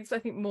sense. That makes, I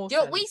think, more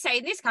sense. What we say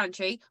in this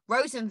country,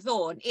 rose and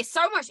thorn, is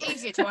so much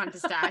easier to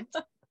understand.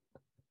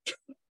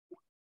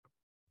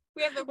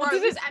 We have the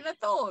rose and a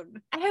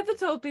thorn. I Heather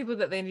told people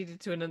that they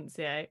needed to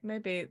enunciate.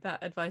 Maybe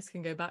that advice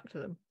can go back to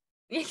them.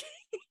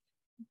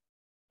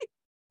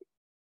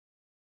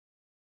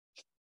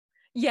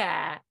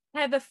 Yeah,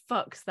 Heather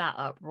fucks that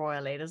up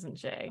royally, doesn't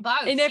she?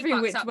 Both. In every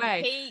which The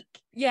way.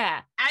 peak,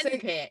 yeah, and the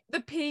pit.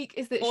 The peak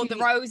is that, or the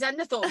rose and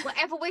the thorn,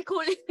 whatever we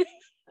call it.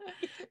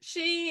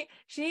 She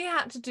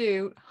had to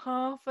do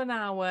half an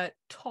hour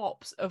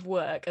tops of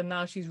work, and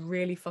now she's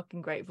really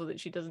fucking grateful that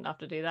she doesn't have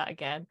to do that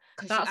again.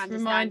 That's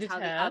reminded how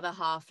her the other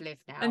half live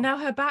now, and now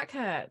her back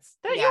hurts.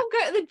 Don't you all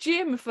go to the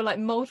gym for like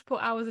multiple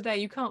hours a day?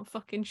 You can't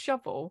fucking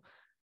shovel.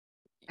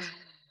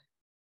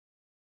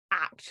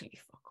 Actually,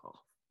 fuck off.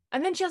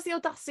 And then she has the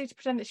audacity to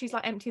pretend that she's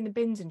like emptying the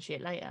bins and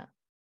shit later.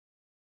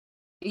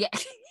 Yeah.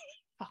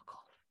 Fuck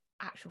off.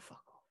 Actual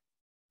fuck off.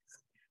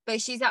 But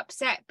she's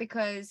upset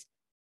because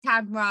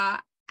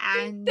Tamara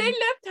and they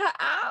left her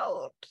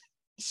out.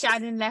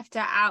 Shannon left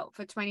her out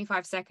for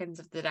 25 seconds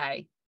of the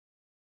day.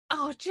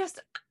 Oh, can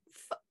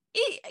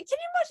you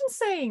imagine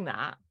saying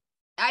that?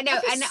 I know,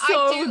 and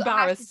so I do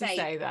embarrassed have to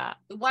say that.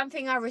 The one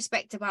thing I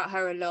respect about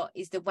her a lot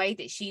is the way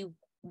that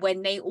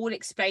when they all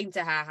explained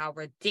to her how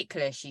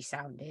ridiculous she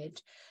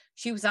sounded,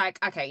 she was like,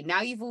 okay,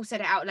 now you've all said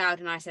it out loud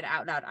and I said it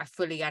out loud, I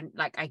fully I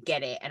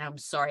get it, and I'm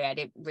sorry, I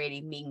didn't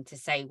really mean to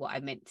say what I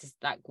meant to,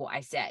 like what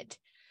I said.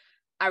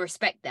 I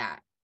respect that.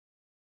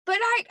 But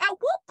like, at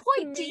what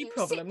point do you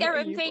sit there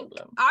and think,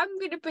 I'm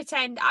going to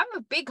pretend I'm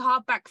a big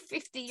hardback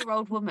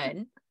 50-year-old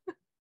woman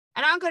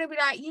and I'm going to be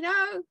like,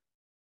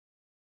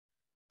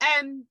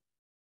 I'm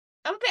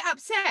a bit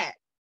upset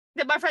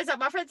that my friends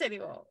aren't my friends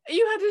anymore.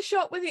 You had a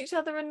shot with each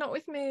other and not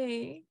with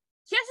me.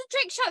 She has to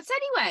drink shots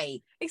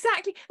anyway.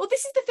 Exactly. Well,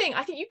 this is the thing.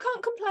 I think you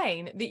can't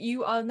complain that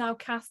you are now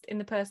cast in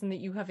the person that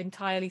you have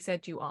entirely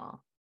said you are.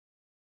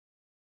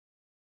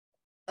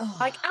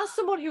 Like, as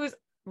someone who is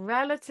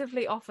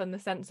relatively often the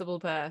sensible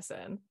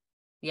person,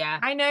 yeah,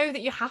 I know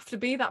that you have to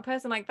be that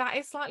person. Like, that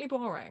is slightly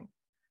boring.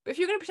 But if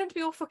you're going to pretend to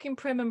be all fucking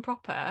prim and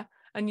proper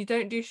and you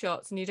don't do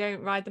shots and you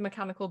don't ride the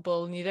mechanical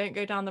bull and you don't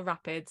go down the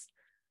rapids,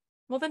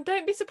 well, then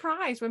don't be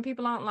surprised when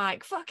people aren't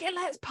like, fuck it,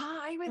 let's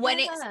party with when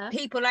Heather. It's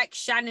people like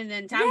Shannon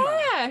and Tamara.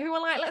 Yeah, who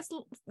are like, let's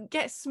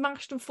get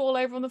smashed and fall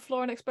over on the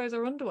floor and expose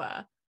our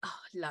underwear. Oh,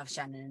 I love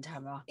Shannon and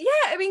Tamara. Yeah,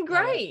 I mean,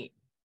 great.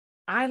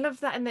 I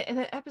love that in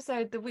the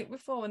episode the week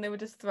before when they were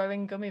just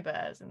throwing gummy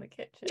bears in the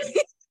kitchen.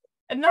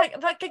 And like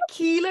a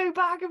kilo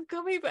bag of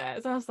gummy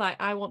bears. I was like,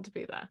 I want to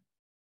be there.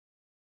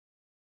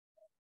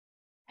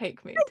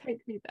 Take me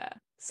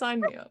there.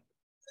 Sign me up.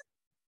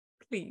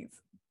 Please.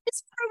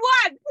 It's for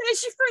one, and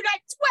she threw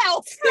like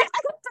 12.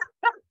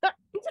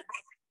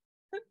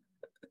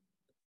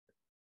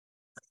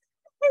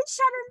 And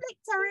Shannon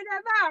licked her in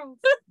her mouth.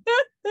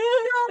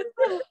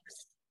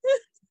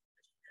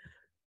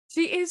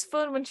 She is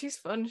fun when she's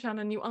fun,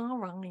 Shannon. You are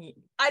right.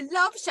 I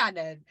love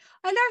Shannon.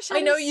 I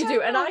know you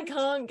do, and I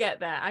can't get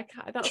there. I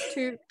can't. That's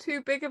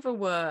too big of a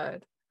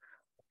word.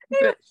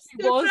 But she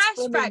was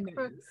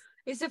flashback.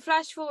 It's a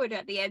flash forward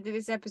at the end of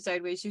this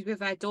episode where she's with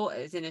her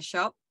daughters in a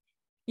shop.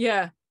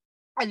 Yeah.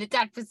 And the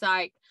dad was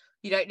like,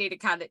 you don't need a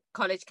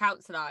college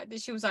counsellor.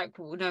 And she was like,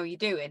 well, no, you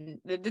do. And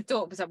the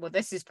daughter was like, well,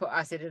 this has put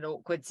us in an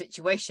awkward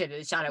situation.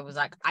 And Shannon was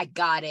like, I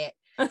got it.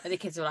 And the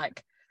kids were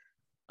like,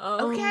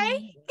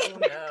 okay. Oh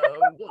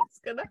no, what's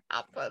going to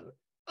happen?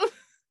 So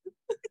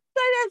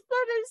that's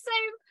not the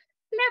same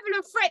level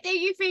of threat that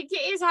you think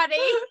it is, honey.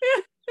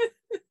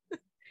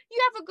 You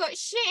haven't got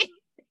shit.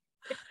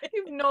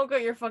 You've not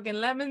got your fucking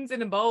lemons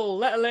in a bowl,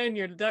 let alone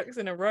your ducks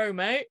in a row,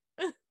 mate.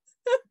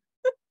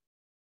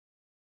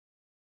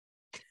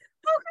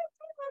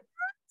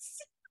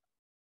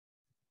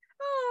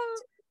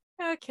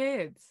 Our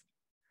kids.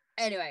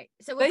 Anyway,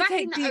 so we're back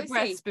in the deep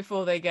breaths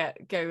before they go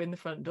in the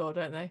front door,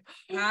 don't they?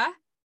 Huh?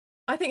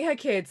 I think her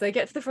kids, they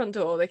get to the front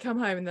door, they come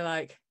home and they're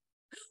like,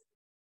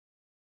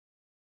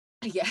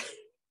 yeah.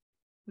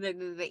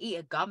 They eat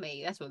a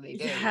gummy. That's what they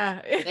do.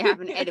 Yeah. They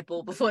have an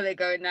edible before they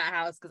go in that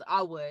house, because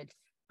I would.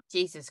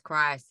 Jesus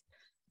Christ.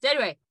 So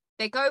anyway,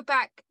 they go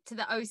back to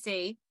the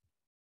OC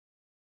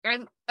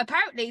and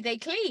apparently they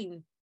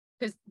clean,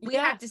 because we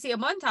have to see a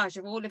montage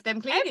of all of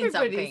them cleaning.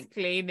 Everybody's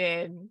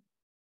cleaning.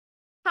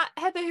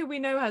 Heather, who we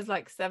know has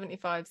like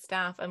 75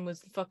 staff and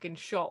was fucking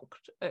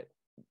shocked at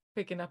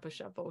picking up a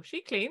shovel.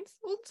 She cleans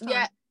all the time.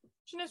 Yeah.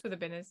 She knows where the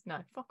bin is. No,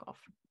 fuck off.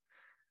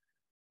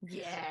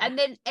 Yeah. And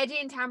then Eddie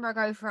and Tamara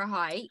go for a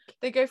hike.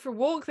 They go for a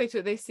walk.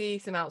 They see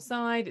some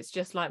outside. It's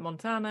just like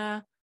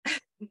Montana.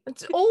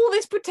 It's all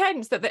this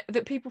pretense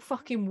that people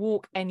fucking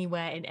walk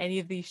anywhere in any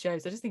of these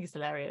shows. I just think it's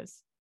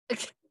hilarious.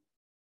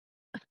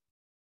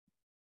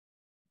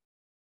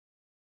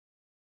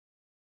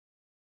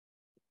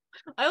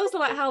 I also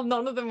like how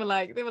none of them were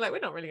like, we're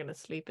not really going to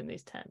sleep in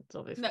these tents,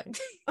 obviously. No.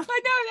 I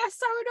know, that's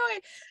so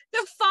annoying.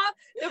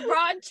 The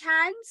ranch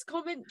hands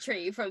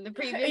commentary from the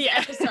previous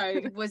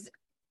episode was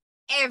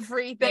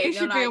everything. They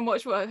should be on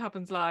Watch What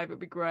Happens Live. It'd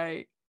be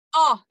great.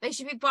 Oh, they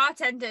should be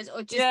bartenders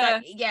or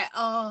just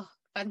oh,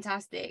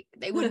 fantastic.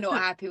 They were not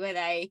happy, were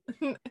they?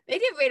 They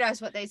didn't realise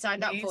what they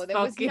signed up for. There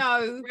was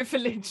no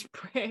privileged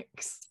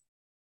pricks.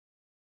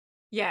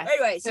 Yes.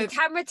 Anyway, so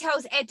Tamara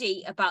tells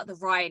Eddie about the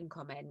Ryan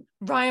comment.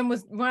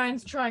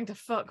 Ryan's trying to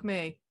fuck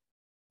me.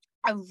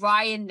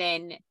 And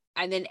then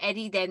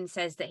Eddie then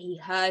says that he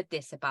heard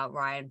this about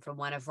Ryan from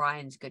one of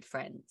Ryan's good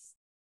friends.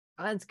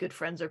 Ryan's good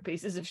friends are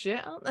pieces of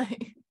shit, aren't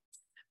they?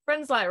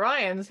 Friends like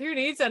Ryan's, who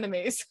needs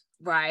enemies?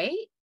 Right?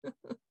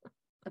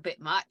 A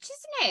bit much,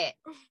 isn't it?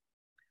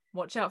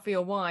 Watch out for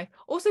your wife.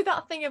 Also,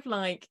 that thing of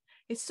like,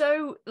 it's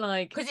so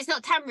like, because it's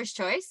not Tamara's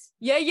choice.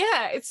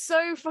 Yeah, it's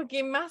so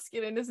fucking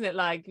masculine, isn't it?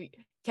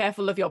 Like,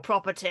 careful of your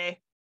property.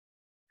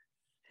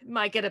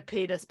 Might get a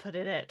penis put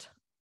in it.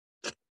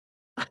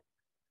 Fucking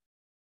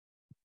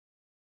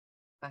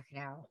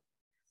hell.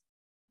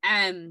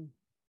 And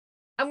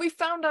we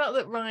found out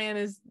that Ryan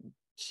has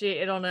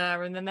cheated on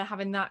her, and then they're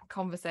having that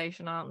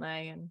conversation, aren't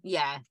they? And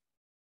yeah.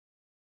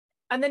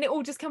 And then it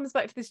all just comes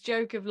back to this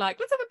joke of like,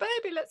 let's have a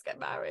baby, let's get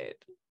married.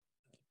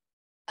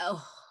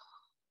 Oh.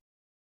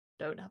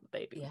 Don't have a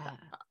baby. Yeah.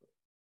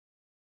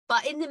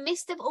 But in the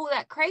midst of all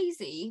that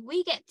crazy,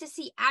 we get to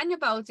see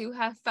Annabelle do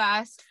her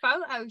first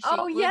photo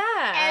shoot with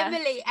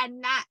Emily,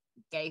 and that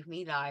gave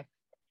me life.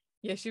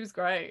 Yeah, she was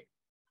great.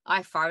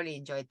 I thoroughly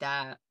enjoyed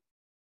that.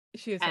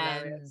 She is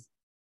hilarious.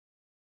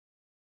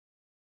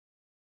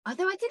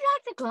 Although I did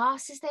like the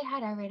glasses they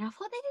had her in. I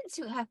thought they didn't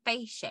suit her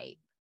face shape.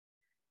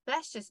 But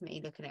that's just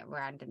me looking at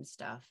random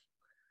stuff.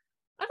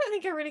 I don't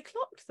think I really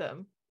clocked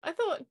them. I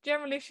thought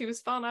generally she was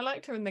fun. I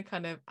liked her in the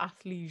kind of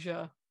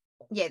athleisure.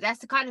 Yeah, that's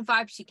the kind of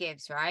vibe she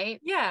gives, right?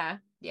 Yeah.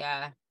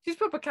 Yeah. She's a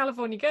proper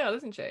California girl,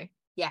 isn't she?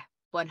 Yeah,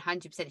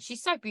 100%.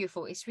 She's so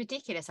beautiful. It's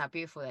ridiculous how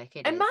beautiful their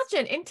kid is.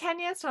 Imagine in 10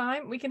 years'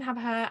 time, we can have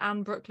her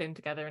and Brooklyn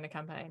together in a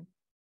campaign.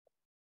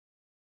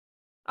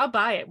 I'll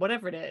buy it,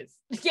 whatever it is.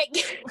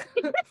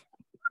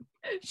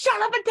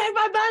 Shut up and take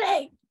my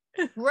money!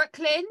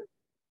 Brooklyn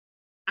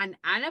and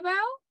Annabelle?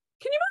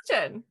 Can you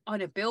imagine?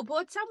 On a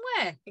billboard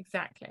somewhere?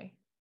 Exactly.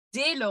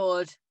 Dear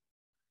Lord.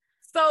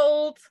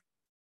 Sold.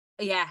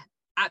 Yeah,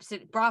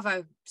 absolutely.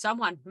 Bravo.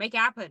 Someone, make it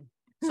happen.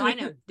 Sign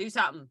them. Do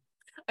something.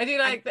 I do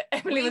like that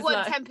Emily was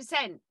like... We want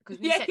 10%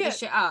 because we set this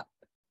shit up.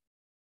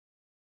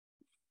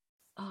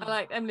 Oh. I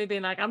like Emily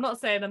being like, I'm not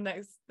saying I'm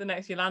the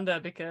next Yolanda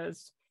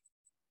because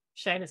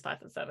Shane is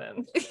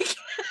 5'7".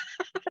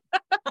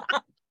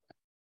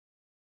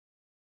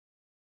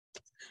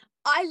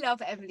 I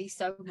love Emily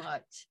so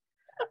much.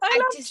 I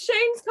love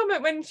Shane's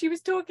comment when she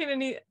was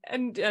talking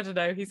and I don't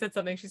know, he said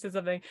something, she said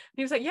something.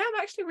 He was like, yeah,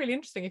 I'm actually really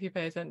interesting if you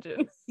pay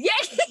attention.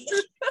 Yes.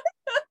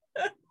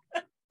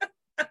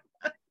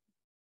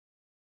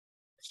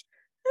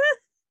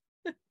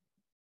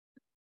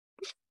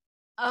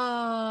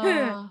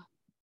 Oh.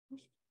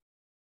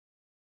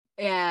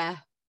 Yeah.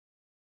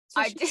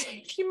 So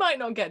she might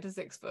not get to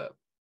 6 foot.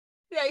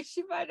 No,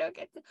 she might not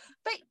get to.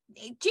 But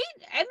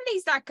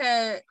Emily's like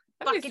a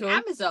fucking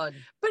Amazon.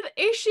 But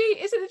is she?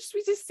 Is it just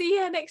we just see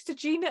her next to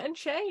Gina and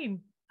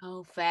Shane?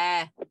 Oh,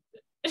 fair.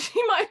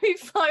 She might be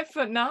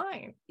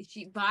 5'9".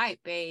 She might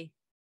be.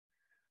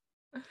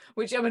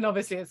 Which, I mean,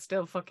 obviously it's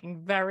still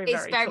fucking very,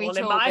 it's very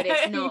tall, but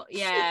it's not.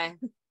 Yeah.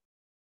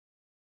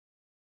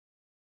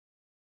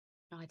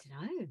 I don't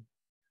know.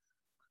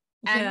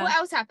 And what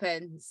else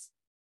happens?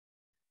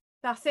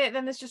 That's it.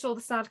 Then there's just all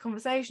the sad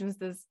conversations.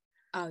 We've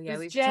talked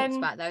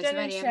about those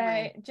already,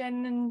 haven't we?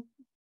 Jen and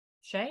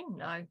Shane,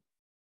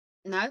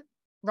 no,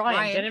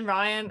 Ryan. Jen and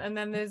Ryan, and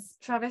then there's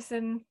Travis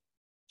and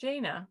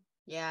Gina.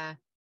 Yeah,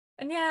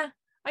 and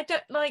I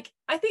don't like.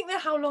 I think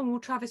that how long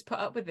will Travis put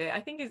up with it? I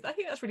think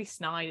that's really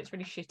snide. It's a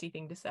really shitty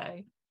thing to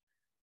say.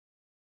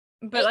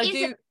 But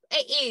it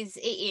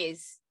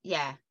is.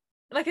 Yeah.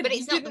 Like, but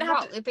it's not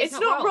wrong. It's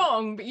not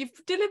wrong, but you've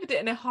delivered it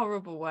in a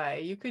horrible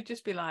way. You could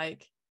just be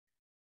like,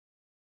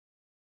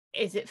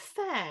 is it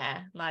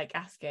fair? Like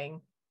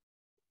asking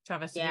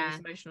Travis to do this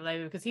emotional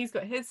labor because he's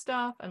got his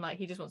stuff and like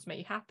he just wants to make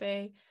you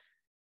happy.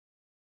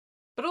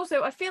 But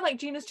also, I feel like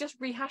Gina's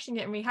just rehashing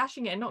it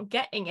and not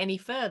getting any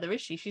further, is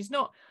she? She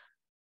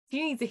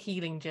needs a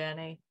healing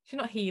journey. She's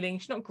not healing.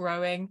 She's not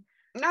growing.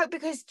 No,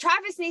 because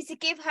Travis needs to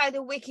give her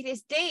the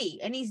wickedest D,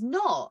 and he's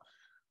not.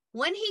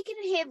 When he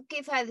can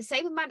give her the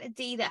same amount of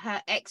D that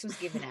her ex was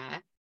giving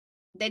her,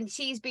 then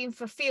she's been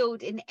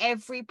fulfilled in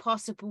every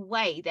possible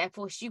way.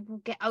 Therefore, she will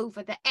get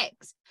over the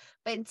ex.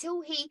 But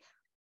until he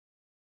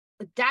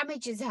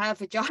damages her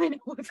vagina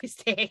with his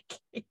dick,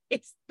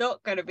 it's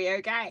not going to be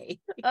okay.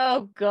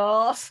 Oh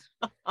God.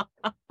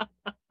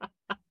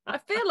 I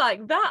feel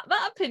like that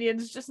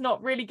opinion's just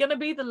not really going to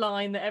be the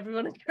line that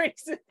everyone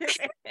agrees with.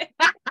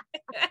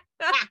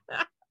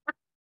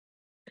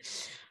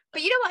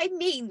 But you know what I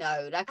mean,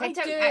 though? Like, I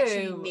don't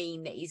actually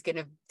mean that he's going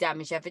to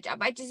damage her vagina.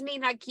 I just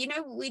mean, like, you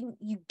know, when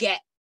you get,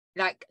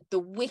 like, the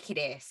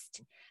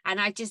wickedest, and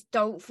I just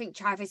don't think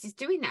Travis is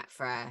doing that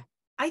for her.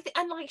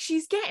 And, like,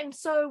 she's getting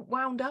so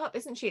wound up,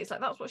 isn't she? It's like,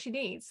 that's what she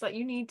needs. Like,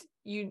 you need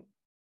to,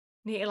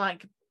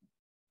 like,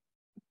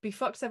 be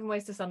fucked 7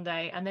 ways to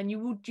Sunday, and then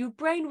your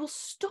brain will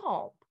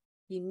stop.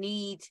 You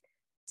need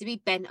to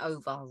be bent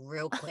over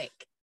real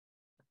quick.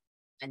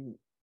 And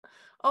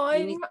I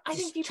think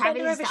if you bend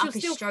her over, she'll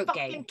still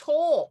fucking game.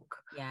 Talk.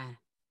 Yeah.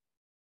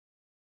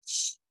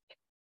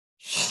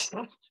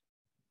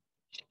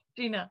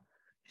 Gina.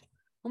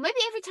 Well, maybe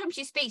every time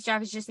she speaks,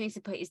 Travis just needs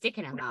to put his dick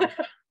in her mouth.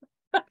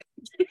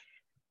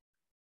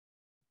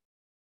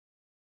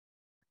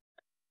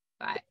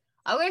 Right.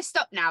 I'm going to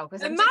stop now.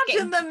 Because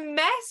imagine the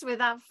mess with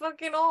that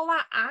fucking all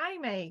that eye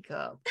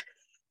makeup.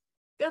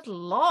 Good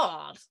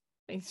Lord.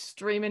 It's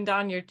streaming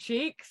down your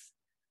cheeks.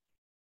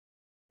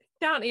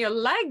 Down to your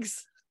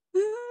legs.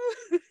 On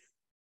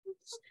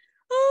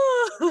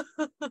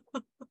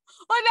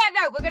that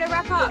note, we're going to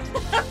wrap up.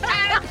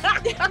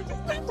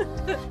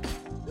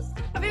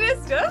 Have you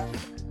missed us?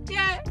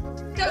 Yeah.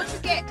 Don't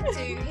forget to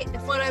hit the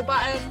follow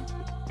button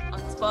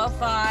on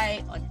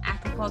Spotify, on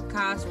Apple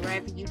Podcasts,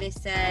 wherever you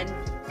listen.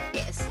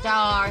 Hit a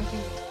star if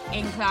you're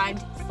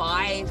inclined,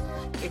 5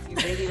 if you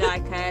really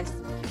like us.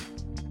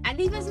 And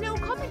leave us a little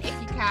comment if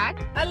you can.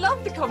 I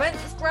love the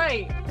comments. It's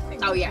great.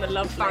 Oh yeah,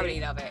 thoroughly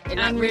love it.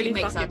 And really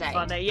makes our day.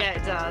 Funny. Yeah,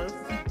 it does.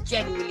 We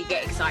genuinely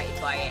get excited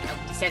by it,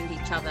 and we send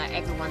each other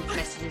everyone's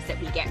messages that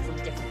we get from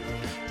different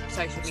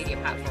social media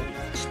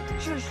platforms.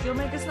 Shush, you'll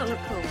make us not look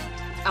cool.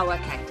 Oh,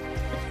 okay.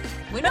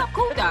 We're not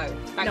cool though.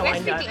 Like, no, I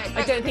know.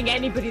 I don't think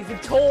anybody's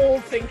at all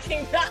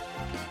thinking that.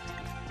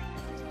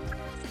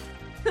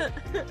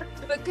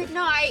 But good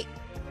night.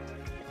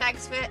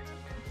 Thanks for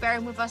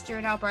bearing with us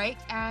during our break,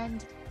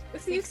 and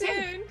we'll see you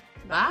soon.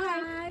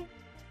 Bye.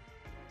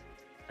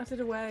 I did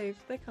a wave.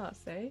 They can't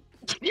see.